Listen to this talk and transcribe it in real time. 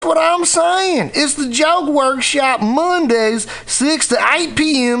What I'm saying. It's the Joke Workshop Mondays, 6 to 8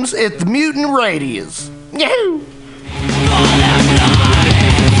 p.m.s at the MutinyRadio. Yahoo!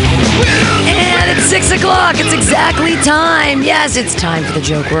 And it's 6 o'clock. It's exactly time. Yes, it's time for the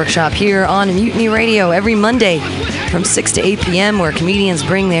Joke Workshop here on Mutiny Radio every Monday from 6 to 8 p.m. where comedians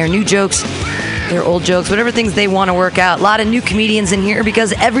bring their new jokes, their old jokes, whatever things they want to work out. A lot of new comedians in here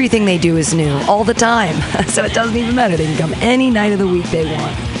because everything they do is new all the time. So it doesn't even matter. They can come any night of the week they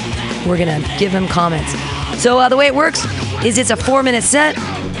want. We're going to give them comments. So the way it works is it's a 4-minute set.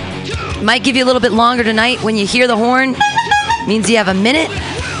 Might give you a little bit longer tonight. When you hear the horn, means you have a minute.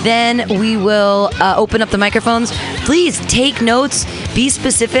 Then we will open up the microphones. Please take notes. Be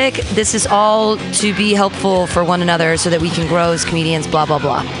specific. This is all to be helpful for one another so that we can grow as comedians, blah, blah,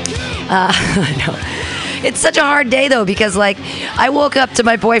 blah. I know. It's such a hard day, though, because, like, I woke up to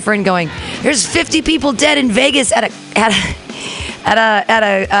my boyfriend going, there's 50 people dead in Vegas at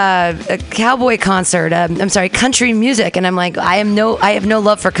a cowboy concert. I'm sorry, country music. And I'm like, I have no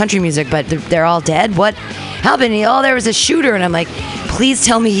love for country music, but they're all dead? What happened? Oh, there was a shooter. And I'm like, please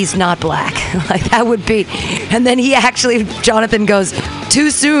tell me he's not black. Like, that would be. And then Jonathan goes, too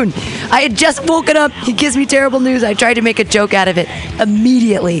soon. I had just woken up. He gives me terrible news. I tried to make a joke out of it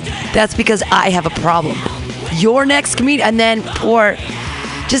immediately. That's because I have a problem. Your next comedian, and then, or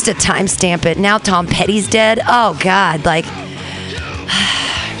just to timestamp it, now Tom Petty's dead. Oh, God, like,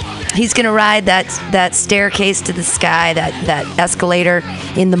 he's going to ride that staircase to the sky, that escalator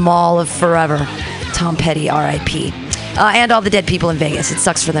in the mall of forever. Tom Petty, R.I.P. And all the dead people in Vegas. It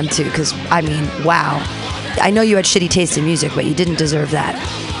sucks for them, too, because, I mean, wow. I know you had shitty taste in music, but you didn't deserve that.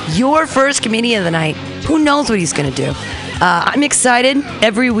 Your first comedian of the night, who knows what he's going to do? I'm excited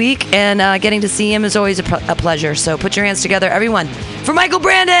every week, and getting to see him is always a pleasure. So put your hands together, everyone, for Michael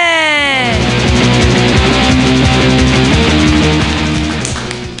Brandon!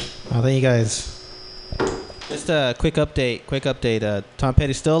 Oh, thank you guys. Just a quick update. Tom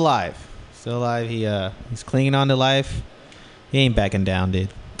Petty's still alive. He's clinging on to life. He ain't backing down, dude.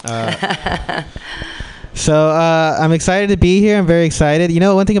 So I'm excited to be here. I'm very excited. You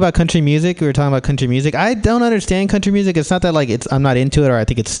know, one thing about country music, we were talking about country music. I don't understand country music. It's not that like I'm not into it or I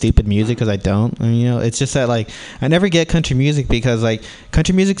think it's stupid music, because I don't. I mean, you know, it's just that like I never get country music because like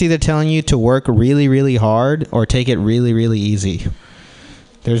country music's either telling you to work really, really hard or take it really, really easy.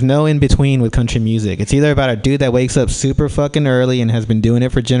 There's no in between with country music. It's either about a dude that wakes up super fucking early and has been doing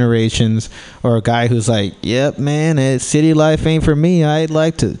it for generations, or a guy who's like, yep, man, city life ain't for me. I'd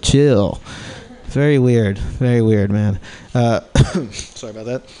like to chill. It's very weird, man. Sorry about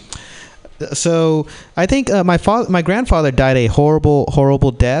that. So I think my grandfather died a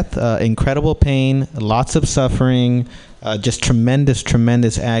horrible death, incredible pain, lots of suffering, just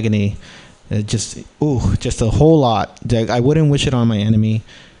tremendous agony. Just a whole lot. I wouldn't wish it on my enemy.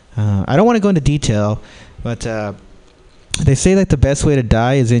 I don't want to go into detail, but they say that the best way to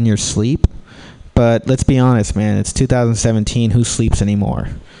die is in your sleep. But let's be honest, man. It's 2017. Who sleeps anymore?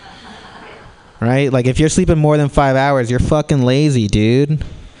 Right? Like, if you're sleeping more than 5 hours, you're fucking lazy, dude.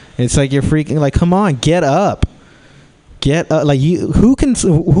 It's like you're freaking, like, come on, get up. Get up. Like,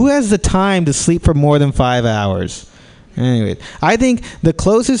 who has the time to sleep for more than 5 hours? Anyway, I think the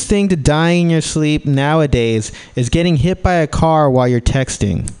closest thing to dying in your sleep nowadays is getting hit by a car while you're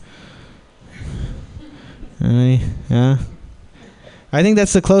texting. Yeah. I think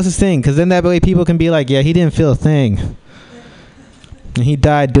that's the closest thing, because then that way people can be like, yeah, he didn't feel a thing. And he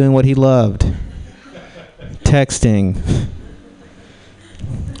died doing what he loved. Texting.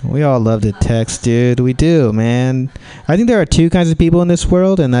 We all love to text, dude. We do, man. I think there are two kinds of people in this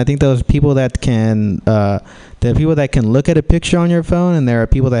world, and I think those people that can, there are people that can look at a picture on your phone, and there are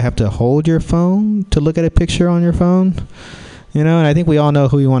people that have to hold your phone to look at a picture on your phone. You know, and I think we all know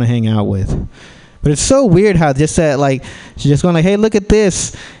who we want to hang out with. But it's so weird how just that, like, she's just going like, hey, look at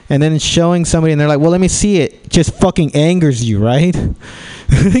this, and then showing somebody, and they're like, well, let me see it. Just fucking angers you, right?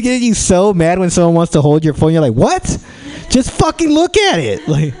 They get you so mad when someone wants to hold your phone. You're like, what? Just fucking look at it.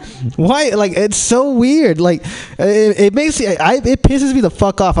 Like, why? Like, it's so weird. Like, it makes it pisses me the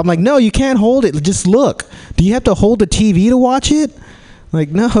fuck off. I'm like, no, you can't hold it. Just look. Do you have to hold the TV to watch it? Like,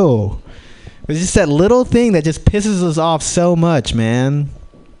 no. It's just that little thing that just pisses us off so much, man.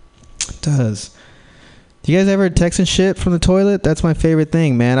 It does. Do you guys ever text and shit from the toilet? That's my favorite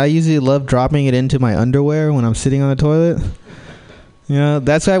thing, man. I usually love dropping it into my underwear when I'm sitting on the toilet. You know,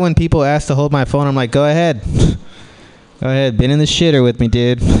 that's why when people ask to hold my phone, I'm like, go ahead. Go ahead. Been in the shitter with me,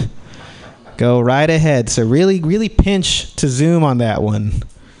 dude. Go right ahead. So really, really pinch to zoom on that one.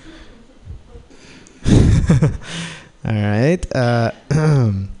 All right.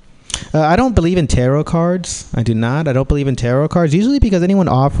 I don't believe in tarot cards. I do not. I don't believe in tarot cards. Usually because anyone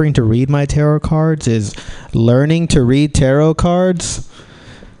offering to read my tarot cards is learning to read tarot cards.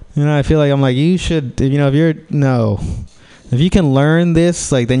 You know, I feel like I'm like, you should, you know, if you can learn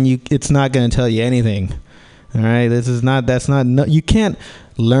this, like, then it's not going to tell you anything. All right. You can't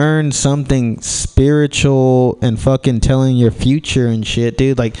learn something spiritual and fucking telling your future and shit,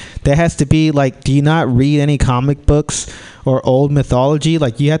 dude. Like, there has to be, like, do you not read any comic books or old mythology?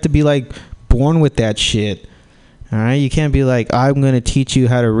 Like, you have to be, like, born with that shit. All right. You can't be like, I'm going to teach you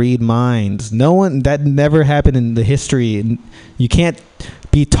how to read minds. That never happened in the history. You can't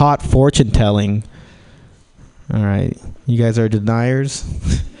be taught fortune telling. All right. You guys are deniers.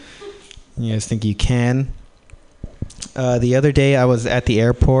 You guys think you can. The other day I was at the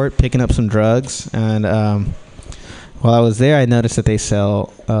airport picking up some drugs, and while I was there I noticed that they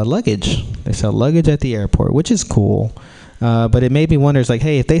sell luggage. They sell luggage at the airport, which is cool. But it made me wonder, it's like,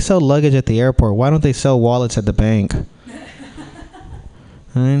 hey, if they sell luggage at the airport, why don't they sell wallets at the bank?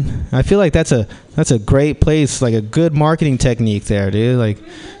 I feel like that's a great place, like a good marketing technique there, dude. Like,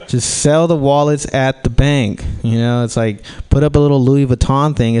 just sell the wallets at the bank. You know, it's like, put up a little Louis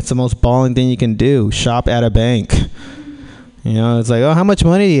Vuitton thing. It's the most balling thing you can do. Shop at a bank. You know, it's like, oh, how much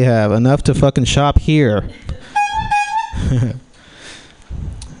money do you have? Enough to fucking shop here.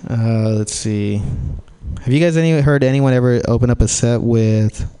 Let's see. Have you guys heard anyone ever open up a set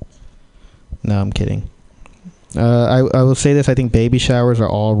with... No, I'm kidding. I will say this. I think baby showers are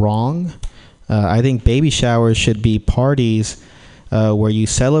all wrong. I think baby showers should be parties where you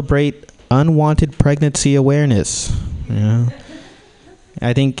celebrate unwanted pregnancy awareness. You know?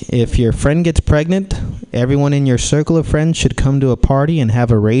 I think if your friend gets pregnant, everyone in your circle of friends should come to a party and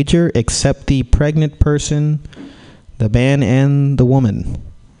have a rager except the pregnant person, the man, and the woman.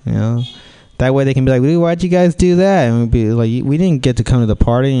 You know? That way they can be like, why'd you guys do that? And we'd be like, we didn't get to come to the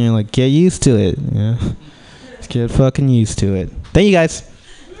party. And you're like, get used to it. You know? Just get fucking used to it. Thank you, guys.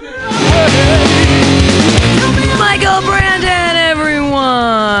 Michael Brandon, everyone.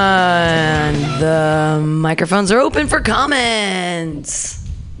 The microphones are open for comments.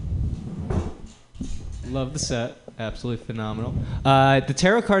 Love the set. Absolutely phenomenal. The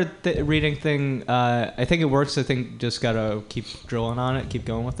tarot card reading thing, I think it works. I think just gotta keep drilling on it, keep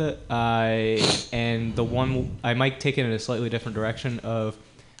going with it. And the one, I might take it in a slightly different direction of,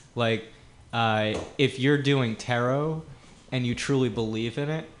 like, if you're doing tarot and you truly believe in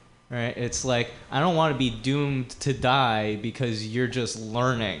it, right? It's like, I don't want to be doomed to die because you're just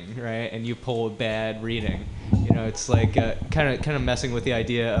learning, right? And you pull a bad reading. You know, it's like kind of messing with the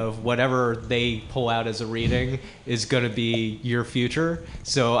idea of whatever they pull out as a reading is going to be your future.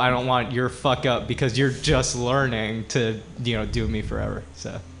 So I don't want your fuck up because you're just learning to, you know, doom me forever.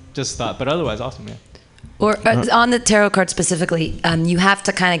 So just thought, but otherwise, awesome, man. Or on the tarot card specifically, you have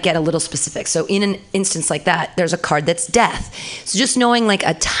to kind of get a little specific. So in an instance like that, there's a card that's death. So just knowing like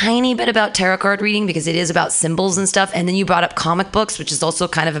a tiny bit about tarot card reading, because it is about symbols and stuff. And then you brought up comic books, which is also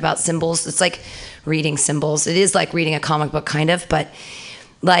kind of about symbols. It's like reading symbols. It is like reading a comic book kind of, but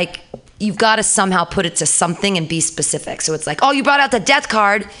like you've got to somehow put it to something and be specific. So it's like, oh, you brought out the death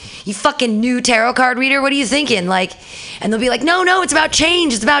card, you fucking new tarot card reader. What are you thinking? Like, and they'll be like, no, it's about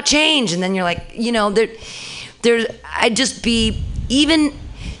change. It's about change. And then you're like, you know, I'd just be, even,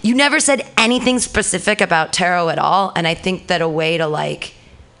 you never said anything specific about tarot at all. And I think that a way to like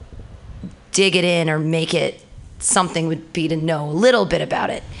dig it in or make it something would be to know a little bit about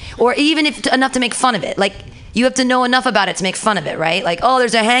it, or even if enough to make fun of it. Like, you have to know enough about it to make fun of it, right? Like, oh,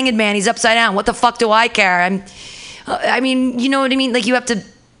 there's a hanged man, he's upside down. What the fuck do I care? I mean, you know what I mean? Like, you have to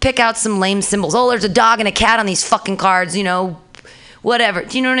pick out some lame symbols. Oh, there's a dog and a cat on these fucking cards, you know, whatever.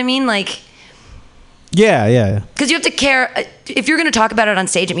 Do you know what I mean? Like, yeah. Because you have to care. If you're going to talk about it on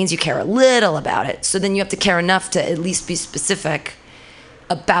stage, it means you care a little about it. So then you have to care enough to at least be specific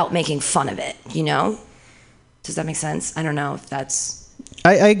about making fun of it, you know? Does that make sense? I don't know if that's...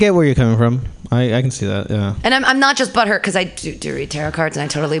 I get where you're coming from. I can see that, yeah. And I'm not just butthurt because I do read tarot cards and I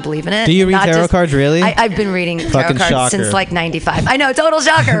totally believe in it. Do you read tarot cards, really? I've been reading tarot Fucking cards shocker. since like 95. I know, total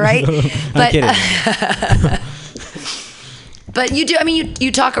shocker, right? I'm kidding. But you do, I mean,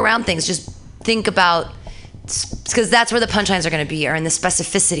 you talk around things. Just think about, because that's where the punchlines are going to be, are in the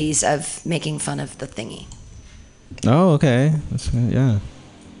specificities of making fun of the thingy. Oh, okay. That's, yeah.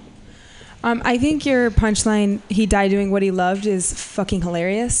 I think your punchline, he died doing what he loved, is fucking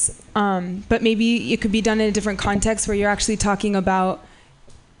hilarious. But maybe it could be done in a different context where you're actually talking about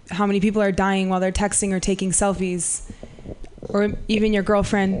how many people are dying while they're texting or taking selfies. Or even your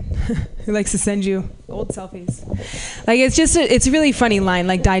girlfriend who likes to send you old selfies. Like, it's a really funny line,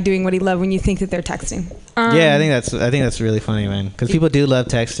 like, died doing what he loved, when you think that they're texting. Yeah, I think that's really funny, man. Because people do love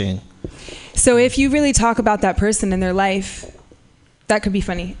texting. So if you really talk about that person and their life, that could be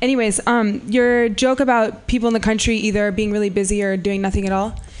funny. Anyways, your joke about people in the country either being really busy or doing nothing at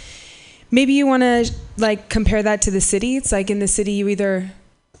all, maybe you want to like compare that to the city. It's like in the city you either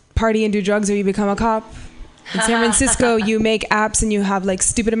party and do drugs or you become a cop. In San Francisco, you make apps and you have like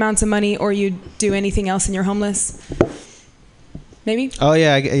stupid amounts of money, or you do anything else and you're homeless. Maybe? Oh,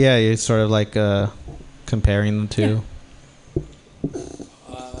 yeah. Yeah, you're sort of like comparing them to. Yeah.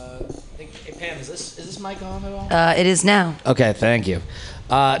 Hey, Pam, is this mic on at all? It is now. Okay, thank you.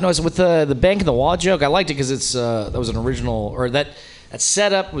 No, so with the bank and the wall joke, I liked it because it's that was an original, or that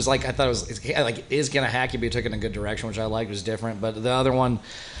setup was like, I thought it is kind of hacky, but you took it in a good direction, which I liked. Was different. But the other one,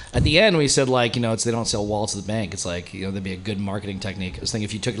 at the end, we said like, it's they don't sell wallets to the bank. It's like, that'd be a good marketing technique. I was thinking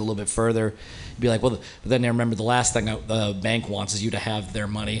if you took it a little bit further, you'd be like, well, but then remember the last thing the bank wants is you to have their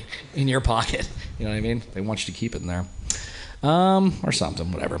money in your pocket. You know what I mean? They want you to keep it in there, or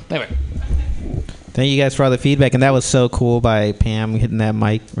something, whatever. Anyway. Thank you guys for all the feedback, and that was so cool by Pam hitting that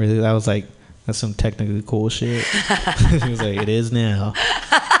mic. Really, that's some technically cool shit. She was like, "It is now."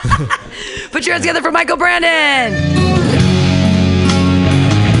 Put your hands together for Michael Brandon.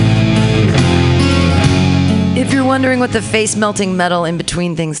 If you're wondering what the face-melting metal in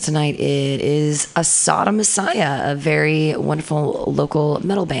between things tonight, it is Asada Messiah, a very wonderful local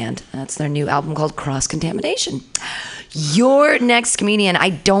metal band. That's their new album called Cross Contamination. Your next comedian, I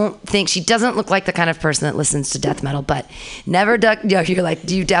don't think, she doesn't look like the kind of person that listens to death metal, but you're like,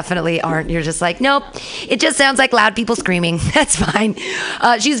 you definitely aren't. You're just like, nope, it just sounds like loud people screaming. That's fine.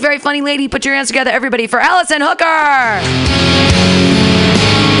 She's a very funny lady. Put your hands together, everybody, for Allison Hooker.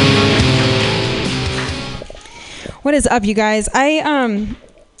 What is up, you guys? I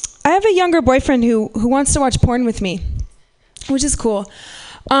have a younger boyfriend who wants to watch porn with me, which is cool.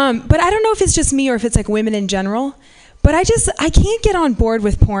 But I don't know if it's just me or if it's like women in general. But I can't get on board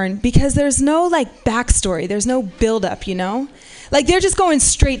with porn because there's no like backstory. There's no build-up, Like they're just going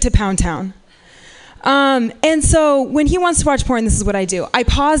straight to Pound Town. And so when he wants to watch porn, this is what I do. I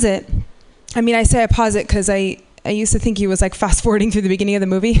pause it. I say I pause it because I used to think he was like fast forwarding through the beginning of the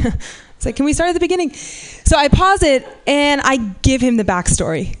movie. It's like, can we start at the beginning? So I pause it and I give him the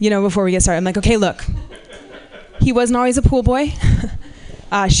backstory, before we get started. I'm like, okay, look, he wasn't always a pool boy.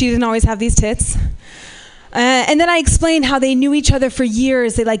 She didn't always have these tits. And then I explained how they knew each other for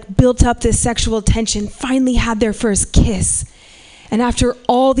years. They like built up this sexual tension, finally had their first kiss. And after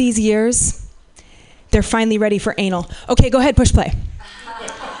all these years, they're finally ready for anal. Okay, go ahead, push play.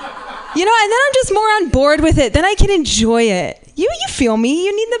 And then I'm just more on board with it. Then I can enjoy it. You feel me?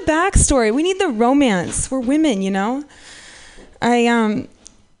 You need the backstory. We need the romance. We're women, And then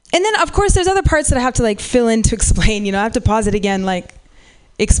of course there's other parts that I have to like fill in to explain, I have to pause it again, like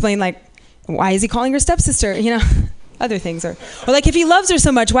explain like, why is he calling her stepsister? Other things. Or like if he loves her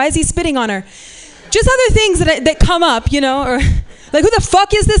so much, why is he spitting on her? Just other things that come up, or like who the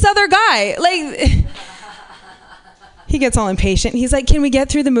fuck is this other guy? Like he gets all impatient. He's like, can we get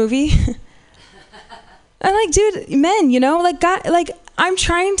through the movie? I'm like, dude, men, like God, like I'm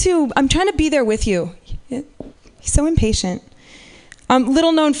trying to be there with you. He's so impatient.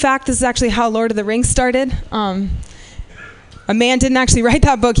 Little known fact, this is actually how Lord of the Rings started. A man didn't actually write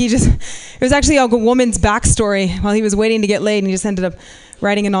that book. It was actually a woman's backstory while he was waiting to get laid, and he just ended up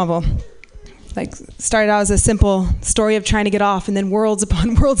writing a novel. Like, started out as a simple story of trying to get off, and then worlds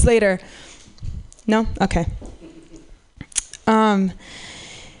upon worlds later. No? Okay.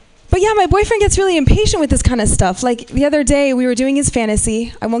 But yeah, my boyfriend gets really impatient with this kind of stuff. Like, the other day, we were doing his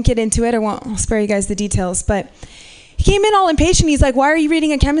fantasy. I won't get into it. I'll spare you guys the details. But he came in all impatient. He's like, why are you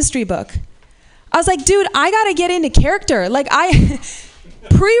reading a chemistry book? I was like, dude, I got to get into character. Like,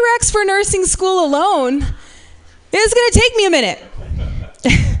 prereqs for nursing school alone, it's going to take me a minute.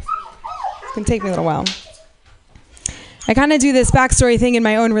 It's going to take me a little while. I kind of do this backstory thing in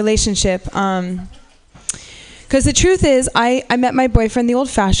my own relationship. Because the truth is, I met my boyfriend the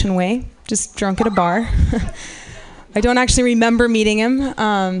old-fashioned way, just drunk at a bar. I don't actually remember meeting him.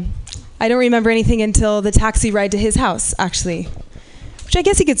 I don't remember anything until the taxi ride to his house, actually. Which I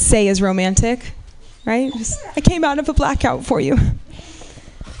guess you could say is romantic. Right? I came out of a blackout for you.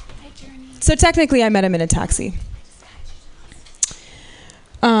 So technically I met him in a taxi.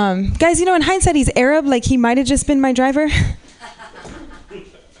 Guys, in hindsight he's Arab, like he might have just been my driver.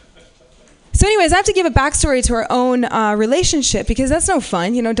 So anyways, I have to give a backstory to our own relationship because that's no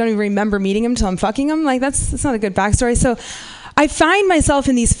fun. Don't even remember meeting him until I'm fucking him. Like that's not a good backstory. So I find myself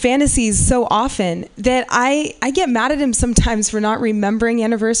in these fantasies so often that I get mad at him sometimes for not remembering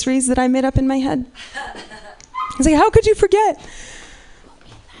anniversaries that I made up in my head. He's like, how could you forget?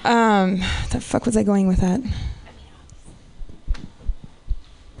 The fuck was I going with that?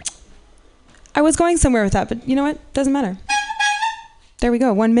 I was going somewhere with that, but you know what? Doesn't matter. There we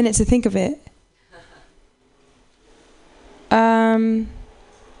go. 1 minute to think of it. Oh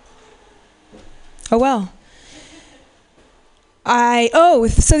well.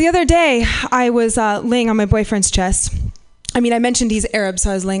 So the other day I was laying on my boyfriend's chest. I mean, I mentioned he's Arab,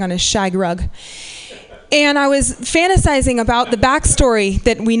 so I was laying on his shag rug. And I was fantasizing about the backstory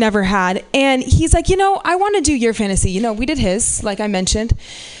that we never had. And he's like, I want to do your fantasy. We did his, like I mentioned.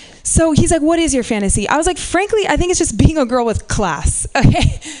 So he's like, what is your fantasy? I was like, frankly, I think it's just being a girl with class.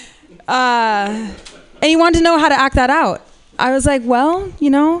 Okay. And he wanted to know how to act that out. I was like, well,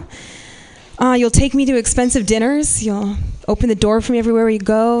 you'll take me to expensive dinners. You'll open the door for me everywhere you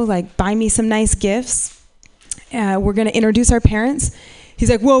go, like buy me some nice gifts. We're going to introduce our parents. He's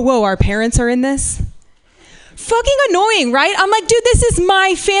like, whoa, our parents are in this? Fucking annoying, right? I'm like, dude, this is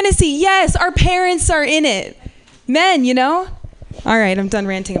my fantasy. Yes, our parents are in it. Men, All right, I'm done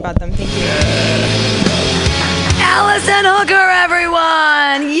ranting about them. Thank you. Allison Hooker,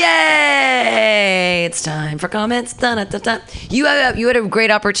 everyone! Yay! It's time for comments. Dun-dun-dun-dun. You had a great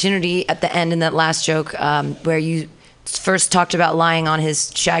opportunity at the end in that last joke where you first talked about lying on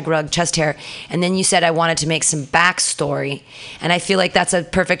his shag rug chest hair, and then you said I wanted to make some backstory, and I feel like that's a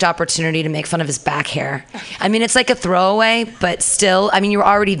perfect opportunity to make fun of his back hair. I mean, it's like a throwaway, but still, I mean, you're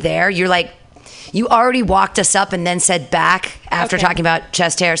already there. You're like, you already walked us up and then said back after talking about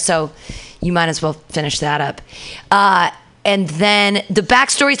chest hair, so you might as well finish that up. And then the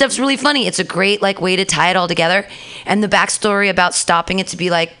backstory stuff's really funny. It's a great way to tie it all together. And the backstory about stopping it to be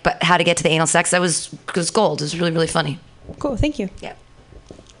but how to get to the anal sex, that was gold. It was really, really funny. Cool, thank you. Yeah.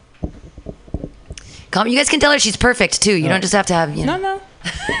 You guys can tell her she's perfect too. You don't just have to have, No.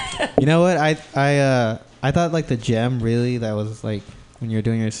 You know what? I thought the gem really that was when you were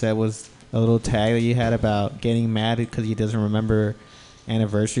doing your set was a little tag that you had about getting mad because he doesn't remember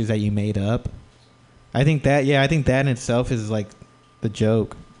anniversaries that you made up. I think that in itself is the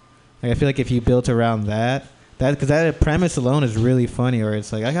joke. I feel like if you built around that because that premise alone is really funny. Or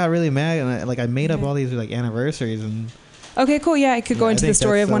it's I got really mad and I made up all these anniversaries and. Okay, cool. Yeah, I could go into the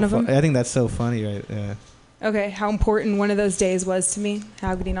story of one of them. I think that's so funny, right? Yeah. Okay, how important one of those days was to me.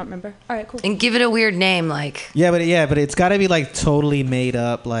 How could he not remember? All right, cool. And give it a weird name, Yeah, but it's got to be totally made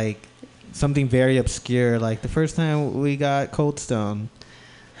up, something very obscure, the first time we got Cold Stone.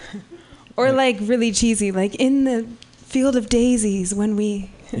 Or really cheesy, in the field of daisies when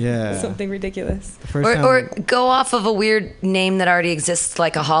we... Yeah. Something ridiculous. Or go off of a weird name that already exists,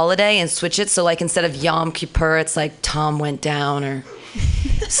 like a holiday, and switch it. So instead of Yom Kippur, it's Tom went down, or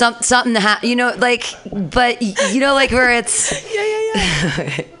something that but where it's...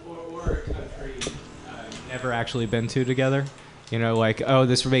 Yeah. or a country never actually been to together.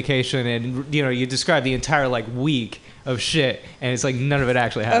 This vacation, and you describe the entire week of shit, and it's none of it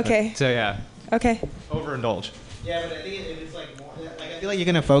actually happened. Okay. So yeah. Okay. Overindulge. Yeah, but I think if it's more, I feel you're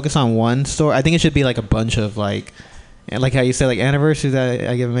gonna focus on one story. I think it should be a bunch of how you said anniversaries that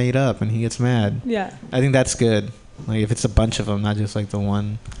I get made up and he gets mad. Yeah. I think that's good. If it's a bunch of them, not just the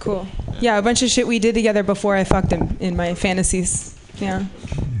one. Cool. Yeah, a bunch of shit we did together before I fucked him in my fantasies. Yeah.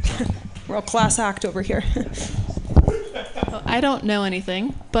 Real class act over here. Well, I don't know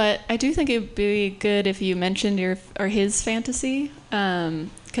anything, but I do think it would be good if you mentioned his fantasy,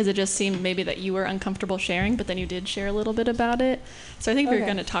 because it just seemed maybe that you were uncomfortable sharing, but then you did share a little bit about it. So I think if you're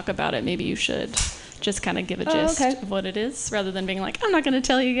going to talk about it, maybe you should just kind of give a gist of what it is, rather than being I'm not going to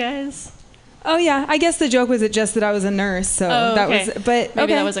tell you guys. Oh yeah, I guess the joke was just that I was a nurse, so that was. But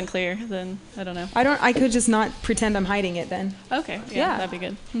maybe that wasn't clear. Then I don't know. I could just not pretend I'm hiding it then. Okay. Yeah. That'd be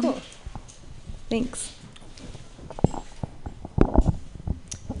good. Cool. Thanks.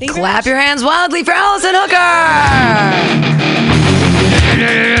 Clap your hands wildly for Allison Hooker!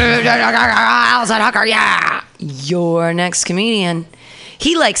 Allison Hooker, yeah! Your next comedian.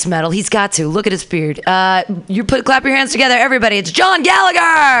 He likes metal. He's got to. Look at his beard. Clap your hands together, everybody. It's John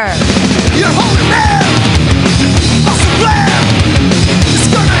Gallagher! You're holding man! Awesome plan! It's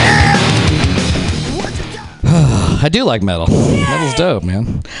gonna end! I do like metal. Metal's dope,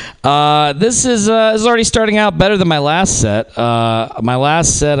 man. This is already starting out better than my last set. My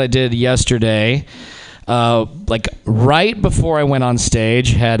last set I did yesterday, right before I went on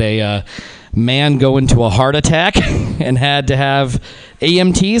stage, had a man go into a heart attack and had to have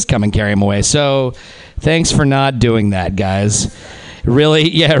EMTs come and carry him away. So thanks for not doing that, guys.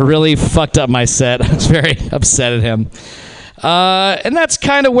 Really fucked up my set. I was very upset at him. And that's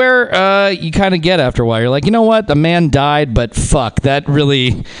kind of where you kind of get after a while. You're like, you know what? The man died, but fuck, that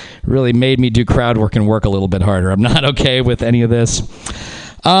really made me do crowd work and work a little bit harder. I'm not okay with any of this.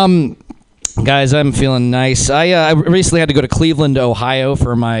 Guys, I'm feeling nice. I recently had to go to Cleveland, Ohio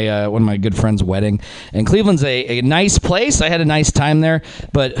for my one of my good friends' wedding, and Cleveland's a nice place. I had a nice time there,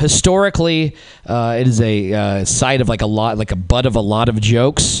 but historically, it is a site of like a butt of a lot of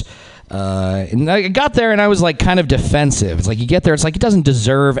jokes. And I got there and I was like kind of defensive. It's like you get there, it's like it doesn't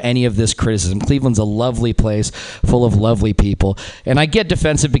deserve any of this criticism. Cleveland's a lovely place full of lovely people. And I get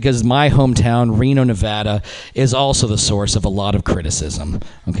defensive because my hometown, Reno, Nevada, is also the source of a lot of criticism.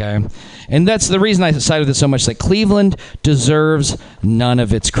 Okay? And that's the reason I sided with it so much, that Cleveland deserves none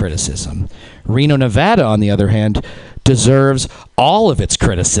of its criticism. Reno, Nevada, on the other hand, deserves all of its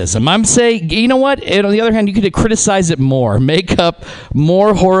criticism. I'm saying, you know what? And on the other hand, you could criticize it more. Make up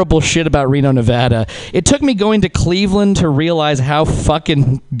more horrible shit about Reno, Nevada. It took me going to Cleveland to realize how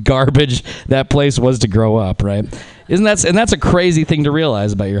fucking garbage that place was to grow up, right? And that's a crazy thing to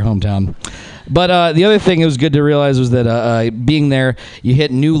realize about your hometown. But the other thing it was good to realize was that being there, you hit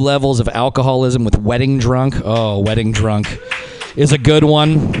new levels of alcoholism with Wedding Drunk. Oh, Wedding Drunk is a good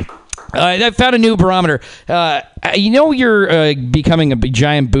one. I found a new barometer. You're becoming a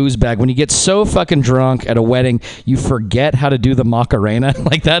giant booze bag when you get so fucking drunk at a wedding, you forget how to do the Macarena.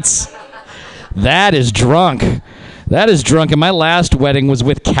 Like that is drunk. That is drunk. And my last wedding was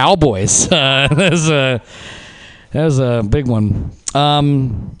with cowboys. That was a big one.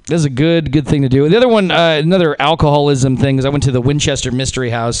 This is a good thing to do. The other one, another alcoholism thing, is I went to the Winchester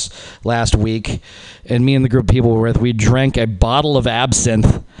Mystery House last week, and me and the group of people we were with, we drank a bottle of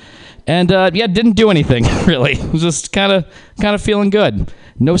absinthe. And didn't do anything really. It was just kind of feeling good.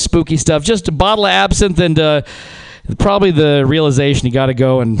 No spooky stuff. Just a bottle of absinthe and probably the realization you got to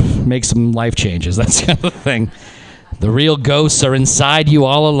go and make some life changes. That's kind of the thing. The real ghosts are inside you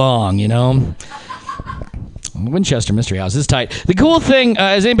all along, you know. Winchester Mystery House is tight. The cool thing,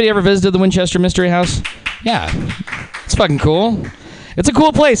 has anybody ever visited the Winchester Mystery House? Yeah, it's fucking cool. It's a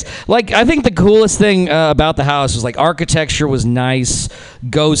cool place. Like, I think the coolest thing about the house was, like, architecture was nice,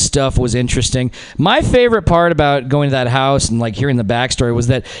 ghost stuff was interesting. My favorite part about going to that house and, like, hearing the backstory was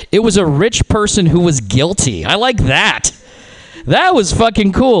that it was a rich person who was guilty. I like that. That was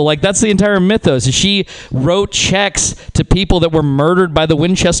fucking cool. Like, that's the entire mythos. She wrote checks to people that were murdered by the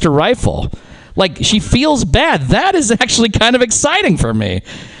Winchester rifle. Like, she feels bad. That is actually kind of exciting for me.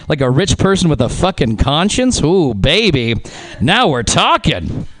 Like a rich person with a fucking conscience? Ooh, baby. Now we're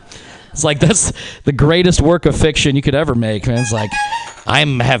talking. It's like, that's the greatest work of fiction you could ever make, man. It's like, I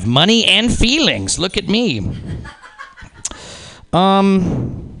have money and feelings. Look at me. Like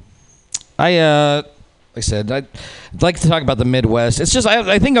I said, I'd like to talk about the Midwest. It's just,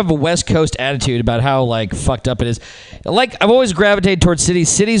 I think I have a West Coast attitude about how, like, fucked up it is. Like, I've always gravitated towards cities.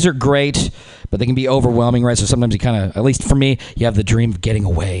 Cities are great, but they can be overwhelming, right? So sometimes you kind of, at least for me, you have the dream of getting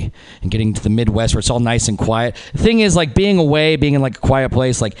away and getting to the Midwest where it's all nice and quiet. The thing is, like, being away, being in, like, a quiet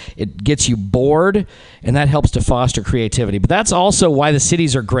place, like, it gets you bored, and that helps to foster creativity. But that's also why the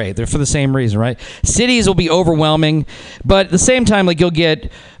cities are great. They're for the same reason, right? Cities will be overwhelming, but at the same time, like, you'll get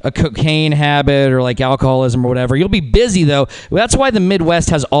a cocaine habit or, like, alcoholism or whatever. You'll be busy, though. That's why the Midwest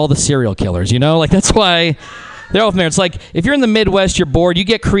has all the serial killers, you know? Like, that's why they're all from there. It's like, if you're in the Midwest, you're bored, you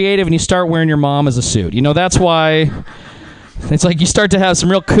get creative, and you start wearing your mom as a suit. You know, that's why it's like you start to have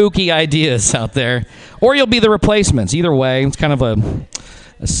some real kooky ideas out there. Or you'll be the replacements. Either way, it's kind of a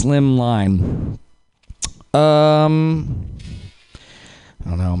slim line. I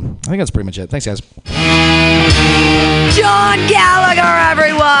don't know. I think that's pretty much it. Thanks, guys. John Gallagher,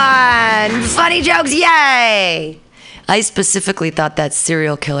 everyone! Funny jokes, yay! I specifically thought that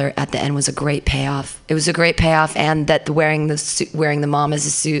serial killer at the end was a great payoff. It was a great payoff, and that wearing the mom as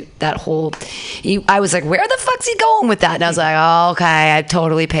a suit, that whole, I was like, where the fuck's he going with that? And I was like, oh, okay, it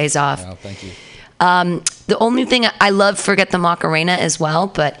totally pays off. Oh, thank you. The only thing I love Forget the Macarena as well,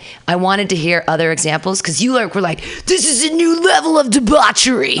 but I wanted to hear other examples because you were like, this is a new level of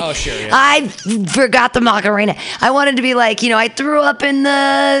debauchery. Oh, sure. Yeah. I forgot the Macarena. I wanted to be like, I threw up in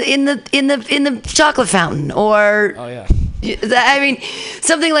the chocolate fountain, or oh yeah. I mean,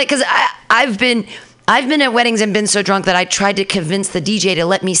 something like, because I've been at weddings and been so drunk that I tried to convince the DJ to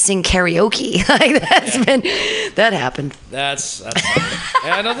let me sing karaoke. Like that happened. That's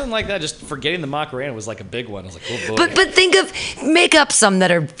yeah, nothing like that. Just forgetting the Macarena was like a big one. I was like, oh boy. But make up some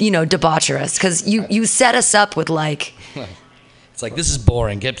that are debaucherous, because you set us up with like. It's like, this is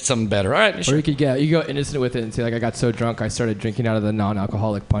boring. Get something better. All right. Sure. Or you go innocent with it and say, like, I got so drunk I started drinking out of the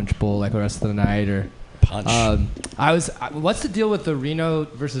non-alcoholic punch bowl like the rest of the night, or punch. What's the deal with the Reno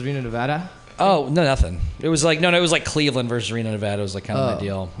versus Reno, Nevada? Oh, no, nothing. It was like, it was like Cleveland versus Reno, Nevada. It was like kind of my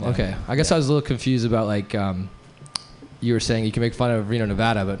deal. Yeah. Okay. I guess I was a little confused about, like, you were saying you can make fun of Reno,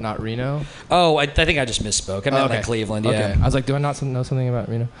 Nevada, but not Reno. Oh, I think I just misspoke. I meant like Cleveland. Yeah. Okay. I was like, do I not know something about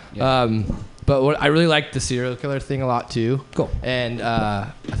Reno? Yeah. But what I really liked the serial killer thing a lot too. Cool. And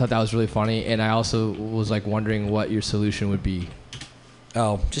I thought that was really funny. And I also was like wondering what your solution would be.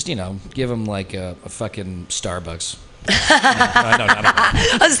 Oh, just give them like a fucking Starbucks. A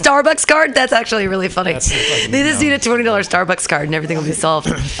Starbucks card? That's actually really funny. They just need a $20 Starbucks card and everything will be solved.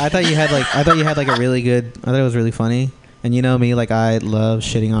 I thought you had like a really good. I thought it was really funny. And you know me, like I love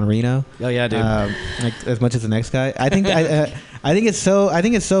shitting on Reno. Oh yeah, dude. Like as much as the next guy. I think I think it's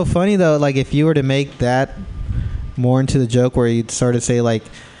so funny though. Like if you were to make that more into the joke where you'd sort of say like,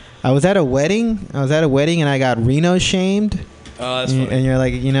 I was at a wedding and I got Reno shamed. Oh, that's funny. And you're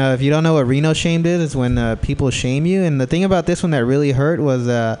like, if you don't know what Reno shamed is, it's when people shame you. And the thing about this one that really hurt was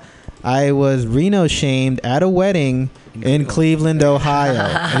I was Reno shamed at a wedding in Cleveland, Ohio.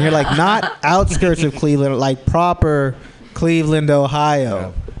 And you're like, not outskirts of Cleveland, like proper Cleveland, Ohio.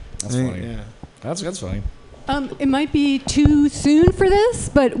 Yeah, that's funny. Yeah. That's funny. It might be too soon for this,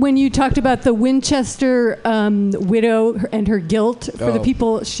 but when you talked about the Winchester widow and her guilt for the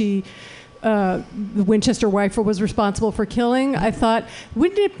people the Winchester wife was responsible for killing, I thought,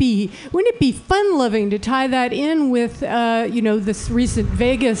 wouldn't it be fun-loving to tie that in with this recent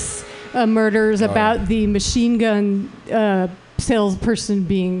Vegas murders about the machine gun salesperson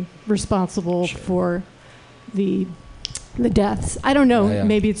being responsible for the deaths. I don't know. Yeah.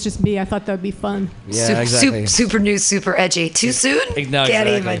 Maybe it's just me. I thought that would be fun. Yeah, exactly. Super new, super edgy. Too soon? No, Can't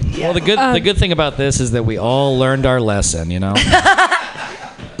exactly. even. Yeah. Well, the good thing about this is that we all learned our lesson.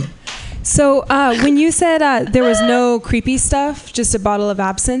 So when you said there was no creepy stuff, just a bottle of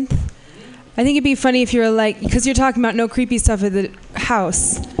absinthe, I think it'd be funny if you were like, because you're talking about no creepy stuff at the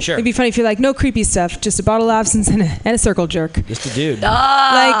house. Sure. It'd be funny if you're like, no creepy stuff, just a bottle of absinthe and a circle jerk. Just a dude.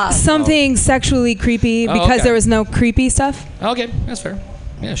 Like something sexually creepy because there was no creepy stuff. Okay, that's fair.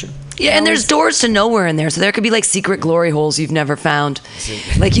 Yeah, sure. Yeah, and there's doors to nowhere in there, so there could be like secret glory holes you've never found.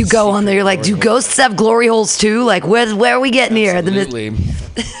 Like you go on there, you're like, do ghosts have glory holes too? Like where are we getting here? Absolutely.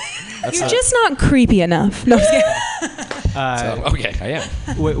 You're just not creepy enough. No. Okay, I am.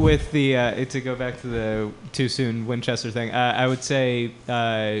 With the to go back to the too soon Winchester thing, I would say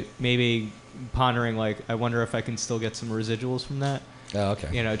maybe pondering like, I wonder if I can still get some residuals from that. Oh,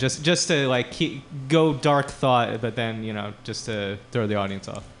 okay. Just to like go dark thought, but then just to throw the audience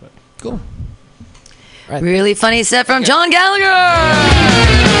off. But cool. Right. Really funny set from John Gallagher.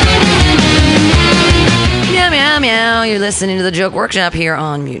 Meow, meow, meow. You're listening to the Joke Workshop here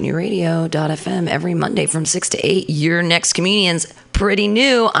on MutinyRadio.fm every Monday from 6 to 8. Your next comedian's pretty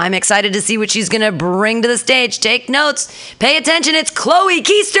new. I'm excited to see what she's going to bring to the stage. Take notes. Pay attention. It's Chloe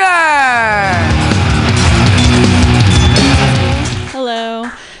Keister.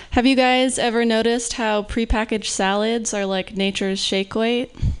 Hello. Have you guys ever noticed how prepackaged salads are like nature's shake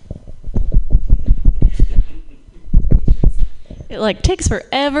weight? It like takes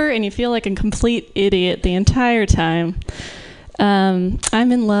forever and you feel like a complete idiot the entire time. I'm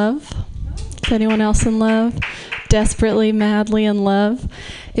in love. Is anyone else in love? Desperately, madly in love.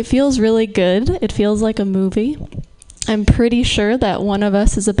 It feels really good. It feels like a movie. I'm pretty sure that one of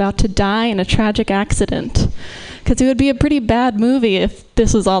us is about to die in a tragic accident. Because it would be a pretty bad movie if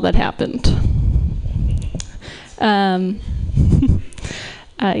this was all that happened.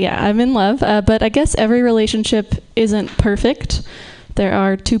 Yeah, I'm in love, but I guess every relationship isn't perfect. There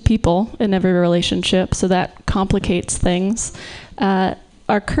are two people in every relationship, so that complicates things.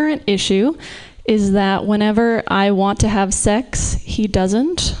 Our current issue is that whenever I want to have sex, he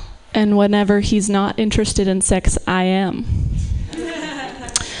doesn't, and whenever he's not interested in sex, I am.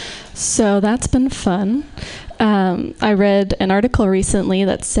 So that's been fun. I read an article recently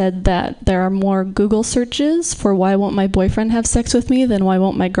that said that there are more Google searches for why won't my boyfriend have sex with me than why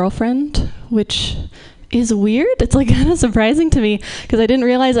won't my girlfriend, which is weird. It's like kind of surprising to me because I didn't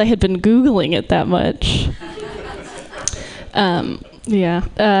realize I had been Googling it that much.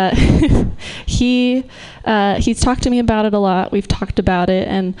 He's talked to me about it a lot. We've talked about it,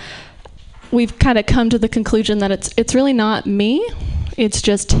 and we've kind of come to the conclusion that it's really not me. It's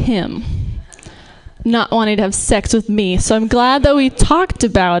just him not wanting to have sex with me. So I'm glad that we talked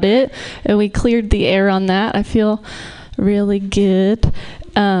about it and we cleared the air on that. I feel really good.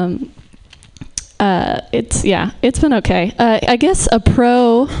 It's been okay. I guess a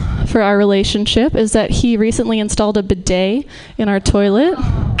pro for our relationship is that he recently installed a bidet in our toilet,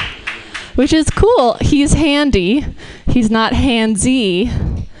 which is cool. He's handy. He's not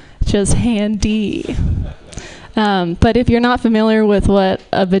handsy, just handy. But if you're not familiar with what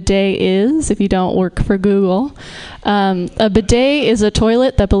a bidet is, if you don't work for Google, a bidet is a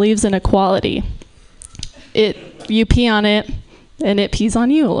toilet that believes in equality. you pee on it, and it pees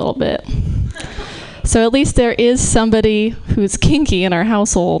on you a little bit. So at least there is somebody who's kinky in our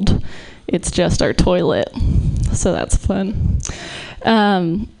household. It's just our toilet. So that's fun.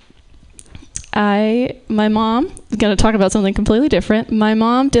 My mom, going to talk about something completely different. My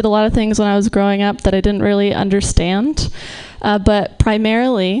mom did a lot of things when I was growing up that I didn't really understand. But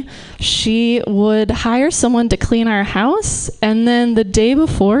primarily, she would hire someone to clean our house, and then the day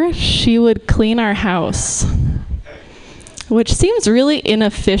before, she would clean our house, which seems really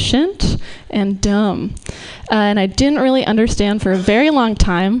inefficient and dumb. And I didn't really understand for a very long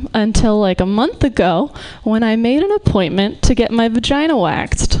time until like a month ago when I made an appointment to get my vagina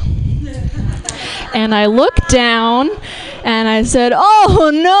waxed. And I looked down and I said,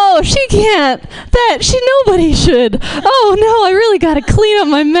 "Oh no, she can't. Nobody should. Oh no, I really got to clean up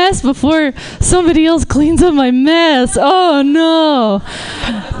my mess before somebody else cleans up my mess. Oh no."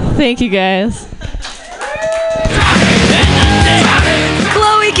 Thank you guys.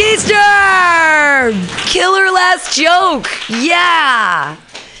 Chloe Keister! Killer last joke. Yeah.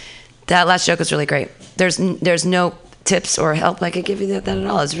 That last joke was really great. There's no tips or help I could give you that at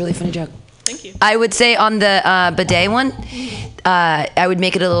all. It's a really funny joke. Thank you. I would say on the bidet one, I would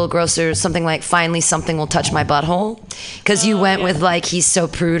make it a little grosser, something like, finally something will touch my butthole. Because you went with like, he's so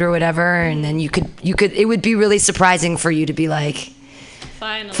prude or whatever, and then you could, it would be really surprising for you to be like,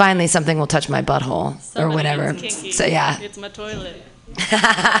 finally something will touch my butthole or whatever. So yeah. It's my toilet.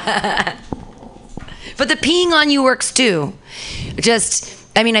 But the peeing on you works too.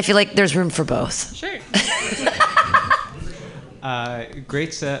 I feel like there's room for both. Sure.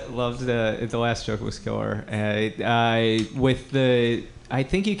 Great set. Loved the last joke was killer. I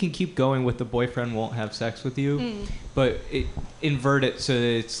think you can keep going with the boyfriend won't have sex with you, but invert it so that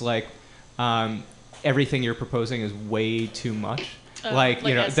it's like everything you're proposing is way too much. Like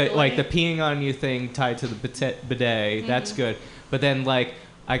the peeing on you thing tied to the bidet. That's good. But then like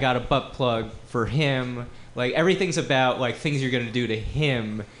I got a butt plug for him. Like everything's about like things you're gonna do to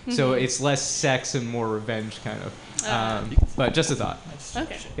him. So it's less sex and more revenge kind of. But just a thought.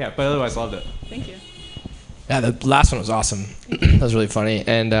 Okay. Yeah, but otherwise loved it. Thank you. Yeah, the last one was awesome. That was really funny.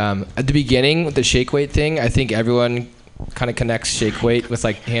 And at the beginning with the shake weight thing, I think everyone kind of connects shake weight with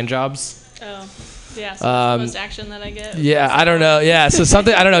like hand jobs. Oh. Yeah, so that's the most action that I get. Yeah, I don't know. Yeah, so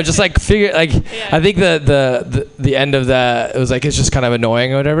something I don't know. Just like figure like I think the end of that it was like it's just kind of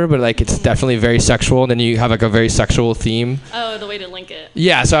annoying or whatever, but like it's definitely very sexual. And then you have like a very sexual theme. Oh, the way to link it.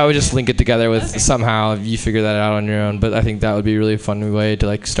 Yeah, so I would just link it together with somehow you figure that out on your own. But I think that would be a really fun way to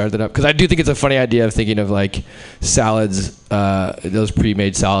like start that up because I do think it's a funny idea of thinking of like salads, those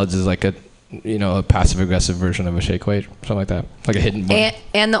pre-made salads is like a passive-aggressive version of a shake weight, something like that, like a hidden one.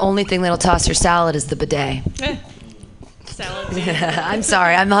 And the only thing that'll toss your salad is the bidet. Salad. I'm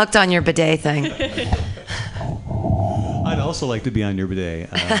sorry, I'm hooked on your bidet thing. I'd also like to be on your bidet.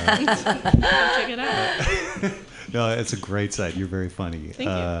 Check it out. No, it's a great site. You're very funny. Thank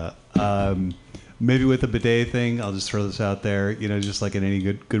you. Maybe with the bidet thing, I'll just throw this out there. Just like in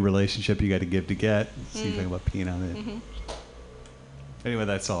any good relationship, you got to give to get. See if I about peeing on it. Mm-hmm. Anyway,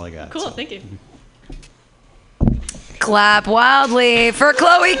 that's all I got. Cool, thank you. Clap wildly for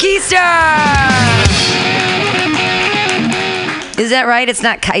Chloe Keister! Is that right? It's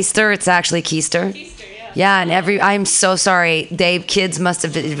not Keister, it's actually Keister? Keister, yeah. Yeah, and I'm so sorry. Kids must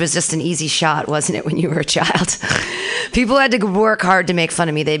have, it was just an easy shot, wasn't it, when you were a child? People had to work hard to make fun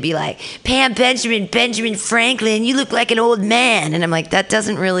of me. They'd be like, Pam Benjamin Franklin, you look like an old man. And I'm like, that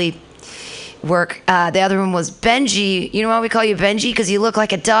doesn't really work. The other one was Benji. You know why we call you Benji? Because you look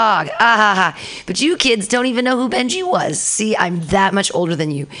like a dog. But you kids don't even know who Benji was. See, I'm that much older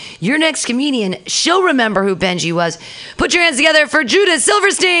than you. Your next comedian, she'll remember who Benji was. Put your hands together for Judah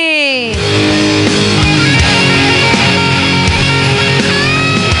Silverstein.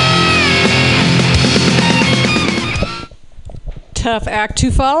 Tough act to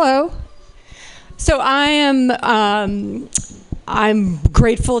follow. So I'm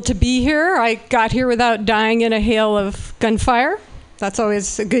grateful to be here. I got here without dying in a hail of gunfire. That's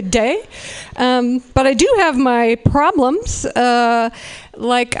always a good day. But I do have my problems.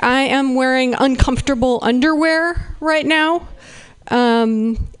 Like I am wearing uncomfortable underwear right now.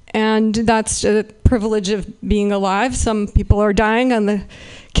 And that's a privilege of being alive. Some people are dying on the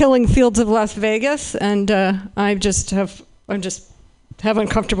killing fields of Las Vegas, and I just have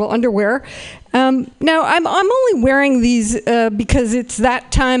uncomfortable underwear. Now I'm only wearing these because it's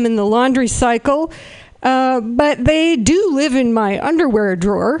that time in the laundry cycle, but they do live in my underwear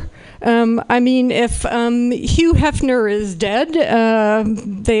drawer. If Hugh Hefner is dead,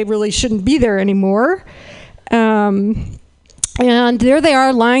 they really shouldn't be there anymore. And there they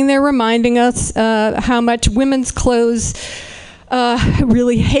are, lying there reminding us how much women's clothes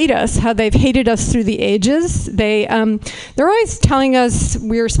really hate us, how they've hated us through the ages. They're always telling us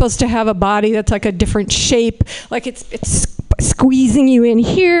we're supposed to have a body that's like a different shape, like it's squeezing you in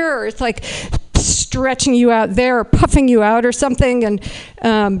here, or it's like stretching you out there, or puffing you out or something,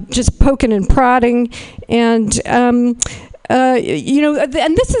 and just poking and prodding. And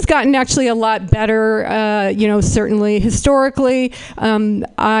and this has gotten actually a lot better. Certainly historically,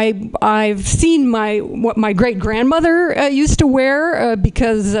 I've seen what my great grandmother used to wear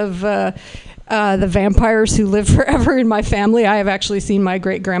because of the vampires who live forever in my family. I have actually seen my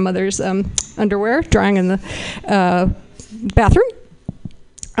great grandmother's underwear drying in the bathroom.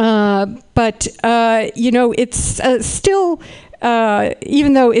 But it's still.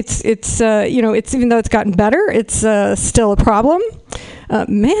 Even though even though it's gotten better, it's still a problem.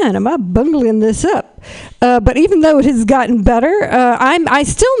 Man, am I bungling this up? But even though it has gotten better, I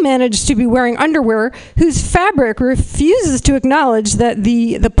still manage to be wearing underwear whose fabric refuses to acknowledge that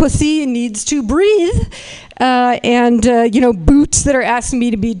the pussy needs to breathe, and boots that are asking me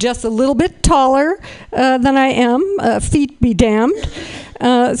to be just a little bit taller than I am. Feet be damned.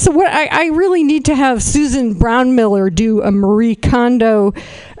 So what I really need to have Susan Brown-Miller do a Marie Kondo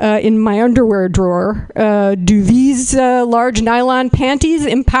in my underwear drawer. Do these large nylon panties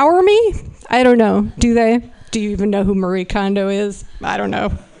empower me? I don't know. Do they? Do you even know who Marie Kondo is? I don't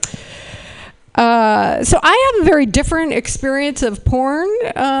know. So I have a very different experience of porn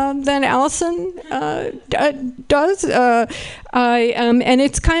than Allison does. And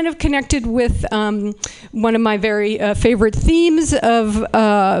it's kind of connected with one of my very favorite themes of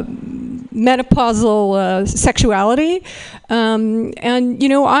menopausal sexuality. In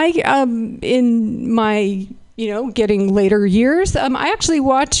my getting later years, I actually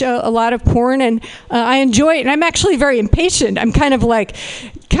watch a lot of porn, and I enjoy it. And I'm actually very impatient. I'm kind of like,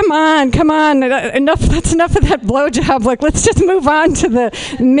 come on, enough. That's enough of that blowjob. Like, let's just move on to the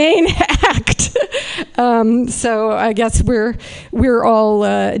main act. So I guess we're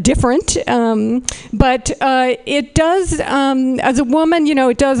all different. But it does, as a woman,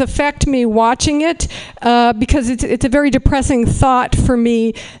 it does affect me watching it because it's a very depressing thought for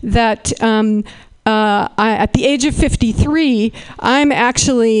me that. At the age of 53, I'm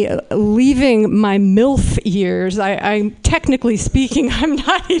actually leaving my MILF years. I'm technically speaking, I'm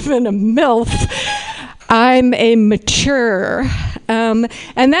not even a MILF. I'm a mature. And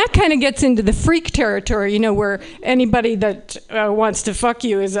that kind of gets into the freak territory, where anybody that wants to fuck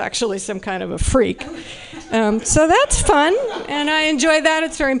you is actually some kind of a freak. So that's fun, and I enjoy that.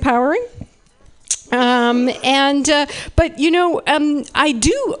 It's very empowering. I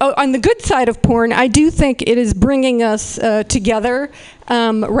do, on the good side of porn, I do think it is bringing us together.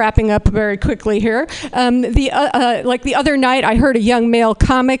 Wrapping up very quickly here. The other night, I heard a young male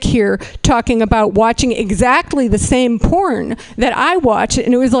comic here talking about watching exactly the same porn that I watch,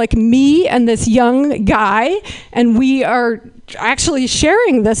 and it was like me and this young guy, and we are actually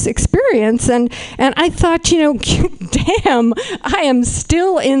sharing this experience, and I thought, damn, I am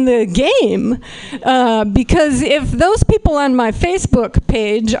still in the game, because if those people on my Facebook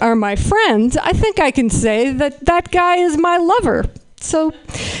page are my friends, I think I can say that guy is my lover. So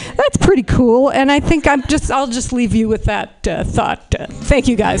that's pretty cool, and I think I'll just leave you with that thought. Thank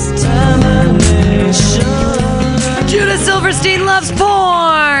you, guys. Judah Silverstein loves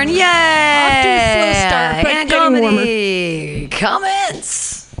porn. Yay! Off to a slow start, but and getting comedy.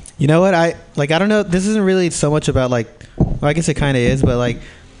 Comments. You know what? I don't know. This isn't really so much about I guess it kind of is, but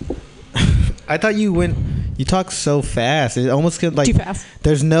I thought you talk so fast. It almost could too fast.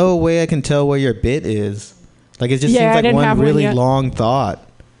 There's no way I can tell where your bit is. It just seems like one really long thought,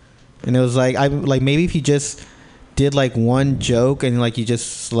 and it was maybe if you just did one joke and you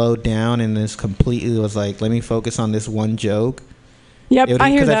just slowed down and this completely was let me focus on this one joke. Yep,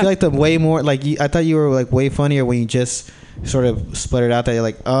 I hear that. Because I feel the way more I thought you were way funnier when you just sort of split it out that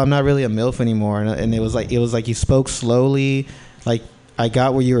you're oh, I'm not really a MILF anymore, and it was you spoke slowly, I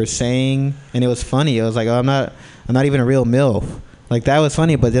got what you were saying, and it was funny. It was oh, I'm not even a real MILF. That was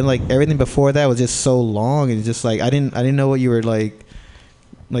funny, but then everything before that was just so long, and just I didn't know what you were even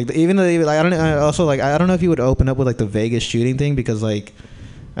though I don't know if you would open up with the Vegas shooting thing, because I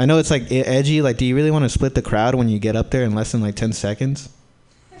know it's edgy. Do you really want to split the crowd when you get up there in less than 10 seconds?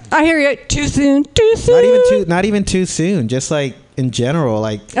 I hear you. Too soon. Not even too soon. Just in general,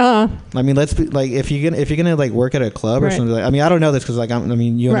 like I mean, let's be like if you're gonna like work at a club or Right. something. Like, I mean, I don't know this because like you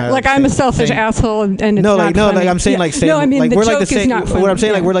and I Like are I'm a same- selfish same- asshole, and it's no, not like no, funny. like I'm saying Yeah. like same. No, I mean like the we're joke like the is same. not funny. What I'm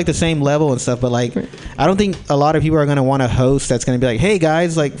saying, yeah. like we're like the same level and stuff. But like, I don't think a lot of people are gonna want a host that's gonna be like, hey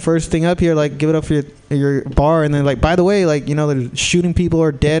guys, like first thing up here, like give it up for your bar, and then like by the way, like you know, they're shooting people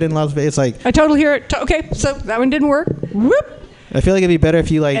are dead in Las Vegas. Like I totally hear it. Okay, so that one didn't work. Whoop. I feel like it'd be better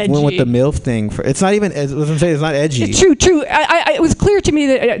if you like went with Edgy. the MILF thing. It's not even. As I'm saying, it's not edgy. It's true. It was clear to me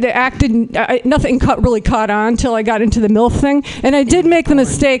that the act didn't. Nothing really caught on until I got into the MILF thing, and I did make the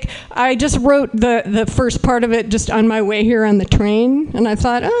mistake. I just wrote the first part of it just on my way here on the train, and I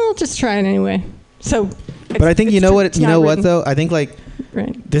thought, oh, I'll just try it anyway. So. But I think you know what. You know what though? I think like.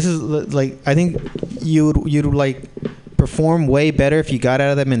 Right. This is like I think you'd like perform way better if you got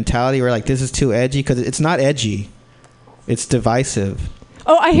out of that mentality where like this is too edgy, because it's not edgy. It's divisive.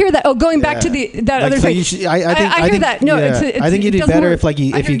 Oh, I hear that. Oh, going back to that Like, other so thing. you should, I hear think, that. No, yeah. it's I think you'd it do doesn't better work. if like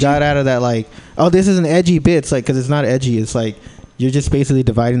I if you heard got out of that like, oh, this is an edgy bit. It's like because it's not edgy. It's like you're just basically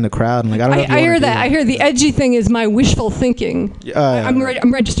dividing the crowd. And like I don't know. If you I wanna hear do that. I hear the edgy thing is my wishful thinking.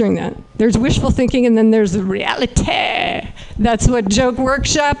 I'm registering that. There's wishful thinking, and then there's the reality. That's what Joke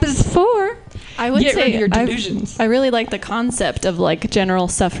Workshop is for. I would Get rid say of your delusions. I really like the concept of like general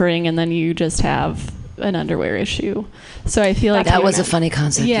suffering, and then you just have an underwear issue. So I feel like That was a funny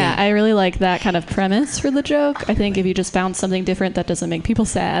concept. Yeah, I really like that kind of premise for the joke. I think if you just found something different that doesn't make people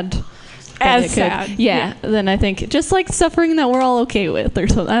sad, then As it could- sad. yeah, then I think just like suffering that we're all okay with, or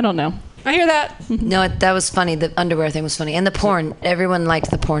something. I don't know. I hear that. No, that was funny. The underwear thing was funny, and the porn. Everyone liked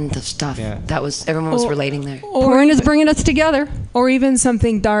the porn stuff. Yeah. That was everyone was Or- relating there. Porn is bringing us together. Or even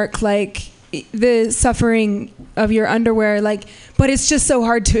something dark like the suffering of your underwear, like, but it's just so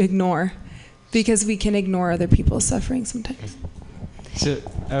hard to ignore because we can ignore other people's suffering sometimes. So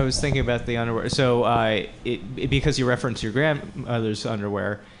I was thinking about the underwear. So because you referenced your grandmother's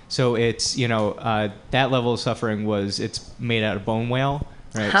underwear, so it's that level of suffering was it's made out of bone whale,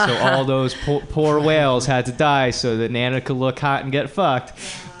 right? So all those poor whales had to die so that Nana could look hot and get fucked.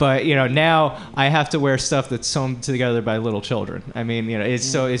 But now I have to wear stuff that's sewn together by little children. I mean,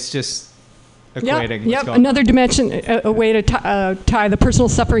 it's just equating. Yep. Another dimension, a way to tie the personal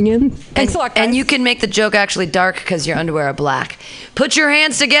suffering in. Thanks a lot, guys. And you can make the joke actually dark because your underwear are black. Put your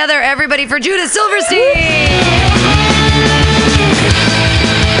hands together, everybody, for Judah Silverstein! Yay!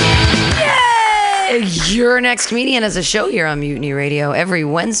 Your next comedian has a show here on Mutiny Radio every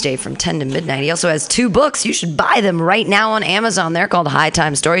Wednesday from 10 to midnight. He also has 2 books. You should buy them right now on Amazon. They're called High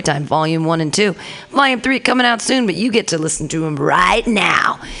Time Storytime, Volume 1 and 2. Volume 3 coming out soon, but you get to listen to them right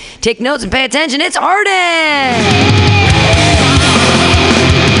now. Take notes and pay attention. It's Arden!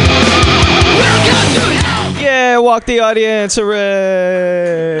 Yeah, walk the audience,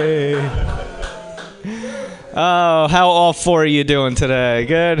 hooray! Oh, how all 4 are you doing today?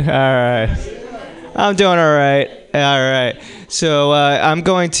 Good? All right. I'm doing all right. All right. So I'm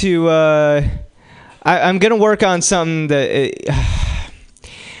going to I'm going to work on something that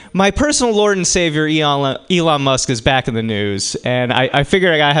my personal Lord and Savior Elon Musk is back in the news, and I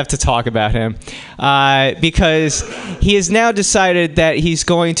figured I have to talk about him because he has now decided that he's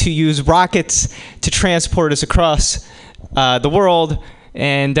going to use rockets to transport us across the world,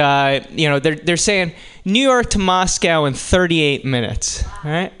 and they're saying New York to Moscow in 38 minutes,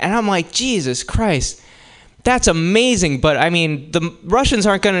 right? And I'm like, Jesus Christ, that's amazing, but I mean, the Russians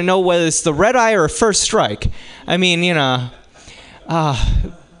aren't going to know whether it's the red eye or a first strike. I mean, and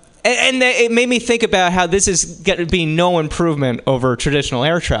it made me think about how this is going to be no improvement over traditional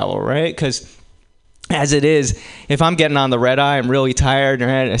air travel, right? Because as it is, if I'm getting on the red eye, I'm really tired,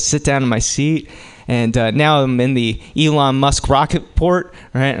 right? I sit down in my seat, and now I'm in the Elon Musk rocket port,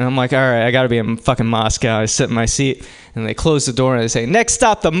 right? And I'm like, all right, I got to be in fucking Moscow. I sit in my seat, and they close the door, and they say, next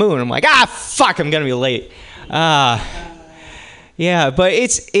stop, the moon. I'm like, fuck, I'm going to be late. Yeah, but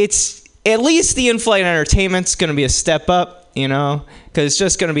it's at least the in-flight entertainment's going to be a step up, because it's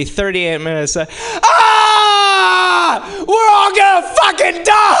just going to be 38 minutes. We're all going to fucking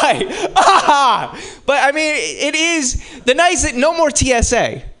die! But, I mean, it is the nice, no more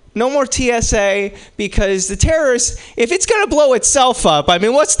TSA. No more TSA, because the terrorists, if it's going to blow itself up, I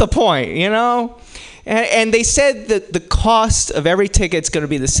mean, what's the point, And they said that the cost of every ticket is going to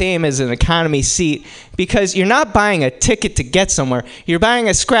be the same as an economy seat, because you're not buying a ticket to get somewhere. You're buying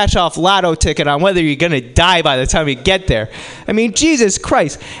a scratch-off lotto ticket on whether you're going to die by the time you get there. I mean, Jesus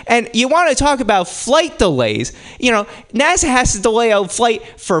Christ. And you want to talk about flight delays. NASA has to delay a flight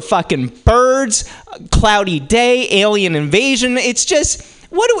for fucking birds, cloudy day, alien invasion. It's just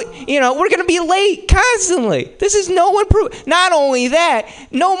What do we, we're going to be late constantly. This is no improvement. Not only that,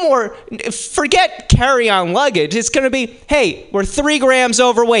 no more, forget carry-on luggage. It's going to be, hey, we're 3 grams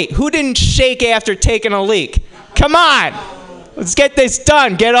overweight. Who didn't shake after taking a leak? Come on. Let's get this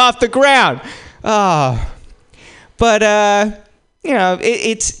done. Get off the ground. But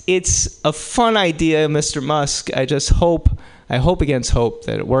it's a fun idea, Mr. Musk. I hope against hope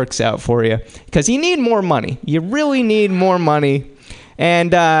that it works out for you, because you need more money. You really need more money.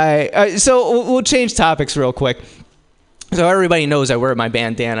 And so we'll change topics real quick. So everybody knows I wear my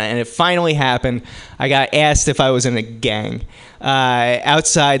bandana, and it finally happened. I got asked if I was in a gang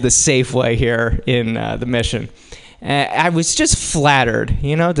outside the Safeway here in the Mission. I was just flattered,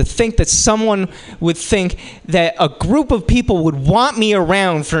 to think that someone would think that a group of people would want me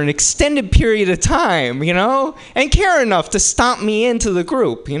around for an extended period of time, and care enough to stomp me into the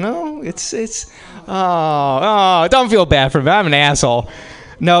group, don't feel bad for me. I'm an asshole.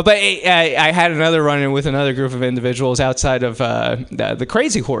 No, but I had another run-in with another group of individuals outside of the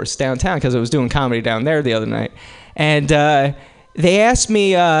Crazy Horse downtown, because I was doing comedy down there the other night. And they asked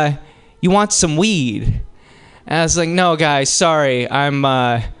me, you want some weed? And I was like, no, guys, sorry. I'm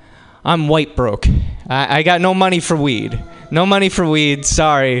white broke. I got no money for weed. No money for weed,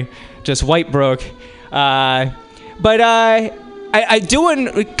 sorry. Just white broke. But I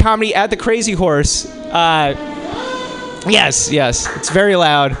doing comedy at the Crazy Horse. Yes, it's very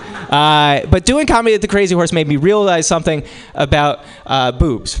loud. But doing comedy at the Crazy Horse made me realize something about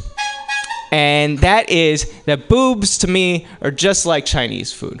boobs. And that is that boobs to me are just like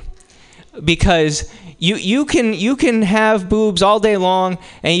Chinese food. Because you can have boobs all day long,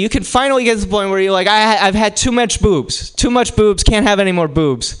 and you can finally get to the point where you're like, I've had too much boobs, can't have any more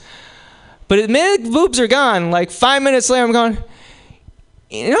boobs. But the minute the boobs are gone, like 5 minutes later, I'm going,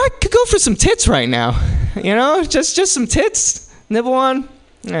 I could go for some tits right now. Just some tits, nibble on.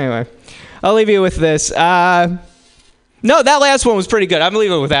 Anyway, I'll leave you with this. No, that last one was pretty good. I'm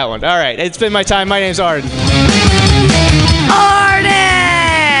leaving with that one. All right, it's been my time. My name's Arden.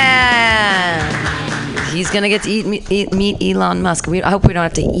 He's going to get to meet Elon Musk. I hope we don't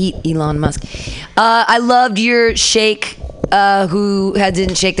have to eat Elon Musk. I loved your shake, who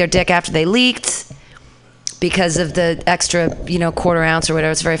didn't shake their dick after they leaked because of the extra, quarter ounce or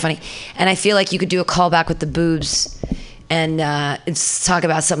whatever. It's very funny. And I feel like you could do a callback with the boobs and talk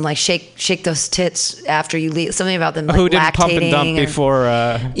about something like shake those tits after you leak. Something about them like who didn't lactating pump and dump before.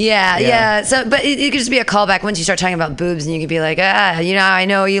 Yeah. So, but it could just be a callback once you start talking about boobs, and you could be like, I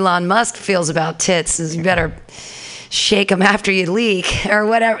know Elon Musk feels about tits. So you better shake them after you leak or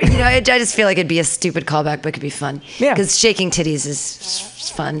whatever. I just feel like it'd be a stupid callback, but it could be fun. Yeah. Because shaking titties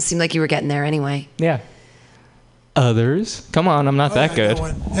is fun. It seemed like you were getting there anyway. Yeah. Others? Come on, I'm not that good.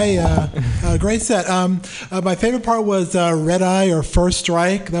 Hey, great set. My favorite part was Red Eye or First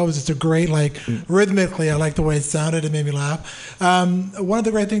Strike. That was just a great, rhythmically, I liked the way it sounded. It made me laugh. One of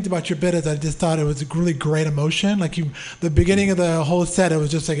the great things about your bit is I just thought it was a really great emotion. The beginning of the whole set, it was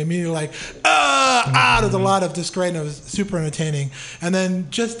just immediately there's a lot of just great, and it was super entertaining. And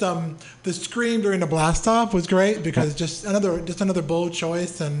then just the scream during the blast off was great, because just another bold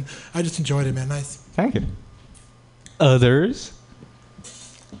choice, and I just enjoyed it, man. Nice. Thank you. Others?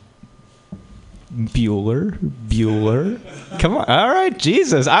 Bueller. Come on. All right,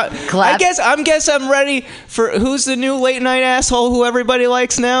 Jesus. I guess I'm ready for who's the new late night asshole who everybody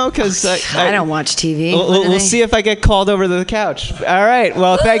likes now, because I don't watch TV. We'll see if I get called over to the couch. All right.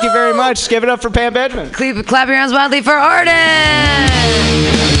 Well, thank you very much. Give it up for Pam Benjamin. Clap your hands wildly for Arden.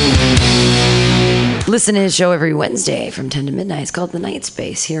 Listen to his show every Wednesday from 10 to midnight. It's called The Night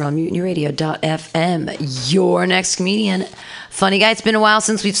Space here on MutinyRadio.fm. Your next comedian. Funny guy. It's been a while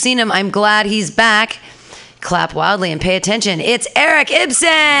since we've seen him. I'm glad he's back. Clap wildly and pay attention. It's Eric Ibsen.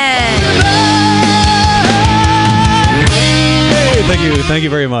 Hey, thank you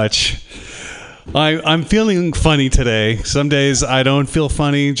very much. I'm feeling funny today. Some days I don't feel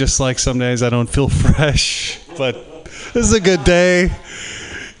funny, just like some days I don't feel fresh. But this is a good day.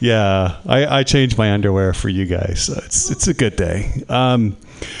 Yeah, I changed my underwear for you guys. So it's a good day.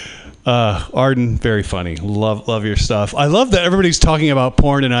 Arden, very funny. Love your stuff. I love that everybody's talking about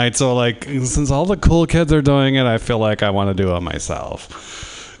porn tonight. So since all the cool kids are doing it, I feel like I want to do it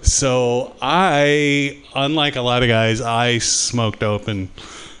myself. So unlike a lot of guys, I smoked dope and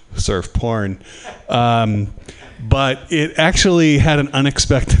surfed porn. But it actually had an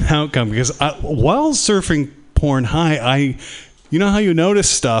unexpected outcome, because while surfing porn high, you know how you notice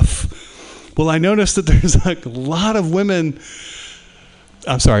stuff? Well, I noticed that there's a lot of women,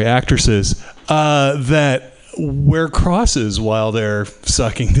 actresses, that wear crosses while they're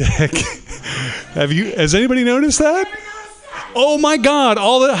sucking dick. Has anybody noticed that? Oh my God!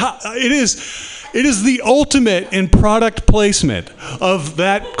 It is the ultimate in product placement of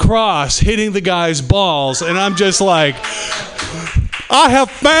that cross hitting the guy's balls, and I'm just like, I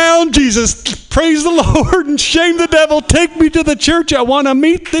have found Jesus. Praise the Lord and shame the devil. Take me to the church. I want to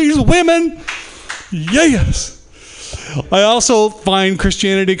meet these women. Yes. I also find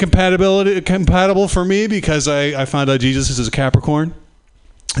Christianity compatible for me because I found out Jesus is a Capricorn.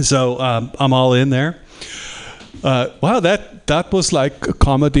 So I'm all in there. Wow, that was like a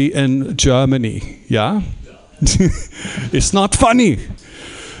comedy in Germany. Yeah? It's not funny.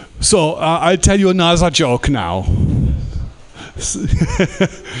 So I'll tell you another joke now.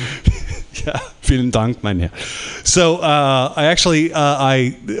 Ja, vielen Dank, mein Herr. So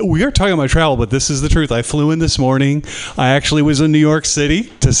we are talking about travel, but this is the truth. I flew in this morning. I actually was in New York City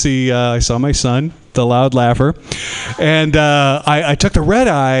to see, I saw my son, the loud laugher. And I took the red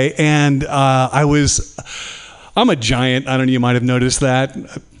eye, and I'm a giant. I don't know, you might have noticed that.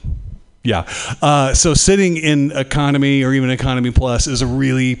 Yeah. So sitting in economy or even economy plus is a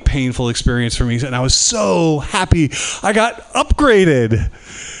really painful experience for me. And I was so happy I got upgraded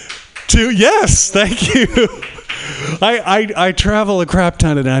to, yes, thank you. I travel a crap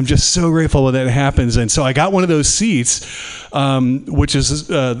ton, and I'm just so grateful when that happens. And so I got one of those seats,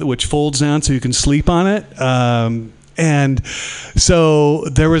 which folds down so you can sleep on it. And so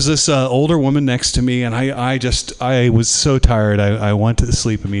there was this older woman next to me, and I was so tired. I went to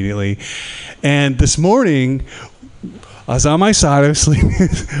sleep immediately. And this morning, I was on my side. I was sleeping.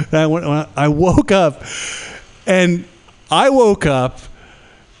 I woke up,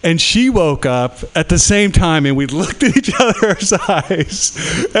 and she woke up at the same time, and we looked at each other's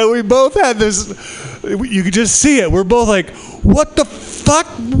eyes, and we both had this, you could just see it. We're both like, what the fuck?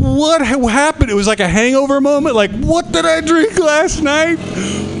 What happened? It was like a hangover moment. Like, what did I drink last night?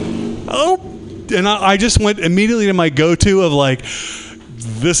 Oh, and I just went immediately to my go-to of like,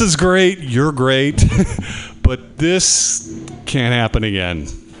 this is great, you're great, but this can't happen again.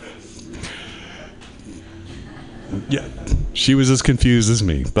 Yeah, she was as confused as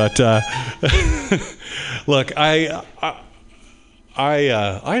me. But look, I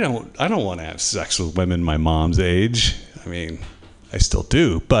don't want to have sex with women my mom's age. I mean, I still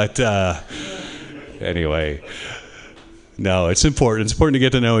do, but anyway, no, it's important. It's important to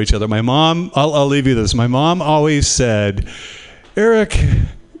get to know each other. My mom, I'll leave you this. My mom always said, Eric,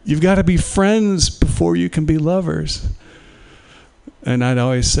 you've got to be friends before you can be lovers. And I'd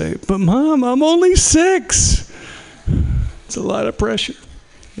always say, but Mom, I'm only 6. It's a lot of pressure.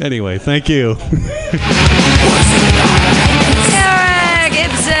 Anyway, thank you. Eric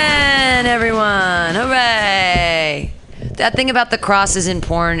Ibsen, everyone. Hooray. That thing about the crosses in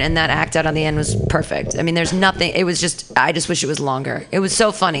porn and that act out on the end was perfect. I mean, there's nothing. It was just, I just wish it was longer. It was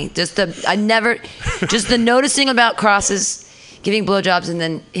so funny. Just the noticing about crosses, giving blowjobs, and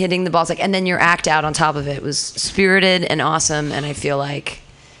then hitting the balls, and then your act out on top of it was spirited and awesome. And I feel like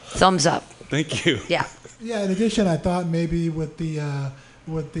thumbs up. Thank you. Yeah. Yeah. In addition, I thought maybe with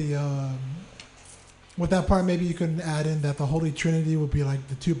that part, maybe you could add in that the Holy Trinity would be like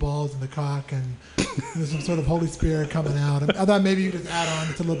the 2 balls and the cock, and there's some sort of Holy Spirit coming out. I thought maybe you could just add on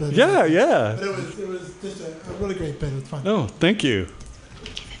just a little bit. Yeah, yeah. But it was just a really great bit. It was fun. No, thank you.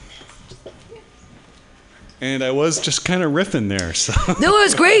 And I was just kind of riffing there. So no, it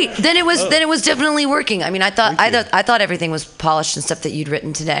was great. Then it was definitely working. I mean, I thought everything was polished and stuff that you'd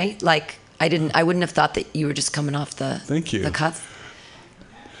written today. Like I wouldn't have thought that you were just coming off the the cuff.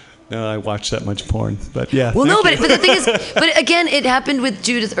 No, I watch that much porn, but yeah. Well, no, but the thing is, but again, it happened with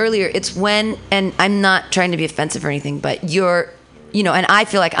Judith earlier. It's when, and I'm not trying to be offensive or anything, but you're, and I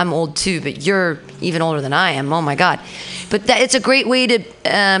feel like I'm old too, but you're even older than I am. Oh my God. But it's a great way to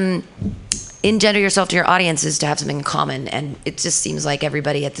engender yourself to your audiences, to have something in common. And it just seems like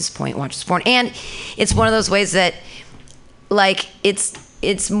everybody at this point watches porn. And it's one of those ways that, like, it's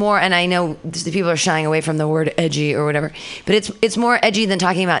more, and I know the people are shying away from the word edgy or whatever, but it's more edgy than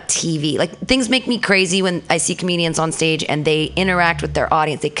talking about TV. Like, things make me crazy when I see comedians on stage and they interact with their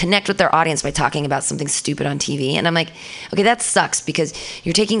audience. They connect with their audience by talking about something stupid on TV. And I'm like, okay, that sucks, because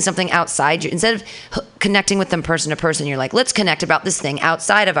you're taking something outside. Instead of connecting with them person to person, you're like, let's connect about this thing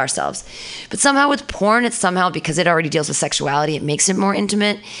outside of ourselves. But somehow with porn, it's somehow, because it already deals with sexuality, it makes it more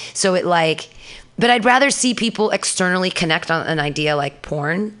intimate. So but I'd rather see people externally connect on an idea like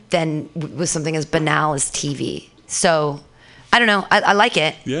porn than with something as banal as TV. So, I don't know. I like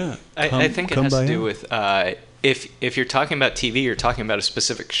it. Yeah. I think it has to do with if you're talking about TV, you're talking about a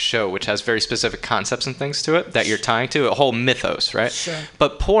specific show which has very specific concepts and things to it that you're tying to a whole mythos, right? Sure.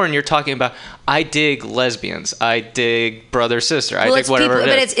 But porn, you're talking about, I dig lesbians, I dig brother sister, I dig whatever people,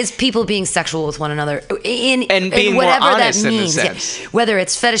 it is. But it's people being sexual with one another And being in more whatever honest that in a means. sense. Yeah. Whether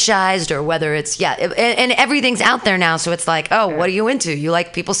it's fetishized or whether it's and everything's out there now. So it's like, oh, what are you into? You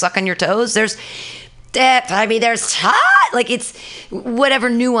like people sucking your toes? There's like it's whatever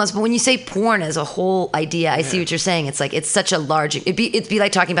nuance, but when you say porn as a whole idea, I see what you're saying. It's like it's such a large. It'd be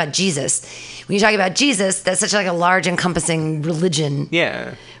like talking about Jesus. When you talk about Jesus, that's such like a large, encompassing religion.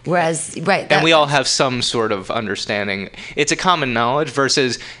 Yeah. Whereas, right, and we all have some sort of understanding. It's a common knowledge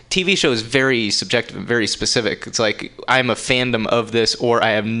versus TV shows very subjective and very specific. It's like I'm a fandom of this, or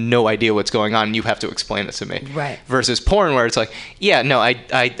I have no idea what's going on. And you have to explain it to me. Right. Versus porn, where it's like, yeah, no,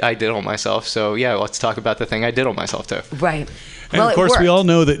 I diddle myself. So yeah, let's talk about the thing I diddle myself to. Right. And of course, we all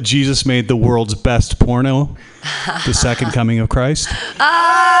know that Jesus made the world's best porno, The Second Coming of Christ.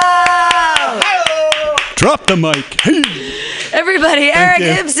 Oh! Drop the mic. Hey. Everybody, Eric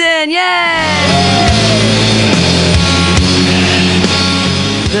Gibson, yay!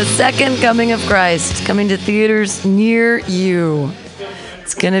 The Second Coming of Christ, coming to theaters near you.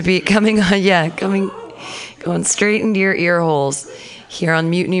 It's gonna be coming on, going straight into your ear holes here on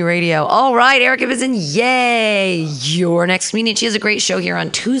Mutiny Radio. All right, Erica Gibson, yay! Your next comedian. She has a great show here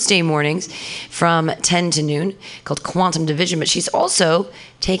on Tuesday mornings from 10 to noon called Quantum Division, but she's also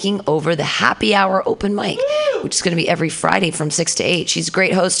taking over the Happy Hour open mic, which is going to be every Friday from 6 to 8. She's a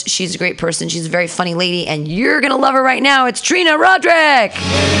great host. She's a great person. She's a very funny lady, and you're going to love her right now. It's Trina Roderick.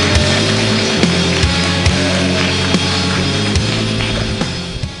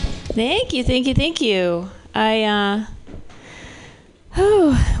 Thank you.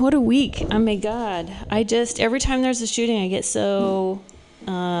 What a week. Oh my God. Every time there's a shooting, I get so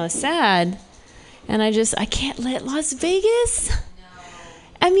sad. And I can't let Las Vegas.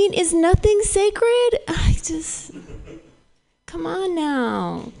 I mean, is nothing sacred? Come on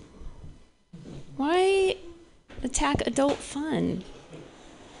now. Why attack adult fun?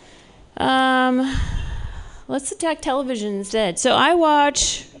 Let's attack television instead. So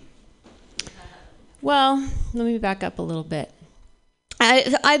let me back up a little bit.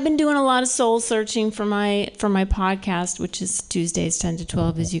 I've been doing a lot of soul searching for my podcast, which is Tuesdays 10 to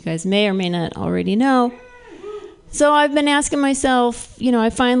 12, as you guys may or may not already know. So I've been asking myself, I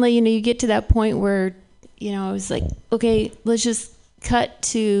finally, you get to that point where, I was like, okay, let's just cut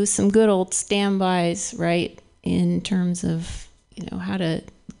to some good old standbys, right? In terms of, how to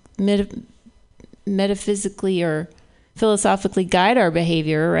metaphysically or philosophically guide our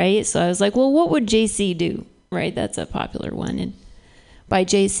behavior, right? So I was like, well, what would JC do, right? That's a popular one. And by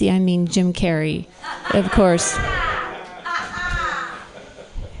JC, I mean Jim Carrey, of course.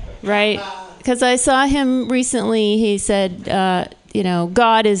 Right? Because I saw him recently, he said,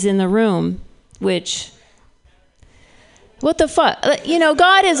 God is in the room, which, what the fuck?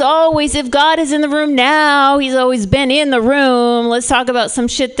 God is always, if God is in the room now, he's always been in the room. Let's talk about some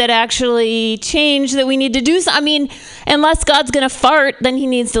shit that actually changed that we need to do. I mean, unless God's going to fart, then he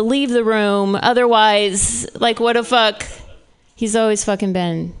needs to leave the room. Otherwise, what the fuck? He's always fucking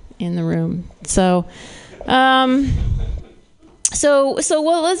been in the room. So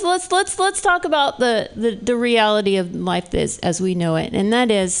let's talk about the reality of life as we know it, and that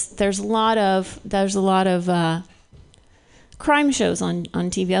is there's a lot of crime shows on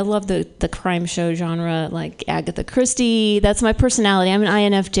TV. I love the crime show genre, like Agatha Christie. That's my personality. I'm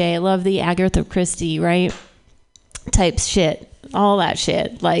an INFJ. I love the Agatha Christie, right? Type shit, all that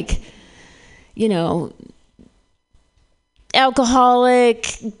shit,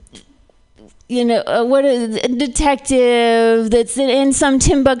 alcoholic. What a detective that's in some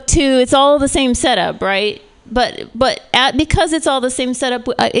Timbuktu. It's all the same setup, right? But because it's all the same setup,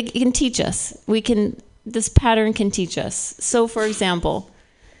 it can teach us. This pattern can teach us. So, for example,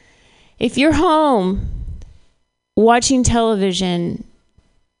 if you're home watching television,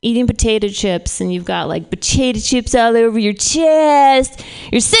 eating potato chips, and you've got potato chips all over your chest,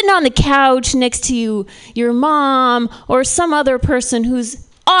 you're sitting on the couch next to your mom or some other person who's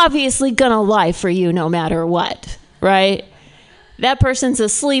obviously gonna lie for you no matter what, right? That person's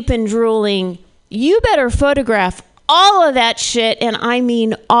asleep and drooling. You better photograph all of that shit, and I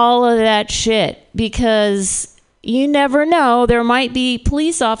mean all of that shit, because you never know. There might be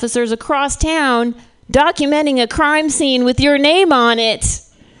police officers across town documenting a crime scene with your name on it.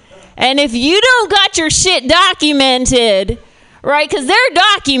 And if you don't got your shit documented, right, because they're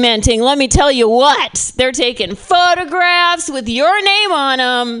documenting, let me tell you what, they're taking photographs with your name on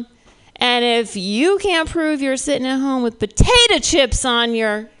them. And if you can't prove you're sitting at home with potato chips on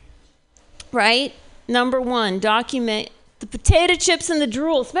your, right, Number one, document the potato chips and the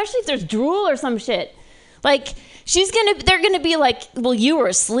drool, especially if there's drool or some shit. Like, they're gonna be like, well, you were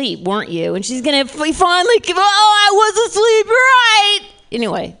asleep, weren't you? And she's gonna finally give, I was asleep, right?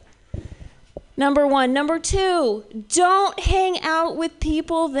 Anyway, number one. Number two, don't hang out with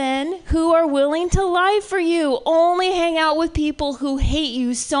people then who are willing to lie for you. Only hang out with people who hate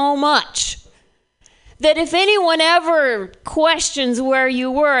you so much that if anyone ever questions where you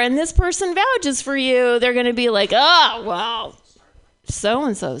were and this person vouches for you, they're gonna be like, oh, well,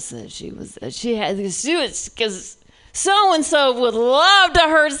 so-and-so said because so-and-so would love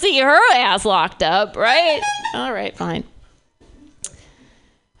to see her ass locked up, right? All right, fine.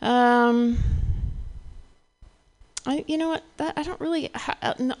 You know what? I don't really.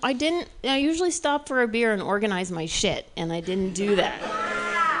 I didn't. I usually stop for a beer and organize my shit, and I didn't do that.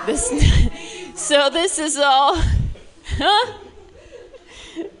 So this is all. Huh?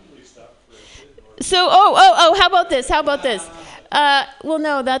 So how about this? Well,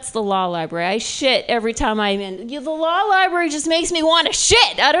 no, that's the law library. I shit every time I'm in. The law library just makes me want to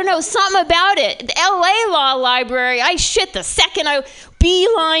shit. I don't know, something about it. The LA Law Library, I shit the second I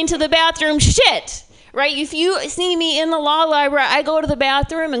beeline to the bathroom, shit. Right? If you see me in the law library, I go to the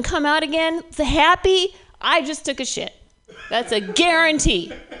bathroom and come out again, happy, I just took a shit. That's a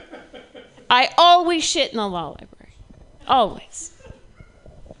guarantee. I always shit in the law library. Always.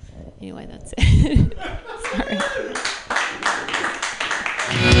 Anyway, that's it. Sorry.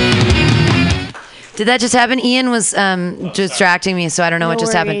 Did that just happen? Ian was distracting me, so I don't know what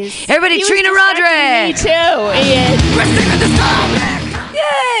just happened. Everybody, He was Trina Roderick! Me too, Ian.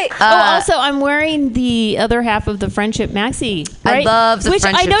 Yay! Also, I'm wearing the other half of the Friendship Maxi. Right? I love the Which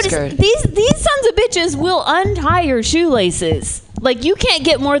friendship I noticed skirt. these sons of bitches will untie your shoelaces. Like, you can't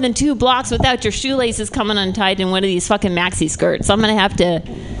get more than 2 blocks without your shoelaces coming untied in one of these fucking maxi skirts. I'm gonna have to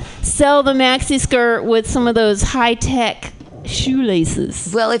sell the maxi skirt with some of those high-tech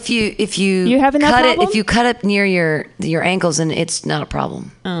shoelaces. Well, if you having that cut problem? if you cut up near your ankles, and it's not a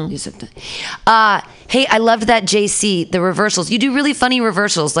problem. Oh. You just have to. Hey, I loved that JC, the reversals. You do really funny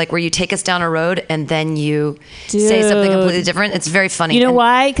reversals, like where you take us down a road and then you say something completely different. It's very funny. You know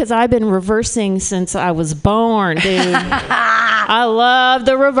why? Because I've been reversing since I was born, dude. I love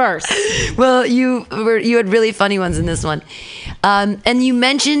the reverse. Well, you had really funny ones in this one. And you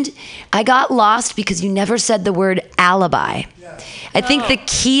mentioned, I got lost because you never said the word alibi. I think the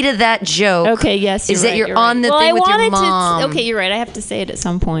key to that joke is that you're on the thing with your mom. Okay, you're right. I have to say it at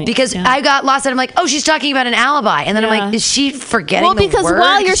some point. Because I got lost and I'm like, oh, she's talking about an alibi. And then I'm like, is she forgetting the word? Well, because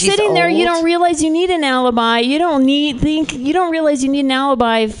while you're she's sitting there, you old? don't realize you need an alibi. You don't realize you need an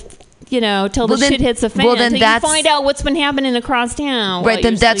alibi till the shit hits the fan. Well, then until you find out what's been happening across town. Right,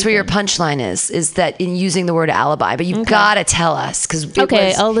 then that's where your punchline is that in using the word alibi. But you've got to tell us.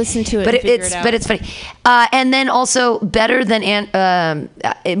 I'll listen to it and figure it out. But it's funny. And then also better than,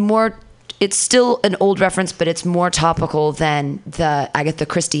 it's still an old reference, but it's more topical than the Agatha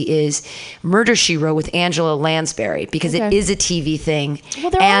Christie is Murder, She Wrote with Angela Lansbury, because it is a TV thing. Well,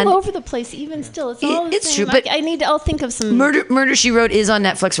 they're all over the place, even still. It's all the same. True, but I'll think of some. Murder, She Wrote is on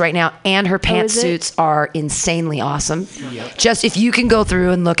Netflix right now, and her pantsuits are insanely awesome. Yep. Just if you can go through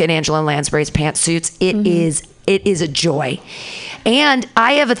and look at Angela Lansbury's pantsuits, it is a joy. And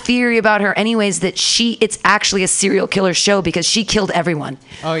I have a theory about her anyways that it's actually a serial killer show because she killed everyone.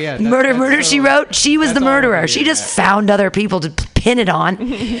 Oh yeah. Murder, She Wrote, she was the murderer. She just found other people to pin it on.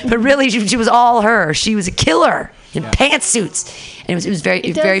 But really she was all her. She was a killer in pantsuits. And it was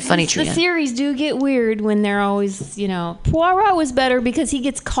very funny, Trina. The series do get weird when they're always, Poirot was better because he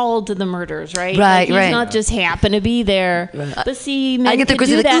gets called to the murders, right? Right, he's not just happen to be there. But see, men could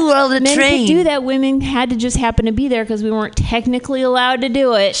do that. Men could do that. Women had to just happen to be there because we weren't technically allowed to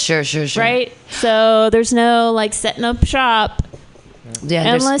do it. Sure. Right? So there's no setting up shop.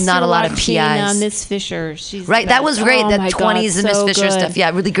 Yeah, there's not a lot of PIs. Miss Fisher, she's right. That was great. That 20s and Miss Fisher good. stuff.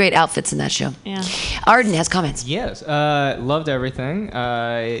 Yeah, really great outfits in that show. Yeah. Arden has comments. Yes, loved everything.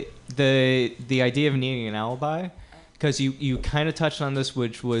 The idea of needing an alibi, because you kind of touched on this,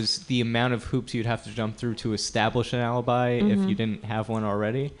 which was the amount of hoops you'd have to jump through to establish an alibi if you didn't have one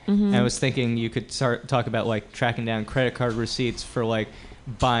already. And I was thinking you could talk about tracking down credit card receipts for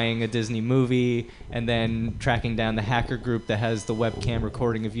buying a Disney movie, and then tracking down the hacker group that has the webcam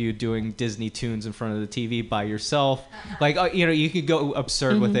recording of you doing Disney tunes in front of the TV by yourself. You could go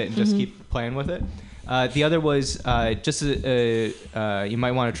absurd with it and just keep playing with it. The other was you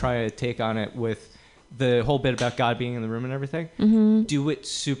might want to try a take on it with the whole bit about God being in the room and everything. Do it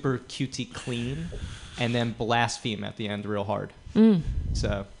super cutesy clean, and then blaspheme at the end real hard.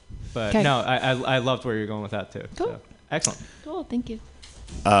 So, but no, I loved where you're going with that too. Cool. So, excellent. Cool, thank you.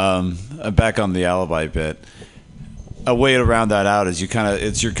 back on the alibi bit. A way to round that out is you're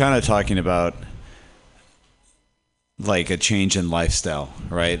kind of talking about like a change in lifestyle,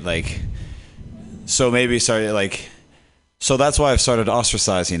 right? Like, so maybe so that's why I've started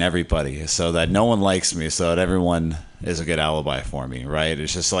ostracizing everybody, so that no one likes me, so that everyone is a good alibi for me, right?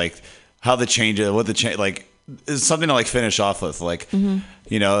 It's just like how the change, like, it's something to like finish off with, like,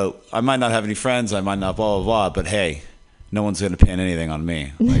 you know, I might not have any friends, I might not blah blah blah, but hey, no one's gonna pin anything on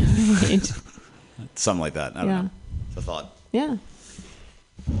me, like, something like that. I don't know. It's a thought. Yeah.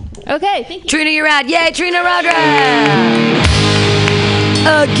 Okay, thank you. Trina, you're rad. Yay, Trina Rodra!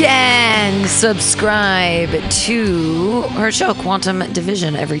 Again, subscribe to her show, Quantum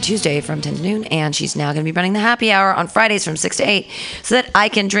Division, every Tuesday from 10 to noon. And she's now going to be running the happy hour on Fridays from 6 to 8 so that I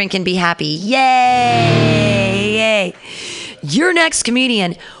can drink and be happy. Yay! Yay! Your next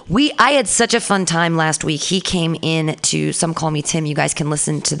comedian. I had such a fun time last week. He came in to Some Call Me Tim. You guys can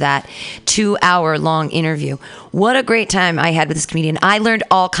listen to that 2-hour long interview. What a great time I had with this comedian. I learned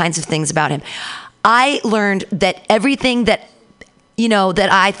all kinds of things about him. I learned that everything that, you know,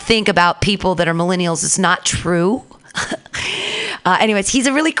 that I think about people that are millennials is not true. Anyways, he's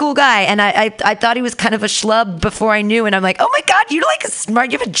a really cool guy, and I thought he was kind of a schlub before I knew, and I'm like, oh my god, you're like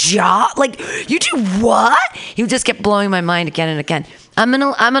smart, you have a job, like you do what? He just kept blowing my mind again and again. I'm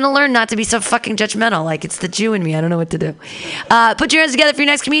gonna learn not to be so fucking judgmental. Like, it's the Jew in me. I don't know what to do. Put your hands together for your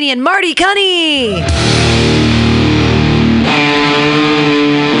next comedian, Marty Cunny.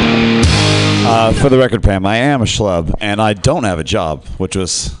 For the record, Pam, I am a schlub, and I don't have a job, which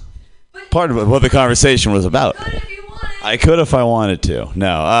was part of what the conversation was about. I could if I wanted to.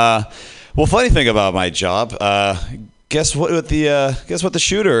 No. Well, funny thing about my job. Guess what the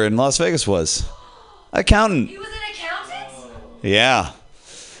shooter in Las Vegas was? Accountant. He was an accountant? Yeah.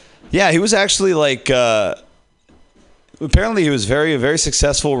 Yeah, he was actually like. Apparently, he was very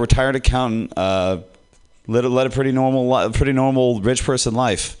successful retired accountant. Led a pretty normal rich person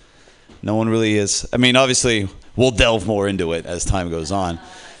life. No one really is. I mean, obviously, we'll delve more into it as time goes on.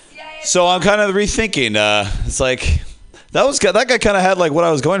 So I'm kind of rethinking. It's like that guy kind of had like what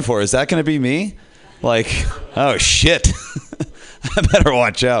I was going for. Is that going to be me? Like, oh shit, I better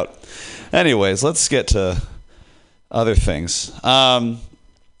watch out. Anyways, let's get to other things. Yeah,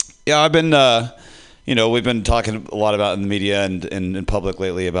 I've been, we've been talking a lot about in the media and in public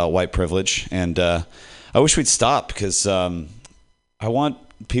lately about white privilege, and I wish we'd stop because I want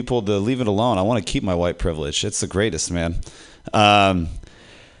people to leave it alone. I want to keep my white privilege. It's the greatest, man. And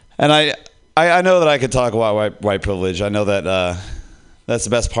I know that I could talk about white privilege. I know that that's the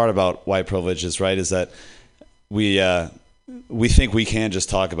best part about white privilege is that we think we can just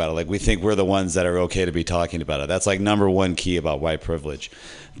talk about it. Like, we think we're the ones that are okay to be talking about it. That's like number one key about white privilege.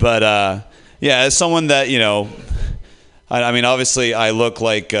 But yeah, as someone that, I mean, obviously I look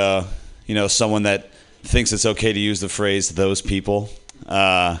like, someone that thinks it's okay to use the phrase "those people."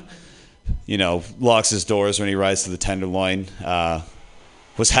 Locks his doors when he rides to the Tenderloin.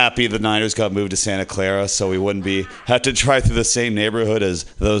 Was happy the Niners got moved to Santa Clara so we wouldn't have to drive through the same neighborhood as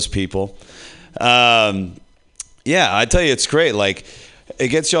those people. Yeah, I tell you, it's great. Like, it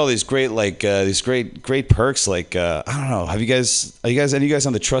gets you all these great, these great perks. Like, I don't know. Are you guys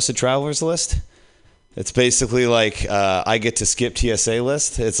on the Trusted Travelers list? It's basically like I get to skip TSA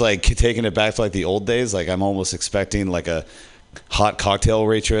list. It's like taking it back to like the old days. Like, I'm almost expecting like a hot cocktail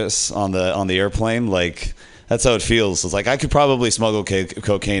waitress on the airplane. Like, that's how it feels. It's like I could probably smuggle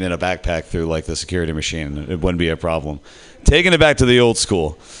cocaine in a backpack through like the security machine. It wouldn't be a problem. Taking it back to the old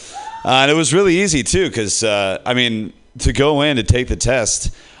school. And it was really easy too, because to go in to take the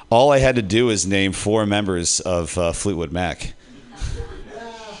test, all I had to do is name 4 members of Fleetwood Mac.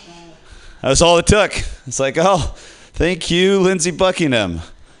 That's all it took. It's like, oh, thank you, Lindsey Buckingham.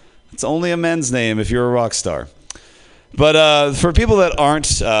 It's only a men's name if you're a rock star. But for people that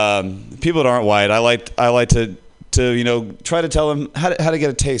aren't white, I like to try to tell them how to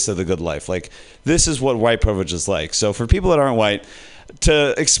get a taste of the good life. Like, this is what white privilege is like. So for people that aren't white,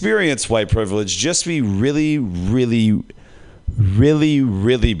 to experience white privilege, just be really, really, really,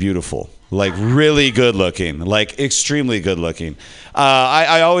 really beautiful. Like, really good looking, like extremely good looking.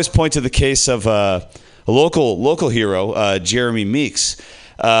 I always point to the case of a local hero, Jeremy Meeks.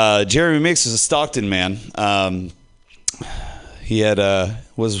 Jeremy Meeks is a Stockton man. He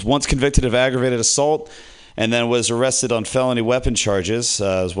was once convicted of aggravated assault and then was arrested on felony weapon charges,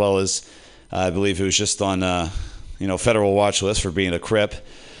 as well as I believe he was just on federal watch list for being a Crip.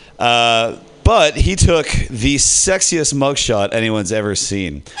 But he took the sexiest mugshot anyone's ever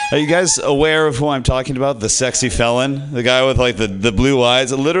seen. Are you guys aware of who I'm talking about? The sexy felon? The guy with like the blue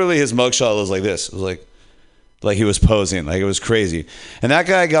eyes? Literally his mugshot was like this. It was like, like he was posing, like it was crazy. And that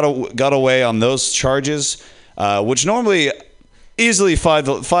guy got away on those charges, which normally easily 5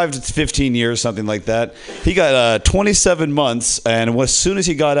 to 15 years, something like that. He got 27 months, and as soon as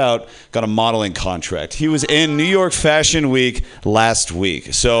he got out, got a modeling contract. He was in New York Fashion Week last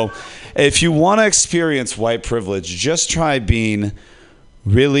week. So if you want to experience white privilege, just try being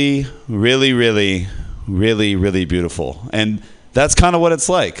really, really, really, really, really beautiful. And that's kind of what it's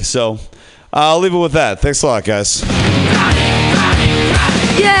like. So I'll leave it with that. Thanks a lot, guys.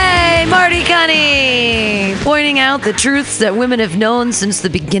 Yay, Marty Cunny! Pointing out the truths that women have known since the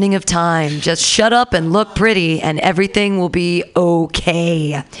beginning of time. Just shut up and look pretty, and everything will be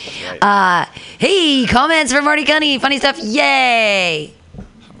okay. Hey, comments from Marty Cunny. Funny stuff. Yay! All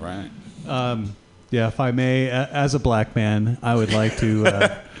right. Yeah, if I may, as a black man, I would like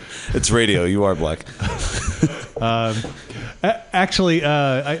to... It's radio. You are black. Actually,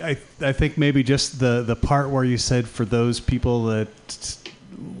 I think maybe just the part where you said for those people that...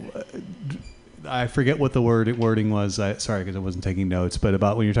 I forget what the wording was. Sorry, because I wasn't taking notes. But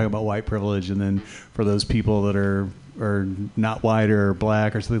about when you're talking about white privilege, and then for those people that are not white or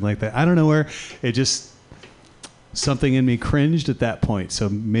black or something like that. I don't know where it just... Something in me cringed at that point, so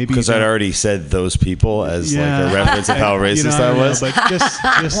maybe because I'd already said those people as like a reference of how racist I was. But just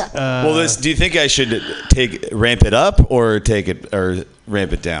well, do you think I should ramp it up or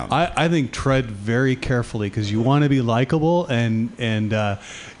ramp it down? I think tread very carefully because you want to be likable and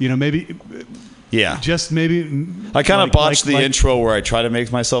maybe just maybe I kind of botched the intro where I try to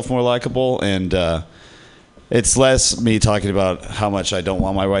make myself more likable and. It's less me talking about how much I don't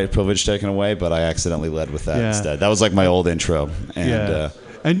want my white privilege taken away, but I accidentally led with that instead. That was like my old intro. And,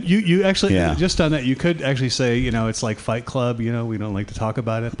 and you actually, just on that, you could actually say, it's like Fight Club, we don't like to talk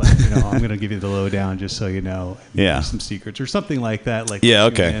about it, but, I'm going to give you the lowdown just so you know. Some secrets or something like that. Like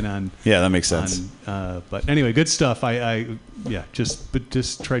okay. That makes sense. But anyway, good stuff.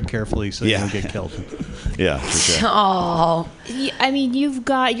 Just tread carefully so you don't get killed. Yeah, for sure. Oh. I mean,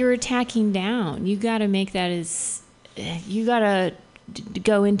 you're attacking down. You got to make that you got to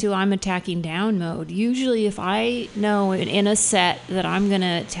go into I'm attacking down mode. Usually if I know in a set that I'm going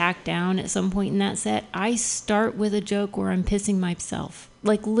to attack down at some point in that set, I start with a joke where I'm pissing myself.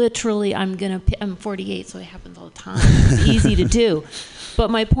 Like literally I'm 48, so it happens all the time. It's easy to do. But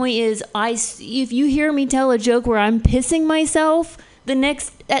my point is if you hear me tell a joke where I'm pissing myself,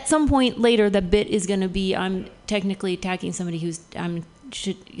 at some point later the bit is going to be I'm technically attacking somebody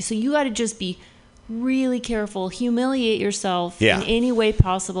so you got to just be really careful, humiliate yourself in any way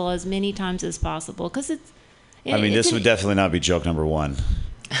possible as many times as possible because this would definitely not be joke number one.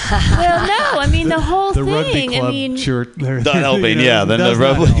 Well, no, I mean the whole the thing. Rugby club shirt, not helping. Then the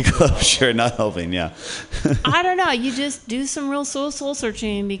rugby club shirt not helping. Yeah. I don't know. You just do some real soul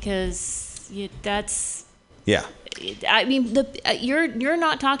searching because that's. Yeah. I mean, you're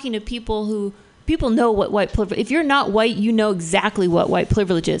not talking to people who. People know what white privilege. If you're not white, you know exactly what white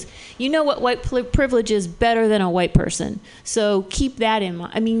privilege is. You know what white privilege is better than a white person. So keep that in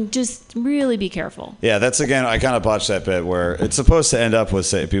mind. I mean, just really be careful. Yeah, that's again. I kind of botched that bit where it's supposed to end up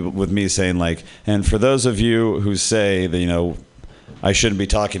with me saying like, and for those of you who say that I shouldn't be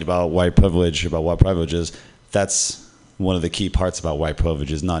talking about white privilege, about what privilege is. That's one of the key parts about white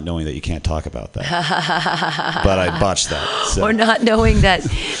privilege is not knowing that you can't talk about that. But I botched that. So. Or not knowing that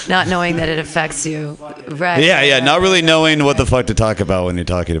it affects you. Right. Yeah. Not really knowing what the fuck to talk about when you're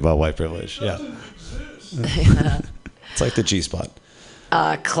talking about white privilege. Yeah. It's like the G-spot.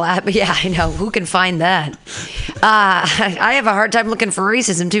 Clap. Yeah, I know. Who can find that? I have a hard time looking for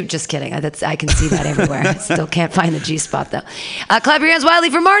racism too. Just kidding. I can see that everywhere. I still can't find the G-spot though. Clap your hands wildly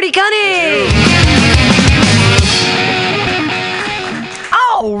for Marty Cunny.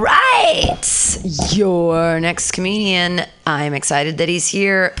 All right. Your next comedian. I'm excited that he's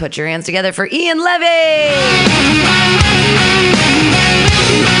here. Put your hands together for Ian Levy.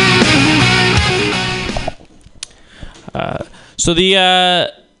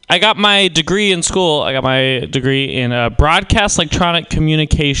 I got my degree in school. I got my degree in broadcast electronic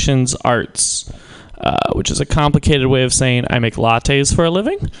communications arts, which is a complicated way of saying I make lattes for a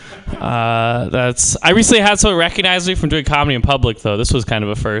living. I recently had someone recognize me from doing comedy in public, though. This was kind of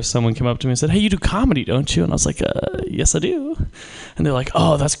a first. Someone came up to me and said, "Hey, you do comedy, don't you?" And I was like, "Yes, I do." And they're like,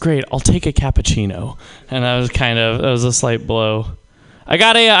 "Oh, that's great. I'll take a cappuccino." And that was a slight blow.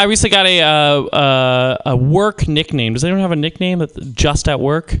 I recently got a work nickname. Does anyone have a nickname that's just at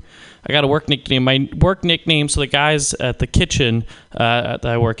work? I got a work nickname. My work nickname, so the guys at the kitchen that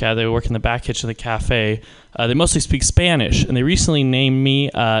I work at, they work in the back kitchen of the cafe, they mostly speak Spanish, and they recently named me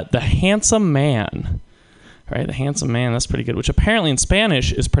the Handsome Man. Right, the handsome man, that's pretty good, which apparently in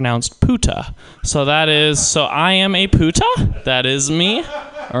Spanish is pronounced puta. So I am a puta. That is me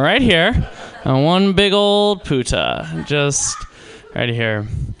right here. And one big old puta. Just right here.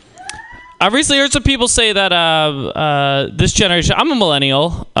 I've recently heard some people say that this generation, I'm a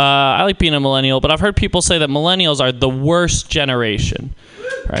millennial. I like being a millennial, but I've heard people say that millennials are the worst generation.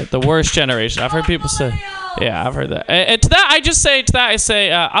 Right, the worst generation. I've heard people say, yeah, I've heard that. And to that, I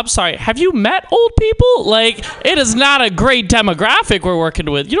say, I'm sorry, have you met old people? Like, it is not a great demographic we're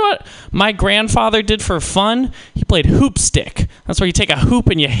working with. You know what my grandfather did for fun? He played hoop stick. That's where you take a hoop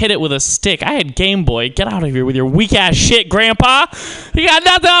and you hit it with a stick. I had Game Boy. Get out of here with your weak ass shit, Grandpa. You got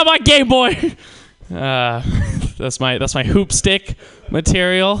nothing on my Game Boy. That's my hoop stick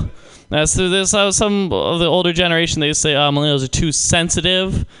material. There's some of the older generation, they say millennials are too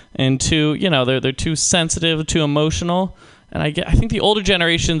sensitive and too, they're too sensitive, too emotional. And I think the older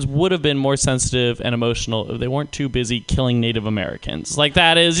generations would have been more sensitive and emotional if they weren't too busy killing Native Americans. Like,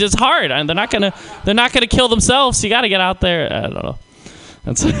 that is just hard. And they're not gonna kill themselves. So you got to get out there. I don't know.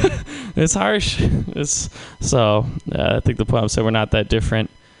 It's harsh. I think the point said we're not that different.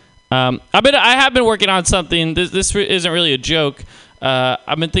 I have been working on something. This isn't really a joke.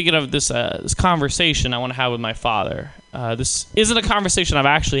 I've been thinking of this conversation I want to have with my father. This isn't a conversation I've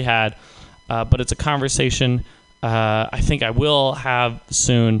actually had, but it's a conversation I think I will have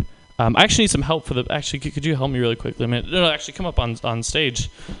soon. I actually need some help for Actually, could you help me really quickly? No, actually, come up on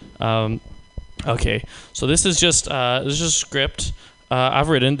stage. Okay, so this is just script I've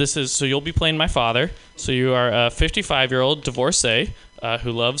written. So you'll be playing my father. So you are a 55-year-old divorcee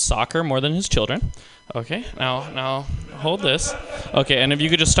who loves soccer more than his children. Okay, now hold this. Okay, and if you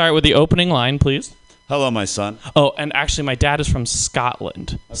could just start with the opening line, please. Hello, my son. Oh, and actually, my dad is from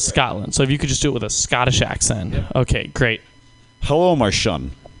Scotland. Okay. Scotland. So if you could just do it with a Scottish accent. Yep. Okay, great. Hello, my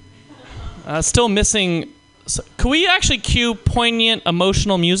son. Still missing. Could we actually cue poignant,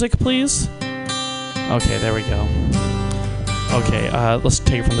 emotional music, please? Okay, there we go. Okay, let's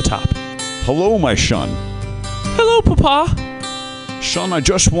take it from the top. Hello, my son. Hello, Papa. Son, I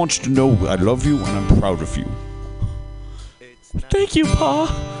just want you to know I love you and I'm proud of you. Thank you, Pa.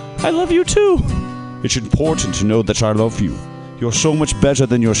 I love you too. It's important to know that I love you. You're so much better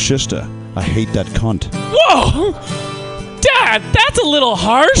than your sister. I hate that cunt. Whoa! Dad, that's a little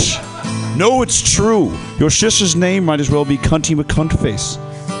harsh. No, it's true. Your sister's name might as well be Cunty McCuntface.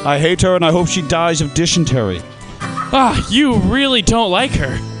 I hate her and I hope she dies of dysentery. You really don't like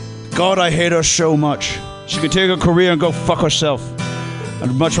her. God, I hate her so much. She could take her career and go fuck herself.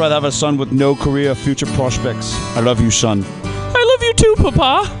 I'd much rather have a son with no career or future prospects. I love you, son. I love you too,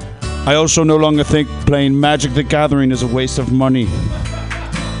 Papa. I also no longer think playing Magic the Gathering is a waste of money.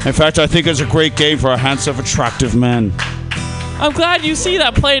 In fact, I think it's a great game for a handsome, attractive man. I'm glad you see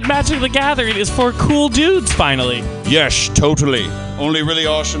that playing Magic the Gathering is for cool dudes, finally. Yes, totally. Only really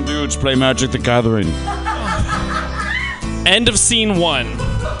awesome dudes play Magic the Gathering. End of scene 1.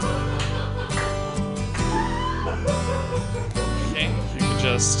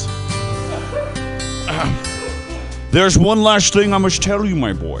 Just There's one last thing I must tell you,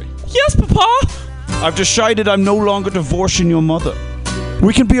 my boy. Yes, Papa. I've decided I'm no longer divorcing your mother.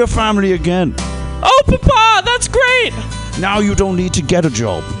 We can be a family again. Oh, Papa, that's great. Now you don't need to get a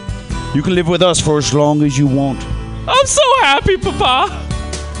job. You can live with us for as long as you want. I'm so happy, Papa.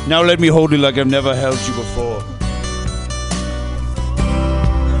 Now let me hold you like I've never held you before.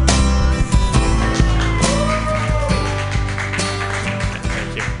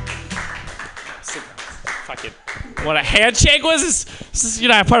 What a handshake was? This is,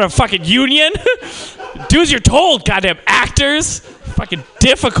 part of a fucking union? Do as you're told, goddamn actors. Fucking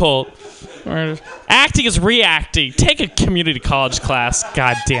difficult. Acting is reacting. Take a community college class.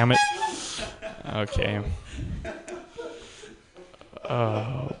 God damn it. Okay.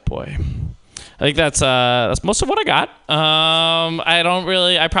 Oh, boy. I think that's most of what I got.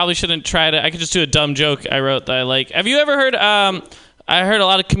 I probably shouldn't try to, I could just do a dumb joke I wrote that I like. Have you ever heard, I heard a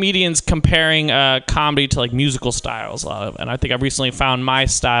lot of comedians comparing comedy to like musical styles, and I think I've recently found my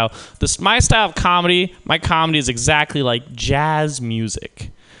style. My style of comedy, my comedy is exactly like jazz music,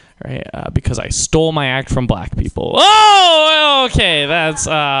 right? Because I stole my act from black people. Oh, okay, that's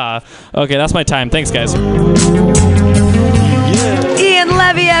my time. Thanks, guys. Ian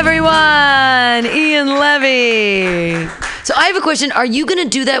Levy, everyone! Ian Levy. So I have a question. Are you going to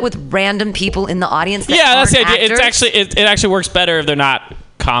do that with random people in the audience that that's the idea. actors? It actually works better if they're not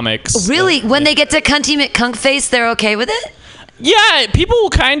comics. Really? When they get to Cunty McCunkface, they're okay with it? Yeah, people will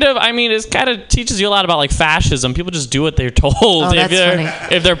kind of. I mean, it kind of teaches you a lot about like fascism. People just do what they're told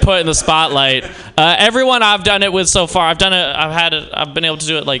if they're put in the spotlight. Everyone I've done it with so far, I've been able to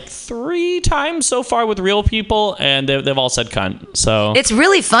do it like 3 times so far with real people, and they've all said cunt. So it's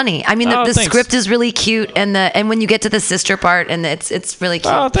really funny. I mean, the thanks. script is really cute, and when you get to the sister part, and it's really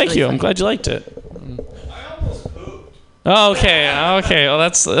cute. Oh, thank really you. funny. I'm glad you liked it. Oh, okay. Well,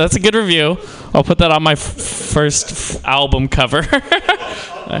 that's a good review. I'll put that on my first album cover.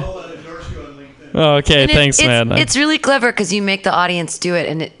 Okay, thanks, man. It's really clever because you make the audience do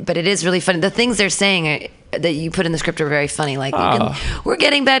it, but it is really funny. The things they're saying that you put in the script are very funny. Like, we're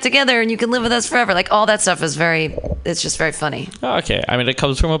getting back together, and you can live with us forever. Like, all that stuff is it's just very funny. Okay, I mean, it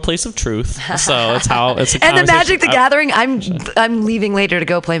comes from a place of truth, so it's how it's. And the Magic the Gathering, I'm leaving later to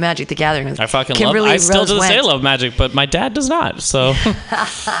go play Magic the Gathering. I fucking Kimberly love. I still Rose to this day Wentz. love Magic, but my dad does not. So.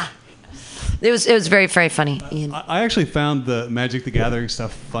 It was very, very funny, Ian. I actually found the Magic the Gathering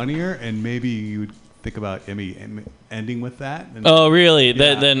stuff funnier, and maybe you would think about Emmy ending with that. Oh, really?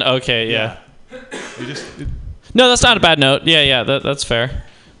 Yeah. Then okay, yeah. No, that's not a bad note. Yeah, that's fair.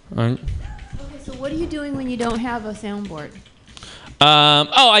 Okay, so what are you doing when you don't have a soundboard?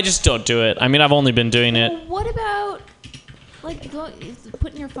 I just don't do it. I mean, I've only been doing it. Well, what about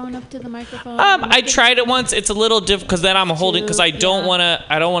putting your phone up to the microphone? I tried it once. It's a little difficult because then I'm holding because I don't want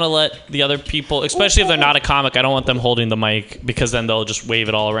to let the other people, especially if they're not a comic, I don't want them holding the mic because then they'll just wave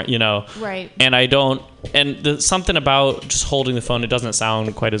it all around, Right. And I don't. And there's something about just holding the phone, it doesn't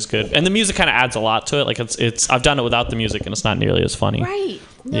sound quite as good. And the music kind of adds a lot to it. Like it's I've done it without the music and it's not nearly as funny. Right.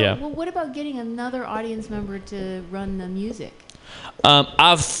 No, yeah. Well, what about getting another audience member to run the music?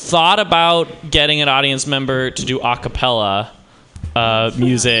 I've thought about getting an audience member to do a cappella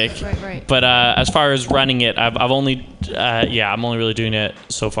music, right. But as far as running it, I'm only really doing it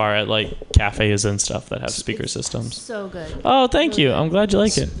so far at like cafes and stuff that have speaker systems. So good. Oh, thank you. I'm glad you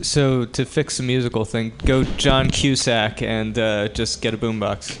like it. So to fix the musical thing, go John Cusack and just get a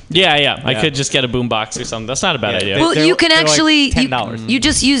boombox. Yeah. I could just get a boombox or something. That's not a bad idea. Well, you can actually like $10. you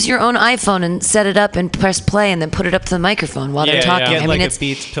just use your own iPhone and set it up and press play and then put it up to the microphone while they're talking. Get I mean, like it's a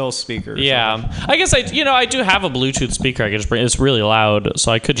Beats Pill speaker. I guess I do have a Bluetooth speaker. I could just bring. It's really loud,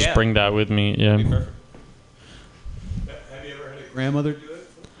 so I could just bring that with me. Yeah. Have you ever had a grandmother do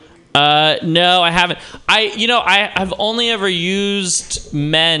it? No, I haven't. I've only ever used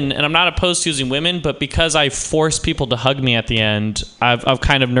men, and I'm not opposed to using women, but because I force people to hug me at the end, I'm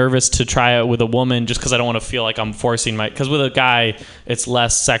kind of nervous to try it with a woman just because I don't want to feel like I'm forcing because with a guy, it's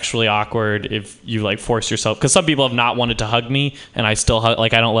less sexually awkward if you like force yourself. Because some people have not wanted to hug me, and I still hug,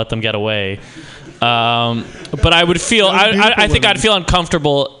 like I don't let them get away. But I would feel, I think I'd feel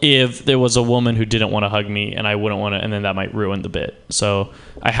uncomfortable if there was a woman who didn't want to hug me, and I wouldn't want to, and then that might ruin the bit. So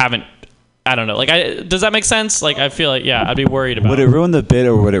I don't know. Like, does that make sense? Like, I feel like, I'd be worried about. Would it ruin the bit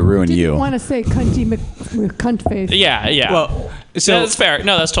or would it ruin you? I want to say cunty cunt face. Yeah. Well, so that's fair.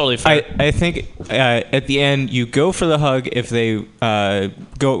 No, that's totally fair. I think at the end you go for the hug. If they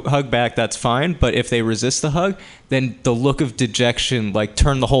go hug back, that's fine. But if they resist the hug, then the look of dejection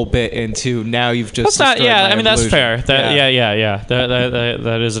turn the whole bit into now you've just. That's not. Yeah, I mean that's illusion. fair.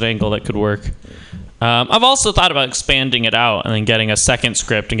 That is an angle that could work. I've also thought about expanding it out and then getting a second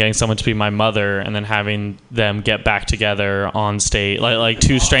script and getting someone to be my mother and then having them get back together on stage, like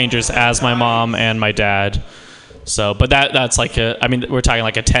two strangers as my mom and my dad. So, but that's we're talking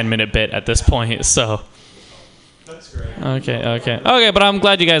like a 10-minute bit at this point. So. That's great. Okay. But I'm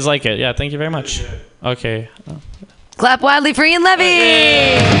glad you guys like it. Yeah, thank you very much. Okay. clap wildly for Ian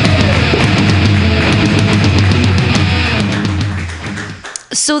Levy.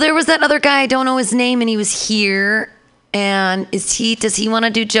 So there was that other guy, I don't know his name, and he was here. And does he want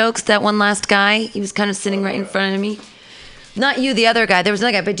to do jokes? That one last guy? He was kind of sitting right in front of me. Not you, the other guy. There was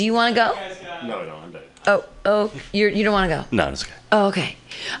another guy, but do you want to go? No, I'm dead. Oh, you don't want to go? No, it's okay. Oh, okay.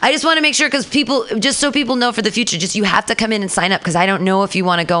 I just want to make sure just so people know for the future, you have to come in and sign up because I don't know if you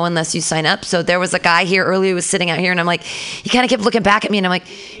want to go unless you sign up. So there was a guy here earlier who was sitting out here and I'm like, he kind of kept looking back at me and I'm like,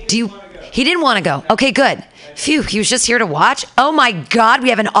 he didn't want to go. Okay, good. Phew, he was just here to watch. Oh my God, we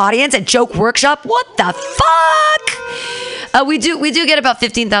have an audience at Joke Workshop. What the fuck? We do get about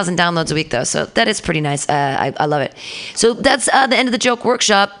 15,000 downloads a week though, so that is pretty nice. I love it. So that's the end of the Joke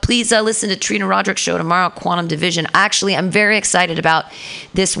Workshop. Please listen to Trina Roderick's show tomorrow, Quantum Division. Actually, I'm very excited about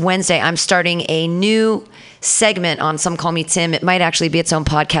this Wednesday. I'm starting a new segment on Some Call Me Tim. It might actually be its own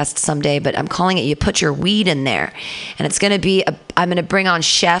podcast someday, but I'm calling it You Put Your Weed in There. And it's going to be, I'm going to bring on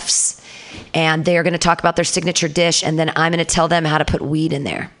chefs and they're going to talk about their signature dish and then I'm going to tell them how to put weed in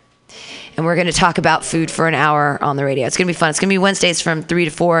there. and we're going to talk about food for an hour on the radio. It's going to be fun. It's going to be Wednesdays from 3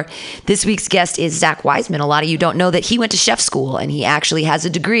 to 4. This week's guest is Zach Wiseman. A lot of you don't know that he went to chef school, and he actually has a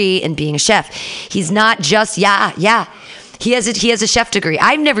degree in being a chef. He's not just, He has a chef degree.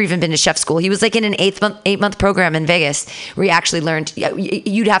 I've never even been to chef school. He was like in an 8-month program in Vegas where he actually learned.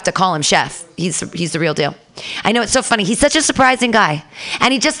 You'd have to call him chef. He's the real deal. I know, it's so funny. He's such a surprising guy,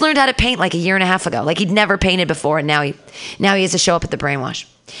 and he just learned how to paint like a year and a half ago. Like he'd never painted before, and now he has to show up at the Brainwash.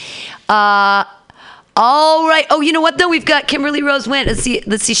 All right. Oh, you know what though? We've got Kimberly Rose Went. Let's see.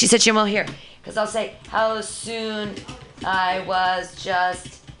 She said she will here because I'll say how soon I was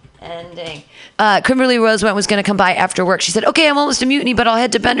just ending. Kimberly Rose Went was going to come by after work. She said, "Okay, I'm almost to Mutiny, but I'll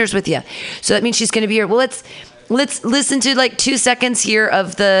head to Bender's with you." So that means she's going to be here. Well, let's listen to like 2 seconds here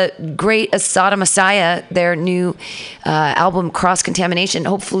of the great Asada Messiah, their new album Cross Contamination.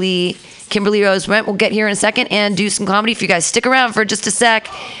 Hopefully Kimberly Rose Went will get here in a second and do some comedy. If you guys stick around for just a sec,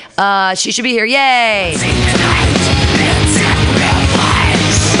 she should be here. Yay!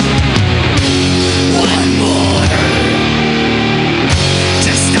 One more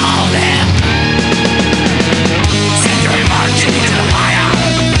to stall them. Send your marching into the fire.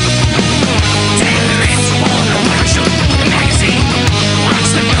 Take the risk for the parachute magazine.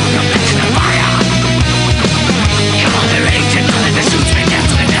 Watch the build up into the fire. You're on the rage and all of the shoots been down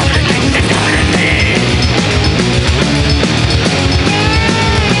to the devil and the devil and me.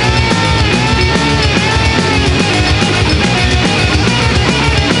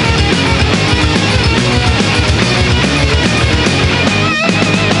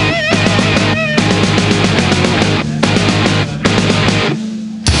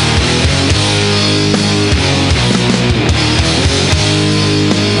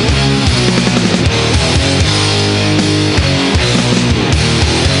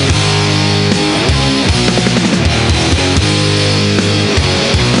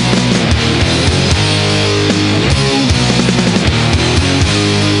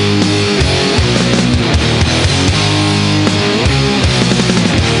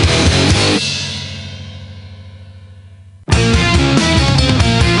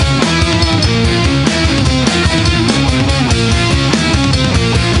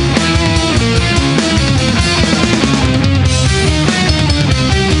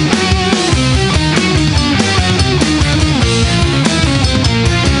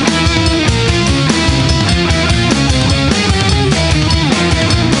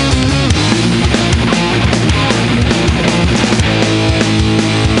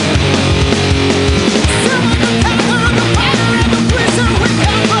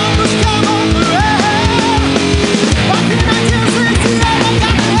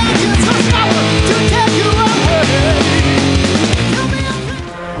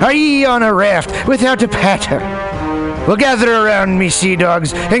 Are ye on a raft without a paddle? Well, gather around me, sea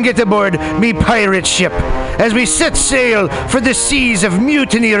dogs, and get aboard me pirate ship as we set sail for the seas of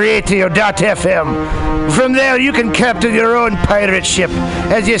MutinyRadio.fm. From there, you can captain your own pirate ship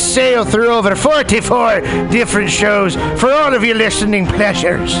as you sail through over 44 different shows for all of your listening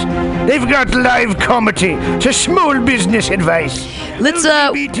pleasures. They've got live comedy to small business advice. Let's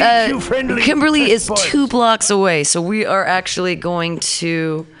Kimberly is 2 blocks away, so we are actually going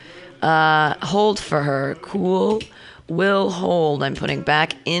to hold for her. Cool. Will hold. I'm putting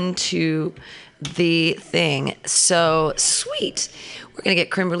back into the thing. So sweet. We're gonna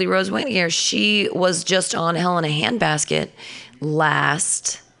get Kimberly Rose Wayne here. She was just on Hell in a Handbasket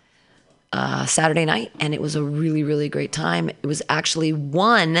last Saturday night, and it was a really, really great time. It was actually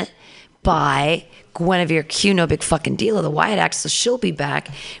won by Guinevere Q, no big fucking deal, of the Wyatt Act. So she'll be back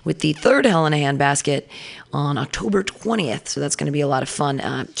with the 3rd Hell in a Handbasket on October 20th. So that's going to be a lot of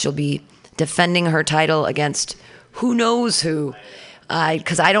fun. She'll be defending her title against who knows who,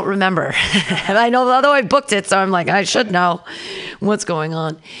 because I don't remember. And I know, although I booked it, so I'm like, I should know what's going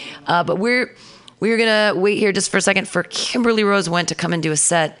on. But we're going to wait here just for a second for Kimberly Rose Went to come and do a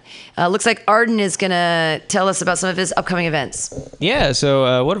set. Looks like Arden is going to tell us about some of his upcoming events. Yeah,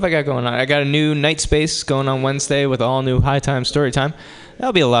 so what have I got going on? I got a new night space going on Wednesday with all new High Time Story Time.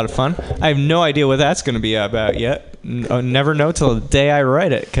 That'll be a lot of fun. I have no idea what that's going to be about yet. I'll never know till the day I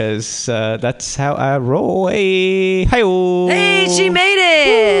write it, because that's how I roll. Hey, hi-oh. Hey, she made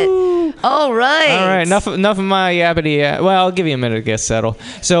it. Woo. All right. Enough of my yappity. Well, I'll give you a minute to get settled.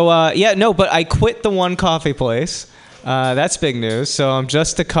 So, but I quit the one coffee place. That's big news. So I'm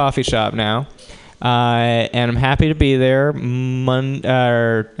just a coffee shop now. And I'm happy to be there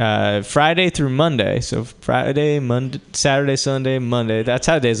Friday through Monday. So Friday, Monday, Saturday, Sunday, Monday. That's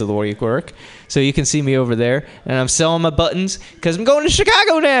how days of the week work. So you can see me over there. And I'm selling my buttons because I'm going to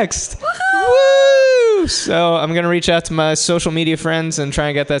Chicago next. Woo! So I'm gonna reach out to my social media friends and try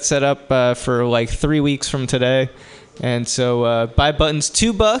and get that set up for like 3 weeks from today. And so buy buttons,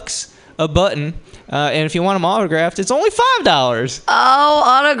 $2 a button. And if you want them autographed, it's only $5. Oh,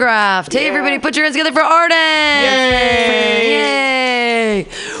 autographed. Hey, everybody, put your hands together for Arden. Yay.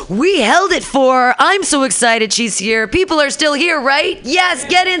 We held it for. I'm so excited she's here. People are still here, right? Yes,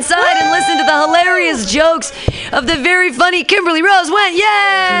 get inside and listen to the hilarious jokes of the very funny Kimberly Rose Went. Yay!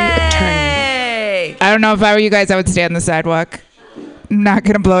 I don't know if I were you guys, I would stay on the sidewalk. I'm not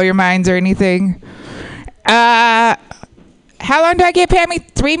going to blow your minds or anything. How long do I get, Pammy?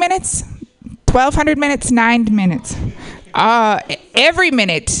 3 minutes? 1,200 minutes, 9 minutes. Every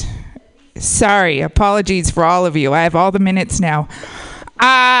minute. Sorry, apologies for all of you. I have all the minutes now.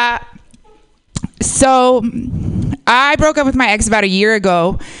 So I broke up with my ex about a year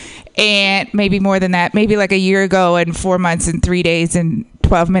ago, and maybe more than that, maybe like a year ago and 4 months and 3 days and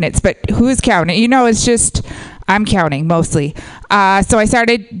 12 minutes. But who's counting? You know, it's just, I'm counting mostly. So I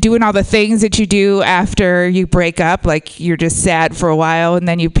started doing all the things that you do after you break up. Like you're just sad for a while and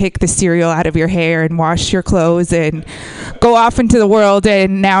then you pick the cereal out of your hair and wash your clothes and go off into the world.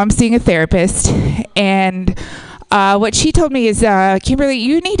 And now I'm seeing a therapist. And what she told me is, Kimberly,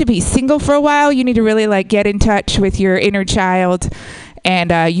 you need to be single for a while. You need to really like get in touch with your inner child.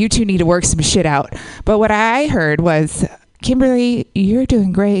 And you two need to work some shit out. But what I heard was, Kimberly, you're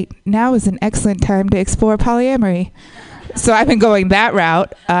doing great. Now is an excellent time to explore polyamory. So I've been going that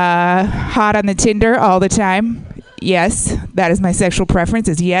route. Hot on the Tinder all the time. Yes, that is my sexual preference,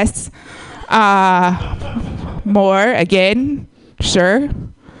 is yes. More, again, sure.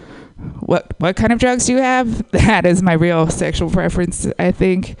 What kind of drugs do you have? That is my real sexual preference, I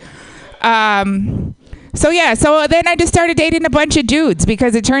think. So then I just started dating a bunch of dudes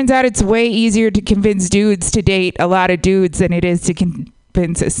because it turns out it's way easier to convince dudes to date a lot of dudes than it is to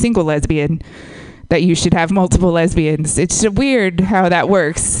convince a single lesbian that you should have multiple lesbians. It's weird how that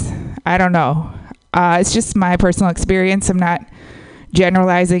works. I don't know. It's just my personal experience. I'm not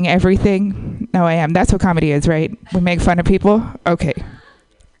generalizing everything. No, I am. That's what comedy is, right? We make fun of people? Okay.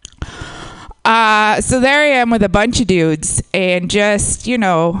 So there I am with a bunch of dudes and just,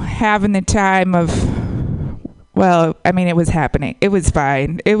 having the time of... Well, I mean, it was happening. It was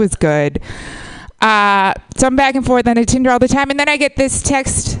fine. It was good. So I'm back and forth on Tinder all the time. And then I get this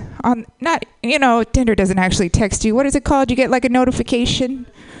text on, Tinder doesn't actually text you. What is it called? You get like a notification?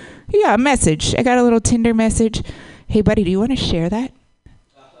 Yeah, a message. I got a little Tinder message. Hey, buddy, do you want to share that?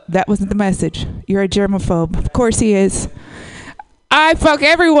 That wasn't the message. You're a germaphobe. Of course he is. I fuck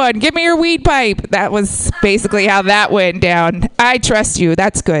everyone. Give me your weed pipe. That was basically how that went down. I trust you.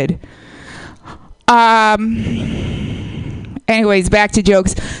 That's good. Anyways, back to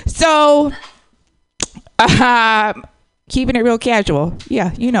jokes. So, keeping it real casual.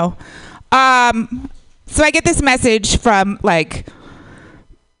 Yeah, So I get this message from oh,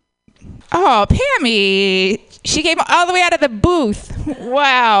 Pammy. She came all the way out of the booth.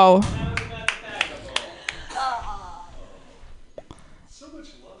 Wow.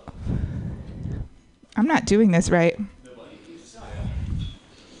 I'm not doing this right.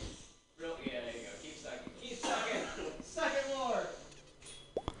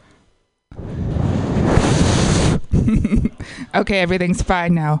 Okay, everything's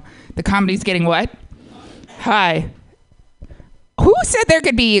fine now. The comedy's getting what? Hi. Who said there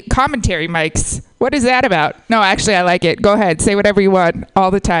could be commentary mics? What is that about? No, actually, I like it. Go ahead. Say whatever you want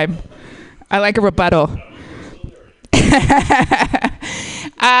all the time. I like a rebuttal.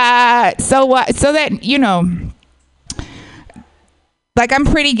 So that, I'm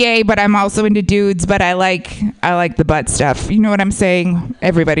pretty gay, but I'm also into dudes, but I like the butt stuff. You know what I'm saying?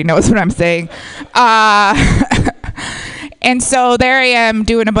 Everybody knows what I'm saying. And so there I am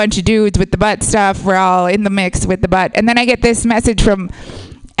doing a bunch of dudes with the butt stuff. We're all in the mix with the butt. And then I get this message from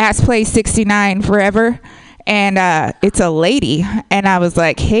AssPlay69 Forever. And it's a lady. And I was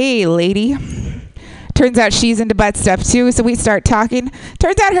like, hey, lady. Turns out she's into butt stuff too. So we start talking.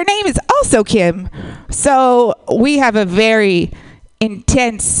 Turns out her name is also Kim. So we have a very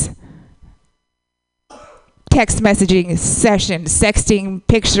intense text messaging session, sexting,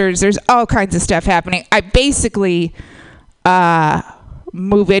 pictures. There's all kinds of stuff happening. I basically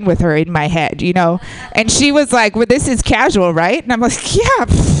move in with her in my head, and she was like, well, this is casual, right? And I'm like, yeah,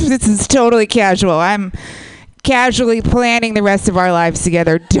 this is totally casual. I'm casually planning the rest of our lives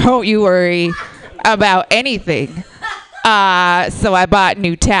together. Don't you worry about anything. So I bought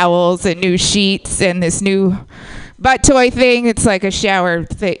new towels and new sheets and this new butt toy thing. It's like a shower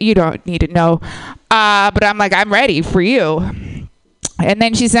thing. You don't need to know. But I'm like, I'm ready for you. And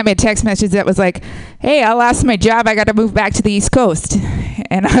then she sent me a text message that was like, hey, I lost my job. I got to move back to the East Coast.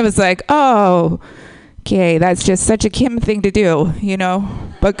 And I was like, oh, Okay, that's just such a Kim thing to do, you know,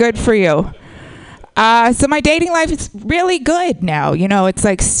 but good for you. So my dating life is really good now. You know, it's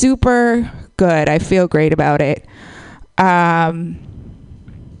like super good. I feel great about it.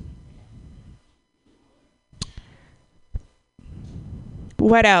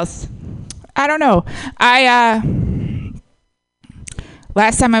 What else? I don't know.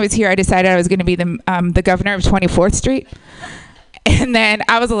 Last time I was here, I decided I was going to be the governor of 24th Street. And then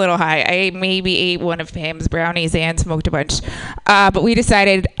I was a little high. I maybe ate one of Pam's brownies and smoked a bunch. But we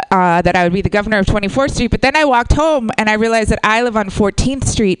decided that I would be the governor of 24th Street. But then I walked home and I realized that I live on 14th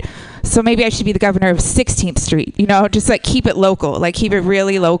Street. So maybe I should be the governor of 16th Street. You know, just like keep it local, like keep it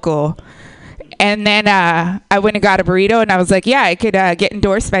really local. And then I went and got a burrito and I was like, yeah, I could get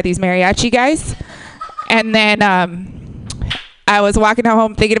endorsed by these mariachi guys. And then I was walking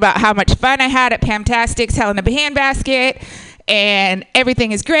home thinking about how much fun I had at Pamtastic's Hell in a Handbasket. And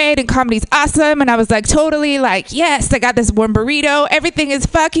everything is great and comedy's awesome. And I was like, totally like, yes, I got this warm burrito. Everything is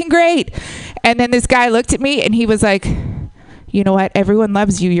fucking great. And then this guy looked at me and he was like, you know what? Everyone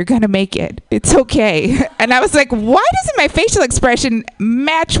loves you. You're going to make it. It's okay. And I was like, why doesn't my facial expression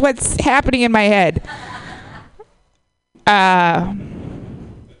match what's happening in my head?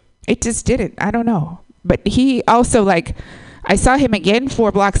 It just didn't. I don't know. But he also like, I saw him again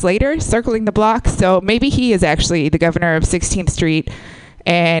 4 blocks later, circling the block. So maybe he is actually the governor of 16th Street,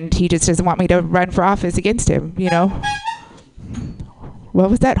 and he just doesn't want me to run for office against him, you know?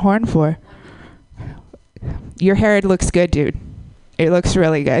 What was that horn for? Your hair looks good, dude. It looks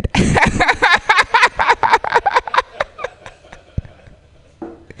really good.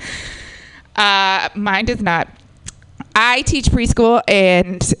 Mine does not. I teach preschool,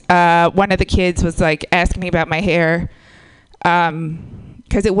 and one of the kids was like asking me about my hair.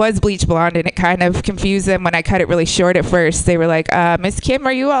 Because it was bleach blonde and it kind of confused them when I cut it really short at first. They were like, Miss Kim,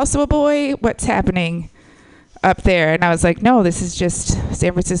 are you also a boy? What's happening up there? And I was like, no, this is just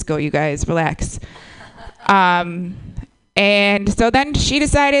San Francisco, you guys, relax. And so then she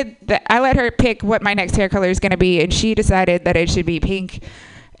decided that I let her pick what my next hair color is going to be, and she decided that it should be pink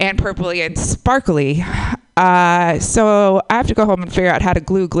and purpley and sparkly. So I have to go home and figure out how to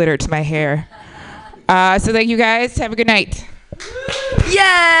glue glitter to my hair. So thank you guys. Have a good night.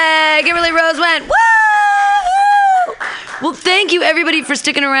 Yay! Kimberly Rose went, woo! Well, thank you everybody for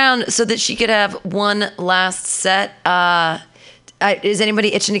sticking around so that she could have one last set. Is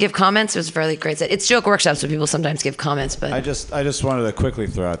anybody itching to give comments? It was a fairly great set. It's Joke Workshop, so people sometimes give comments. But I just wanted to quickly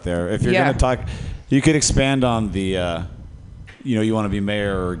throw out there, if you're going to talk, you could expand on the, you want to be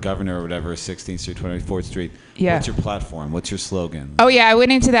mayor or governor or whatever, 16th Street, 24th Street. Yeah. What's your platform? What's your slogan? Oh, yeah, I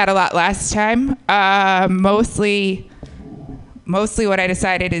went into that a lot last time. Mostly what I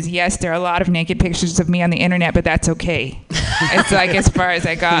decided is, yes, there are a lot of naked pictures of me on the internet, but that's okay. It's like as far as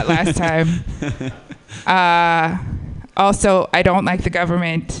I got last time. Also, I don't like the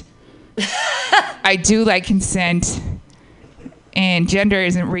government. I do like consent, and gender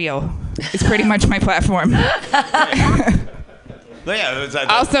isn't real. It's pretty much my platform.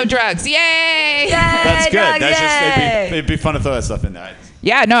 Also drugs. Yay! That's good. Drugs, That's yay! it'd be fun to throw that stuff in there.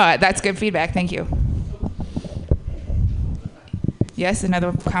 Yeah, no, that's good feedback. Thank you. Yes,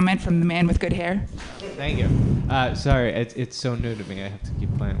 another comment from the man with good hair. Thank you. Sorry, it's so new to me. I have to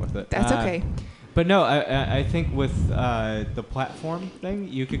keep playing with it. That's okay. But no, I think with the platform thing,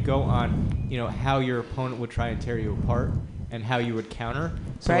 you could go on, how your opponent would try and tear you apart and how you would counter.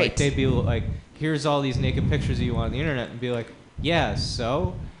 So Right. like they'd be like, here's all these naked pictures of you on the internet, and be like, yeah,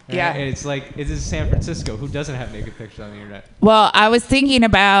 so? Yeah. And it's like, this is San Francisco. Who doesn't have naked pictures on the internet? Well, I was thinking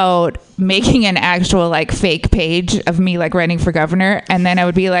about making an actual like fake page of me like running for governor, and then I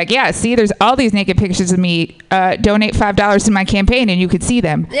would be like, yeah, see, there's all these naked pictures of me. Donate $5 to my campaign, and you could see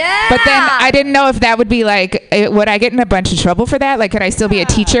them. Yeah. But then I didn't know if that would be like, would I get in a bunch of trouble for that? Like, could I still be a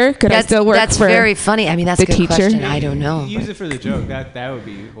teacher? Could I still work That's for very funny. I mean, that's the a good teacher? question. I don't know. Use it for the joke. That would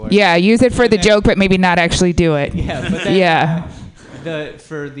be hilarious. Yeah, use it for the joke, but maybe not actually do it. Yeah, but then, yeah.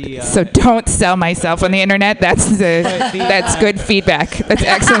 So don't sell myself on the internet. That's good feedback. That's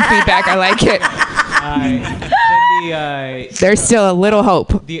excellent feedback. I like it. There's still a little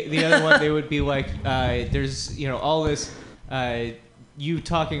hope. The other one, they would be like, there's all this, you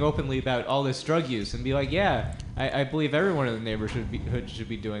talking openly about all this drug use, and be like, yeah, I believe everyone in the neighborhood should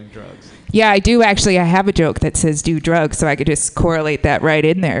be doing drugs. Yeah, I do actually. I have a joke that says do drugs, so I could just correlate that right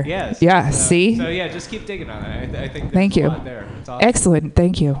in there. Yes. Yeah. See. So yeah, just keep digging on it. I think. Thank there's you. a lot there. It's awesome. Excellent.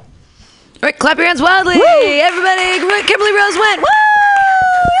 Thank you. All right, clap your hands wildly. Woo! Everybody, Kimberly Rose went. Woo!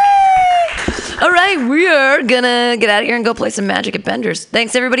 All right, we are gonna get out of here and go play some Magic at Bender's.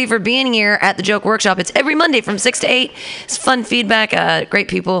 Thanks everybody for being here at the Joke Workshop. It's every Monday from 6 to 8. It's fun feedback, great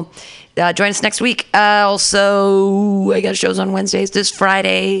people. Join us next week. Also, I got shows on Wednesdays. This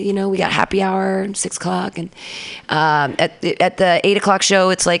Friday, we got happy hour, 6 o'clock. And at the 8 o'clock show,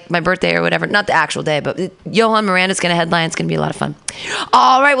 it's like my birthday or whatever. Not the actual day, but Johan Miranda's going to headline. It's going to be a lot of fun.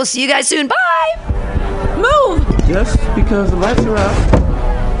 All right, we'll see you guys soon. Bye! Move! Just because the lights are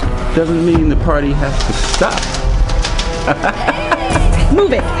out doesn't mean the party has to stop.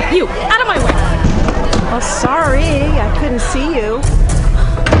 Move it! You! Out of my way! Oh, sorry. I couldn't see you.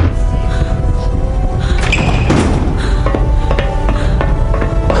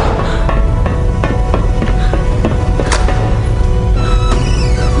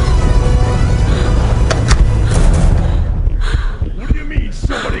 What do you mean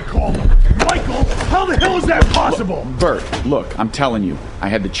somebody called him? Michael, how the hell is that possible? Bert, look, I'm telling you. I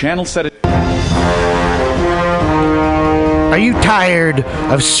had the channel set it. Are you tired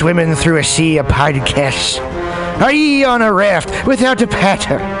of swimming through a sea of podcasts? Are ye on a raft without a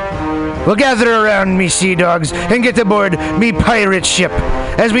paddle? Well, gather around me, sea dogs, and get aboard me pirate ship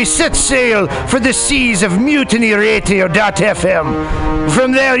as we set sail for the seas of MutinyRadio.fm.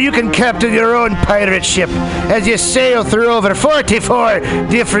 From there, you can captain your own pirate ship as you sail through over 44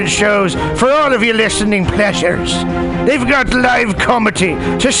 different shows for all of your listening pleasures. They've got live comedy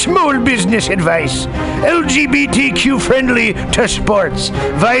to small business advice, LGBTQ-friendly to sports,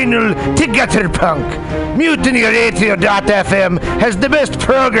 vinyl to gutter punk. MutinyRadio.fm has the best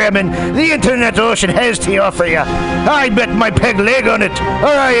programming the internet ocean has to offer you. I bet my peg leg on it, or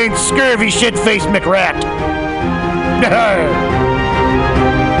I ain't scurvy shit-faced McRat.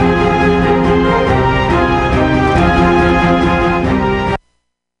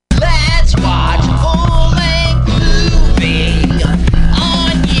 Let's watch a full-length movie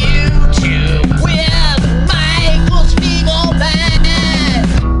on YouTube with Michael Spiegelman.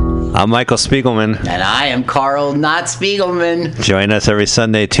 I'm Michael Spiegelman. And I am Carl Not Spiegelman. Join us every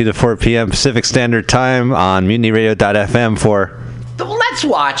Sunday, 2 to 4 p.m. Pacific Standard Time on MutinyRadio.fm for Let's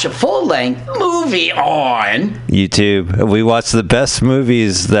watch a full-length movie on YouTube. We watch the best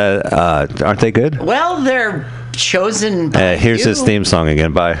movies that aren't they good? Well, they're chosen by Here's you. his theme song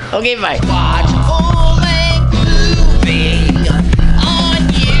again. Bye. Okay, bye. Watch a full-length movie on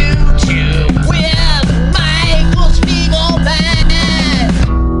YouTube with Michael Spiegelman.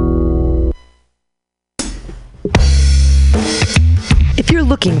 If you're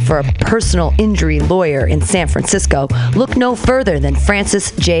looking for a personal injury lawyer in San Francisco, look no further than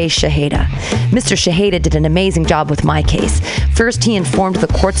Francis J. Shaheda. Mr. Shaheda did an amazing job with my case. First, he informed the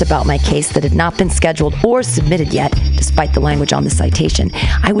courts about my case that had not been scheduled or submitted yet, despite the language on the citation.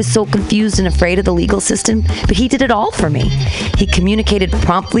 I was so confused and afraid of the legal system, but he did it all for me. He communicated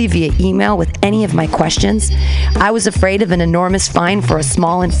promptly via email with any of my questions. I was afraid of an enormous fine for a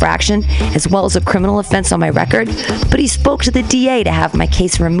small infraction, as well as a criminal offense on my record, but he spoke to the DA to have my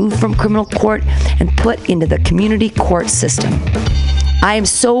case removed from criminal court and put into the community court system. I am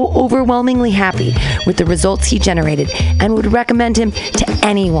so overwhelmingly happy with the results he generated and would recommend him to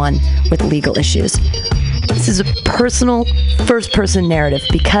anyone with legal issues. This is a personal, first-person narrative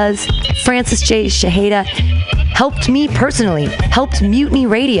because Francis J. Shaheda helped me personally, helped Mutiny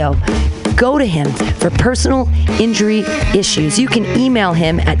Radio. Go to him for personal injury issues. You can email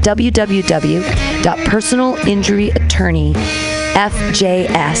him at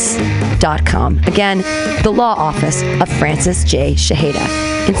www.personalinjuryattorneyfjs.com. Again, the law office of Francis J.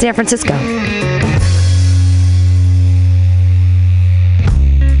 Shaheda in San Francisco.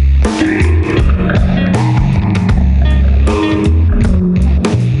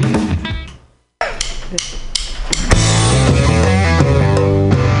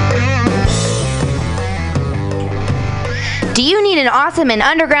 Do you need an awesome and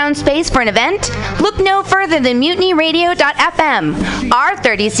underground space for an event? Look no further than MutinyRadio.fm. Our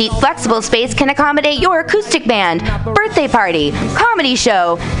 30-seat flexible space can accommodate your acoustic band, birthday party, comedy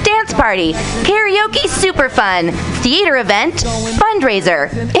show, dance party, karaoke super fun, theater event, fundraiser.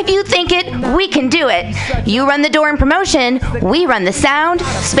 If you think it, we can do it. You run the door and promotion, we run the sound,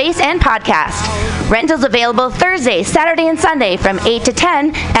 space, and podcast. Rentals available Thursday, Saturday, and Sunday from 8 to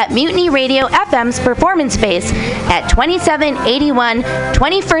 10 at Mutiny Radio FM's performance space at 2781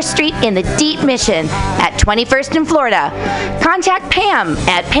 21st Street in the Deep Mission at 21st in Florida. Contact Pam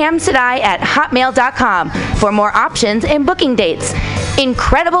at pamsadai@hotmail.com for more options and booking dates.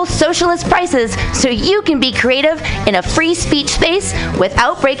 Incredible socialist prices so you can be creative in a free speech space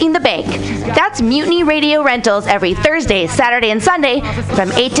without breaking the bank. That's Mutiny Radio Rentals every Thursday, Saturday, and Sunday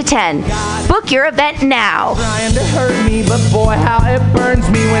from 8 to 10. Book your event now. Trying to hurt me, but boy, how it burns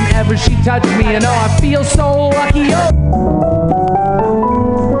me whenever she touches me, and oh, I feel so lucky.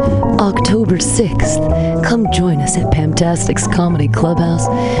 October 6th, come join us at Pamtastic's Comedy Clubhouse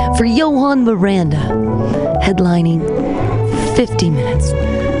for Johan Miranda, headlining 50 minutes.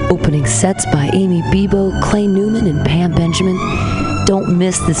 Opening sets by Amy Bebo, Clay Newman, and Pam Benjamin. Don't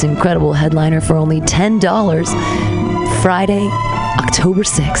miss this incredible headliner for only $10. Friday, October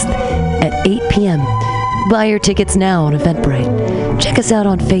 6th at 8 p.m. Buy your tickets now on Eventbrite. Check us out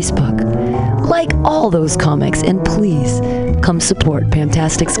on Facebook. Like all those comics, and please come support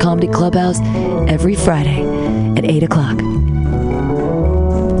Pamtastic's Comedy Clubhouse every Friday at 8 o'clock.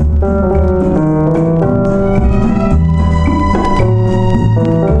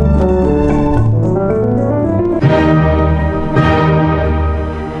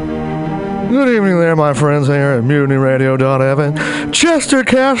 Good evening there, my friends here at MutinyRadio.fm. Chester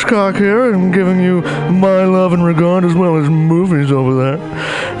Cashcock here, and giving you my love and regard as well as movies over there.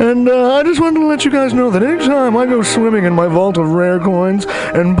 And I just wanted to let you guys know that anytime I go swimming in my vault of rare coins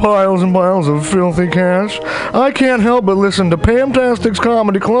and piles of filthy cash, I can't help but listen to Pamtastic's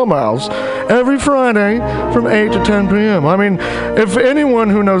Comedy Clubhouse every Friday from 8 to 10 p.m. I mean, if anyone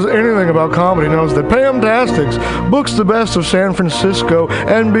who knows anything about comedy knows that Pamtastic's books the best of San Francisco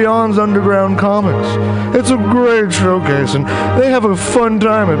and beyond's underground comics. It's a great showcase, and they have a fun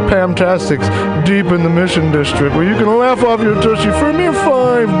time at Pamtastic's deep in the Mission District, where you can laugh off your tushy for a mere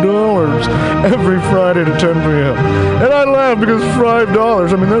 $5 every Friday to 10 p.m. And I laugh because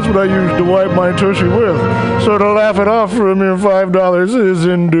 $5, I mean, that's what I use to wipe my tushy with. So to laugh it off for a mere $5 is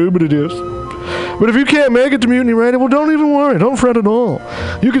indubitious. But if you can't make it to Mutiny Radio, well, don't even worry. Don't fret at all.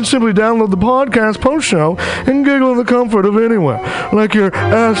 You can simply download the podcast post-show and giggle in the comfort of anywhere, like your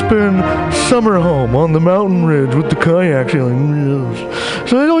Aspen summer home on the mountain ridge with the kayak feeling.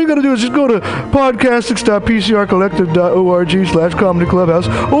 So all you got to do is just go to podcastics.pcrcollective.org/comedy clubhouse,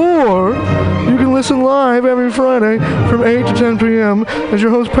 or you can listen live every Friday from 8 to 10 p.m. as your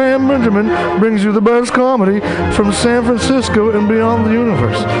host Pam Benjamin brings you the best comedy from San Francisco and beyond the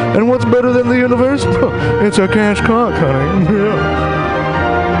universe. And what's better than the universe? It's a cash cock, honey. Yeah.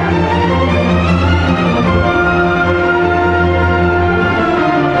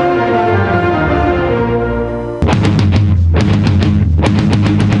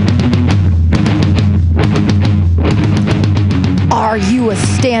 Are you a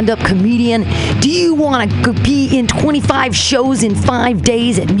stand-up comedian? Do you want to be in 25 shows in 5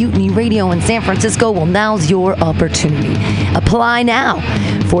 days at Mutiny Radio in San Francisco? Well, now's your opportunity. Apply now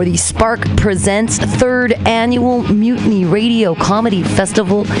for the Spark Presents 3rd Annual Mutiny Radio Comedy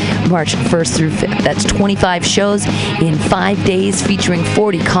Festival, March 1st through 5th. That's 25 shows in 5 days featuring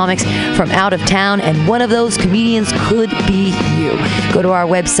 40 comics from out of town, and one of those comedians could be you. Go to our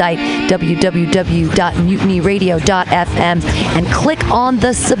website, www.mutinyradio.fm, and click on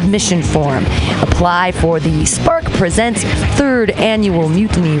the submission form. Apply for the Spark Presents 3rd Annual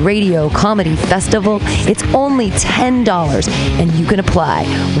Mutiny Radio Comedy Festival. It's only $10, and you can apply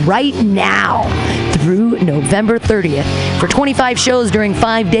right now through November 30th for 25 shows during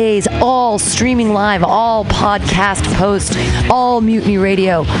 5 days, all streaming live, all podcast posts, all Mutiny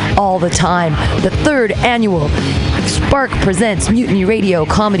Radio, all the time. The 3rd Annual Spark Presents Mutiny Radio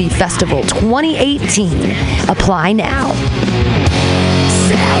Comedy Festival 2018. Apply now.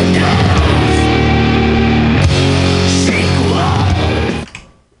 Sound off.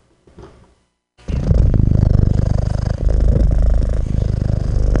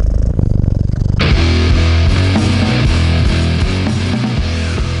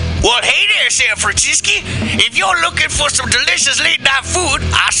 Well, hey there, San Francisco. If you're looking for some delicious late-night food,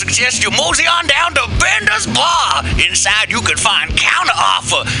 I suggest you mosey on down to Bender's Bar. Inside, you can find counter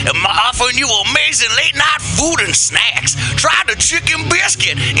offer, offering you amazing late-night food and snacks. Try the chicken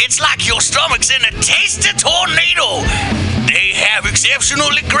biscuit. It's like your stomach's in a tasty tornado. They have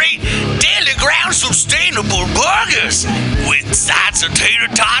exceptionally great daily ground sustainable burgers with sides of tater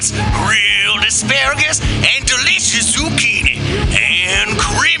tots, grilled asparagus, and delicious zucchini, and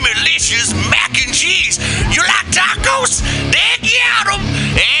creamy-licious mac and cheese. You like tacos? They got them.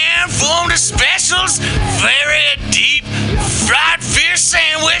 And from the specials, very deep fried fish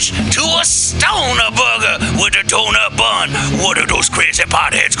sandwich to a stoner burger with a donut bun. What are those crazy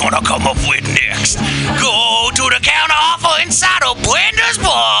potheads gonna come up with next? Go to the counter offer inside of Bender's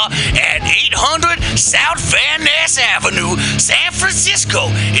Bar at 800 South Van Ness Avenue, San Francisco.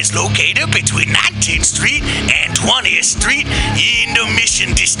 It's located between 19th Street and 20th Street in the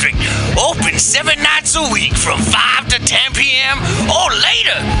Mission District. Open 7 nights a week from 5 to 10 p.m. or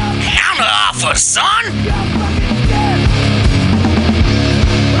later. Counter offer, son.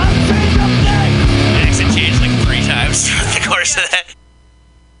 Accent changed like 3 times throughout the course of that.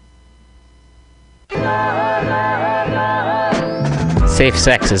 Safe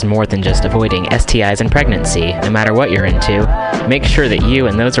sex is more than just avoiding STIs and pregnancy, no matter what you're into. Make sure that you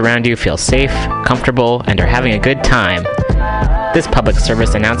and those around you feel safe, comfortable, and are having a good time. This public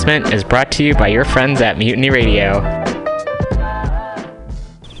service announcement is brought to you by your friends at Mutiny Radio.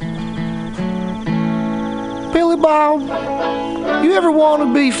 Billy Bob, you ever want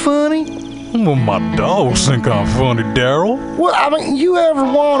to be funny? Well, my dogs think I'm funny, Daryl. Well, I mean, you ever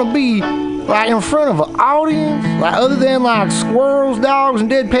want to be, like, in front of an audience? Like, other than, like, squirrels, dogs, and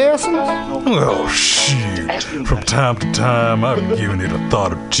dead peasants? Oh, shoot. From time to time, I've been giving it a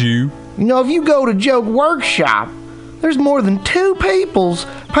thought or two. You know, if you go to JokeWorkshop, there's more than 2 peoples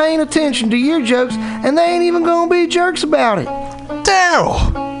paying attention to your jokes, and they ain't even gonna be jerks about it.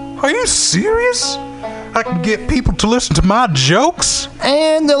 Daryl, are you serious? I can get people to listen to my jokes?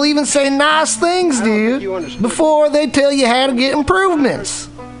 And they'll even say nice things, dude, before they tell you how to get improvements.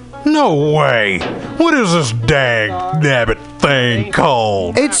 No way. What is this dag-nabbit thing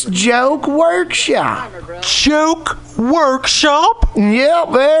called? It's JokeWorkshop. JokeWorkshop?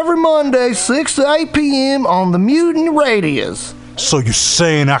 Yep, every Monday, 6 to 8 p.m. on the Mutiny Radios. So you're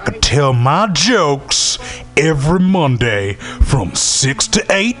saying I could tell my jokes every Monday from 6 to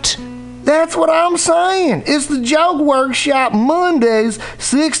 8? That's what I'm saying. It's the JokeWorkshop Mondays,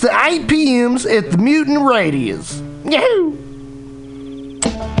 6 to 8 p.m. at the Mutiny Radios. Yahoo!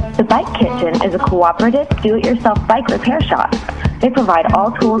 The Bike Kitchen is a cooperative, do-it-yourself bike repair shop. They provide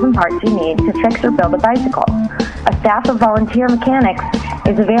all tools and parts you need to fix or build a bicycle. A staff of volunteer mechanics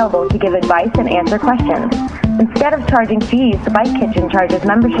is available to give advice and answer questions. Instead of charging fees, the Bike Kitchen charges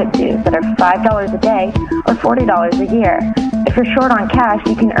membership dues that are $5 a day or $40 a year. If you're short on cash,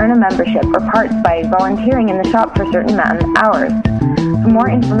 you can earn a membership or parts by volunteering in the shop for certain amount of hours. For more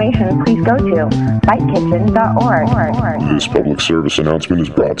information, please go to bikekitchen.org. This public service announcement is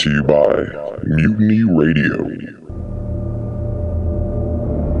brought to you by Mutiny Radio.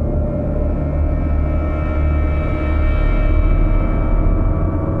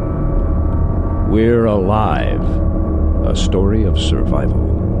 We're Alive, a story of survival.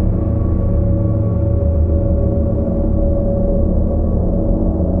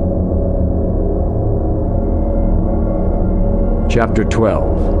 Chapter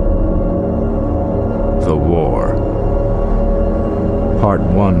 12, The War, Part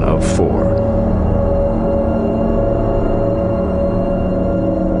 1 of 4.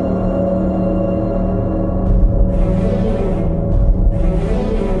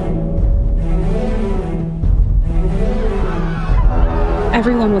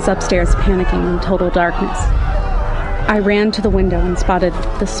 Everyone was upstairs panicking in total darkness. I ran to the window and spotted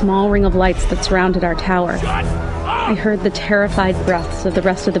the small ring of lights that surrounded our tower. I heard the terrified breaths of the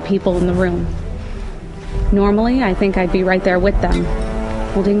rest of the people in the room. Normally, I think I'd be right there with them,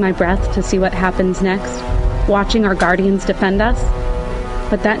 holding my breath to see what happens next, watching our guardians defend us.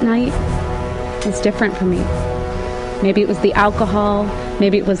 But that night was different for me. Maybe it was the alcohol,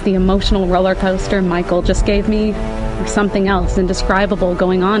 maybe it was the emotional roller coaster Michael just gave me, or something else indescribable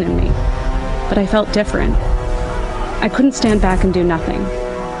going on in me. But I felt different. I couldn't stand back and do nothing.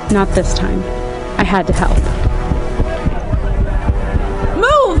 Not this time. I had to help.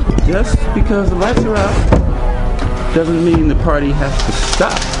 Move! Just because the lights are out doesn't mean the party has to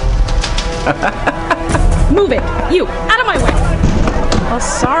stop. Move it! You! Out of my way! Oh,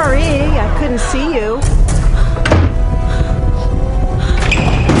 sorry. I couldn't see you.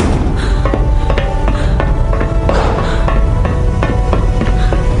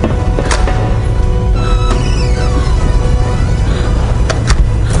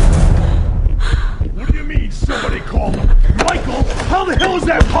 How the hell is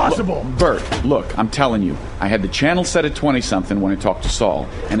that possible? Bert, look, I'm telling you, I had the channel set at 20-something when I talked to Saul,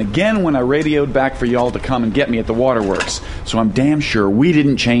 and again when I radioed back for y'all to come and get me at the waterworks, so I'm damn sure we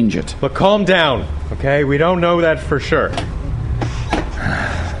didn't change it. Look, calm down, okay? We don't know that for sure.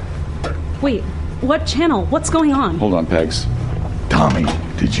 Wait, what channel? What's going on? Hold on, Pegs. Tommy,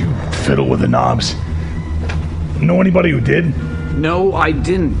 did you fiddle with the knobs? Know anybody who did? No, I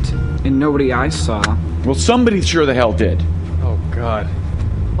didn't. And nobody I saw. Well, somebody sure the hell did. Oh, God.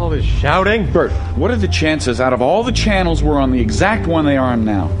 All this shouting? Bert, what are the chances out of all the channels we're on the exact one they are on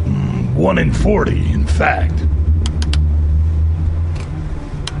now? 1 in 40, in fact.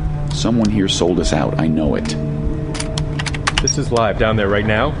 Someone here sold us out, I know it. This is live down there right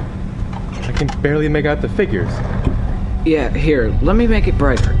now. I can barely make out the figures. Yeah, here, let me make it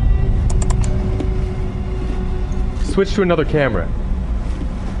brighter. Switch to another camera.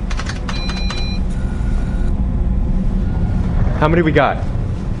 How many we got?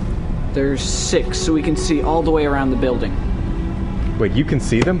 There's 6, so we can see all the way around the building. Wait, you can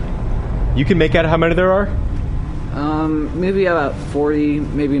see them? You can make out how many there are? Maybe about 40,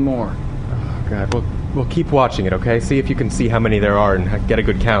 maybe more. Oh, God. We'll keep watching it, okay? See if you can see how many there are and get a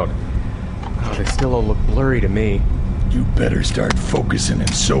good count. Oh, they still all look blurry to me. You better start focusing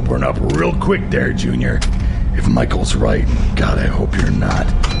and sobering up real quick there, Junior. If Michael's right, God, I hope you're not.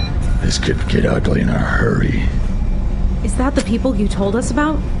 This could get ugly in a hurry. Is that the people you told us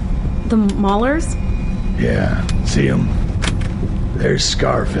about? The Maulers? Yeah, see them? There's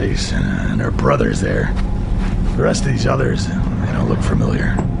Scarface and her brother's there. The rest of these others, they don't look familiar.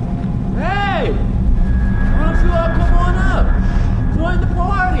 Hey! Why don't you all come on up? Join the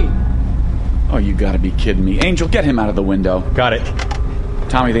party! Oh, you gotta be kidding me. Angel, get him out of the window. Got it.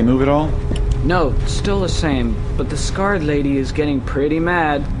 Tommy, they move at all? No, still the same, but the scarred lady is getting pretty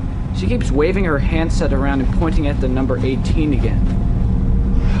mad. She keeps waving her handset around and pointing at the number 18 again.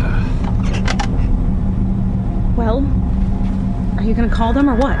 Well, are you gonna call them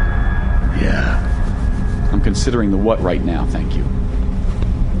or what? Yeah. I'm considering the what right now, thank you.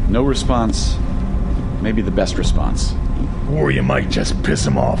 No response. Maybe the best response. Or you might just piss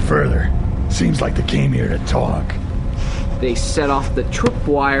them off further. Seems like they came here to talk. They set off the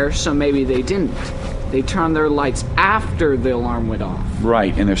tripwire, so maybe they didn't. They turned their lights after the alarm went off.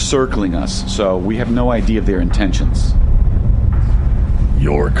 Right, and they're circling us, so we have no idea of their intentions.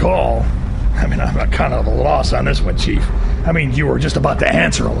 Your call. I mean, I'm kind of at a loss on this one, Chief. I mean, you were just about to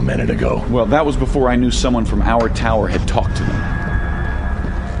answer them a minute ago. Well, that was before I knew someone from our tower had talked to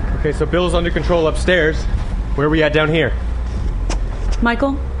them. Okay, so Bill's under control upstairs. Where are we at down here?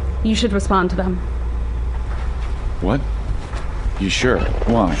 Michael, you should respond to them. What? You sure?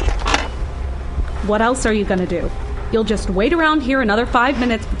 Why? What else are you gonna do? You'll just wait around here another 5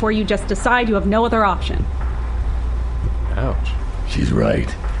 minutes before you just decide you have no other option. Ouch. She's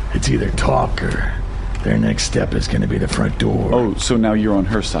right. It's either talk or their next step is going to be the front door. Oh, so now you're on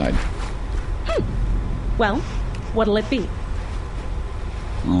her side. Well, what'll it be?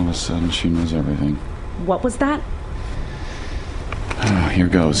 All of a sudden, she knows everything. What was that? Oh, here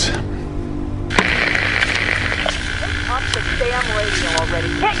goes. Up the damn radio already.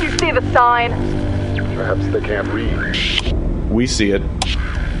 Can't you see the sign? Perhaps they can't read. We see it.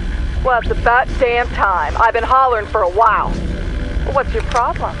 Well, it's about damn time. I've been hollering for a while. What's your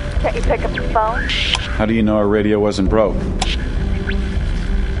problem? Can't you pick up the phone? How do you know our radio wasn't broke?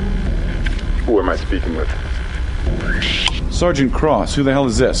 Who am I speaking with? Sergeant Cross. Who the hell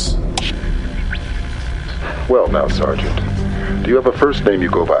is this? Well now, Sergeant. Do you have a first name you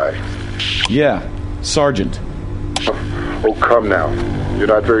go by? Yeah, Sergeant. Oh, come now. You're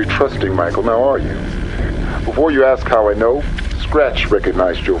not very trusting, Michael, now are you? Before you ask how I know, Scratch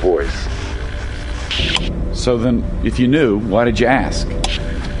recognized your voice. So then, if you knew, why did you ask?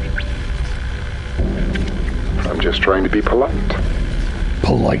 I'm just trying to be polite.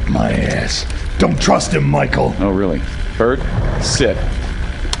 Polite my ass. Don't trust him, Michael. Oh, really? Bert, sit.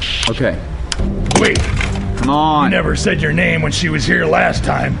 Okay. Wait. Come on. You never said your name when she was here last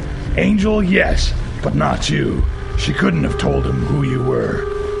time. Angel, yes, but not you. She couldn't have told him who you were.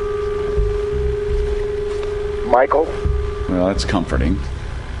 Michael? Well, that's comforting.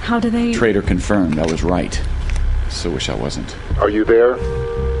 How do they... Traitor confirmed. I was right. So wish I wasn't. Are you there?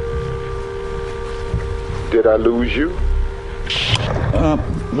 Did I lose you?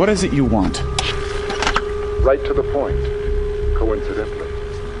 What is it you want? Right to the point. Coincidentally,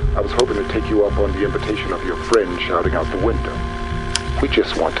 I was hoping to take you up on the invitation of your friend shouting out the window. We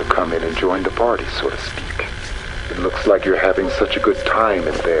just want to come in and join the party, so to speak. It looks like you're having such a good time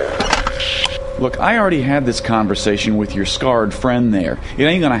in there. Look, I already had this conversation with your scarred friend there. It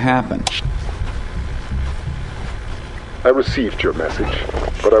ain't gonna happen. I received your message,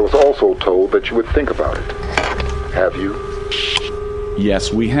 but I was also told that you would think about it. Have you?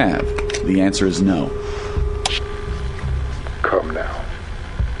 Yes, we have. The answer is no. Come now.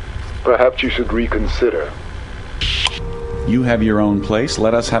 Perhaps you should reconsider. You have your own place,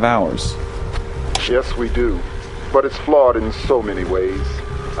 let us have ours. Yes, we do. But it's flawed in so many ways.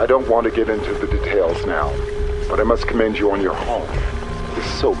 I don't want to get into the details now, but I must commend you on your home. It's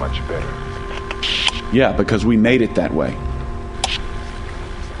so much better. Yeah, because we made it that way.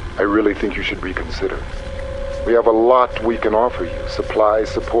 I really think you should reconsider. We have a lot we can offer you. Supplies,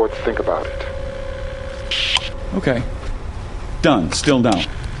 support, think about it. Okay. Done. Still no.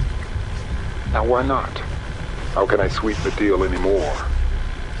 Now why not? How can I sweeten the deal anymore?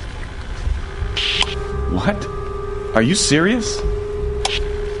 What? Are you serious?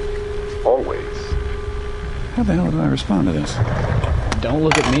 Always. How the hell did I respond to this? Don't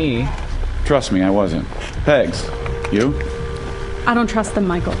look at me. Trust me, I wasn't. Pegs, you? I don't trust them,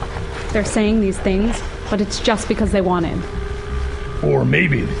 Michael. They're saying these things, but it's just because they want in. Or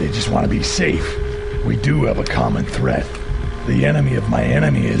maybe they just want to be safe. we do have a common threat. The enemy of my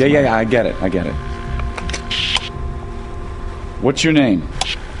enemy is... Yeah, I get it. What's your name?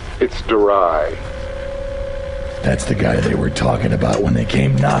 It's Durai. That's the guy they were talking about when they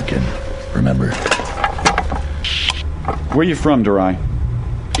came knocking. Remember? Where you from, Durai?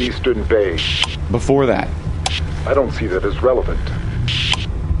 Eastern Bay. Before that? I don't see that as relevant.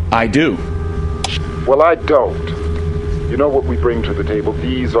 I do. Well, I don't. You know what we bring to the table?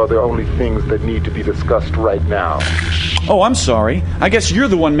 These are the only things that need to be discussed right now. Oh, I'm sorry. I guess you're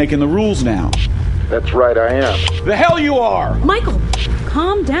the one making the rules now. That's right, I am. The hell you are! Michael,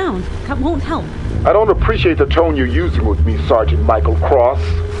 calm down. That won't help. I don't appreciate the tone you're using with me, Sergeant Michael Cross.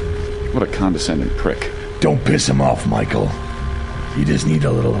 What a condescending prick. Don't piss him off, Michael. You just need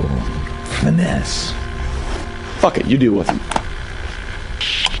a little finesse. Fuck it, you deal with him.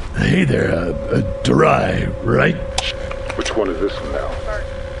 Hey there, Durai, right? Which one is this one now?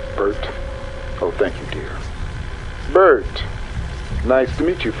 Bert? Oh, thank you, dear. Bert, nice to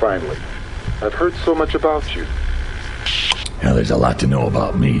meet you finally. I've heard so much about you. Now, there's a lot to know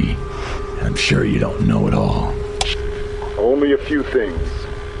about me. I'm sure you don't know it all. Only a few things,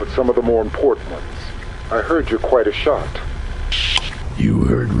 but some of the more important ones. I heard you're quite a shot. You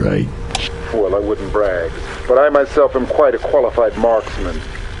heard right. Well, I wouldn't brag, but I myself am quite a qualified marksman.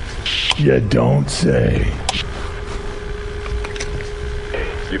 You don't say.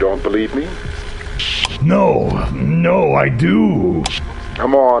 You don't believe me? No, I do.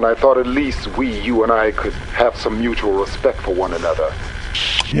 Come on, I thought at least you and I could have some mutual respect for one another.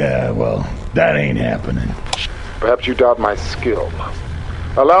 Yeah, well, that ain't happening. Perhaps you doubt my skill.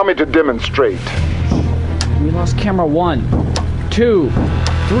 Allow me to demonstrate. We lost camera 1, 2,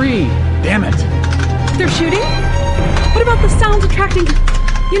 3. Damn it. They're shooting? What about the sounds attracting,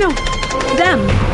 them?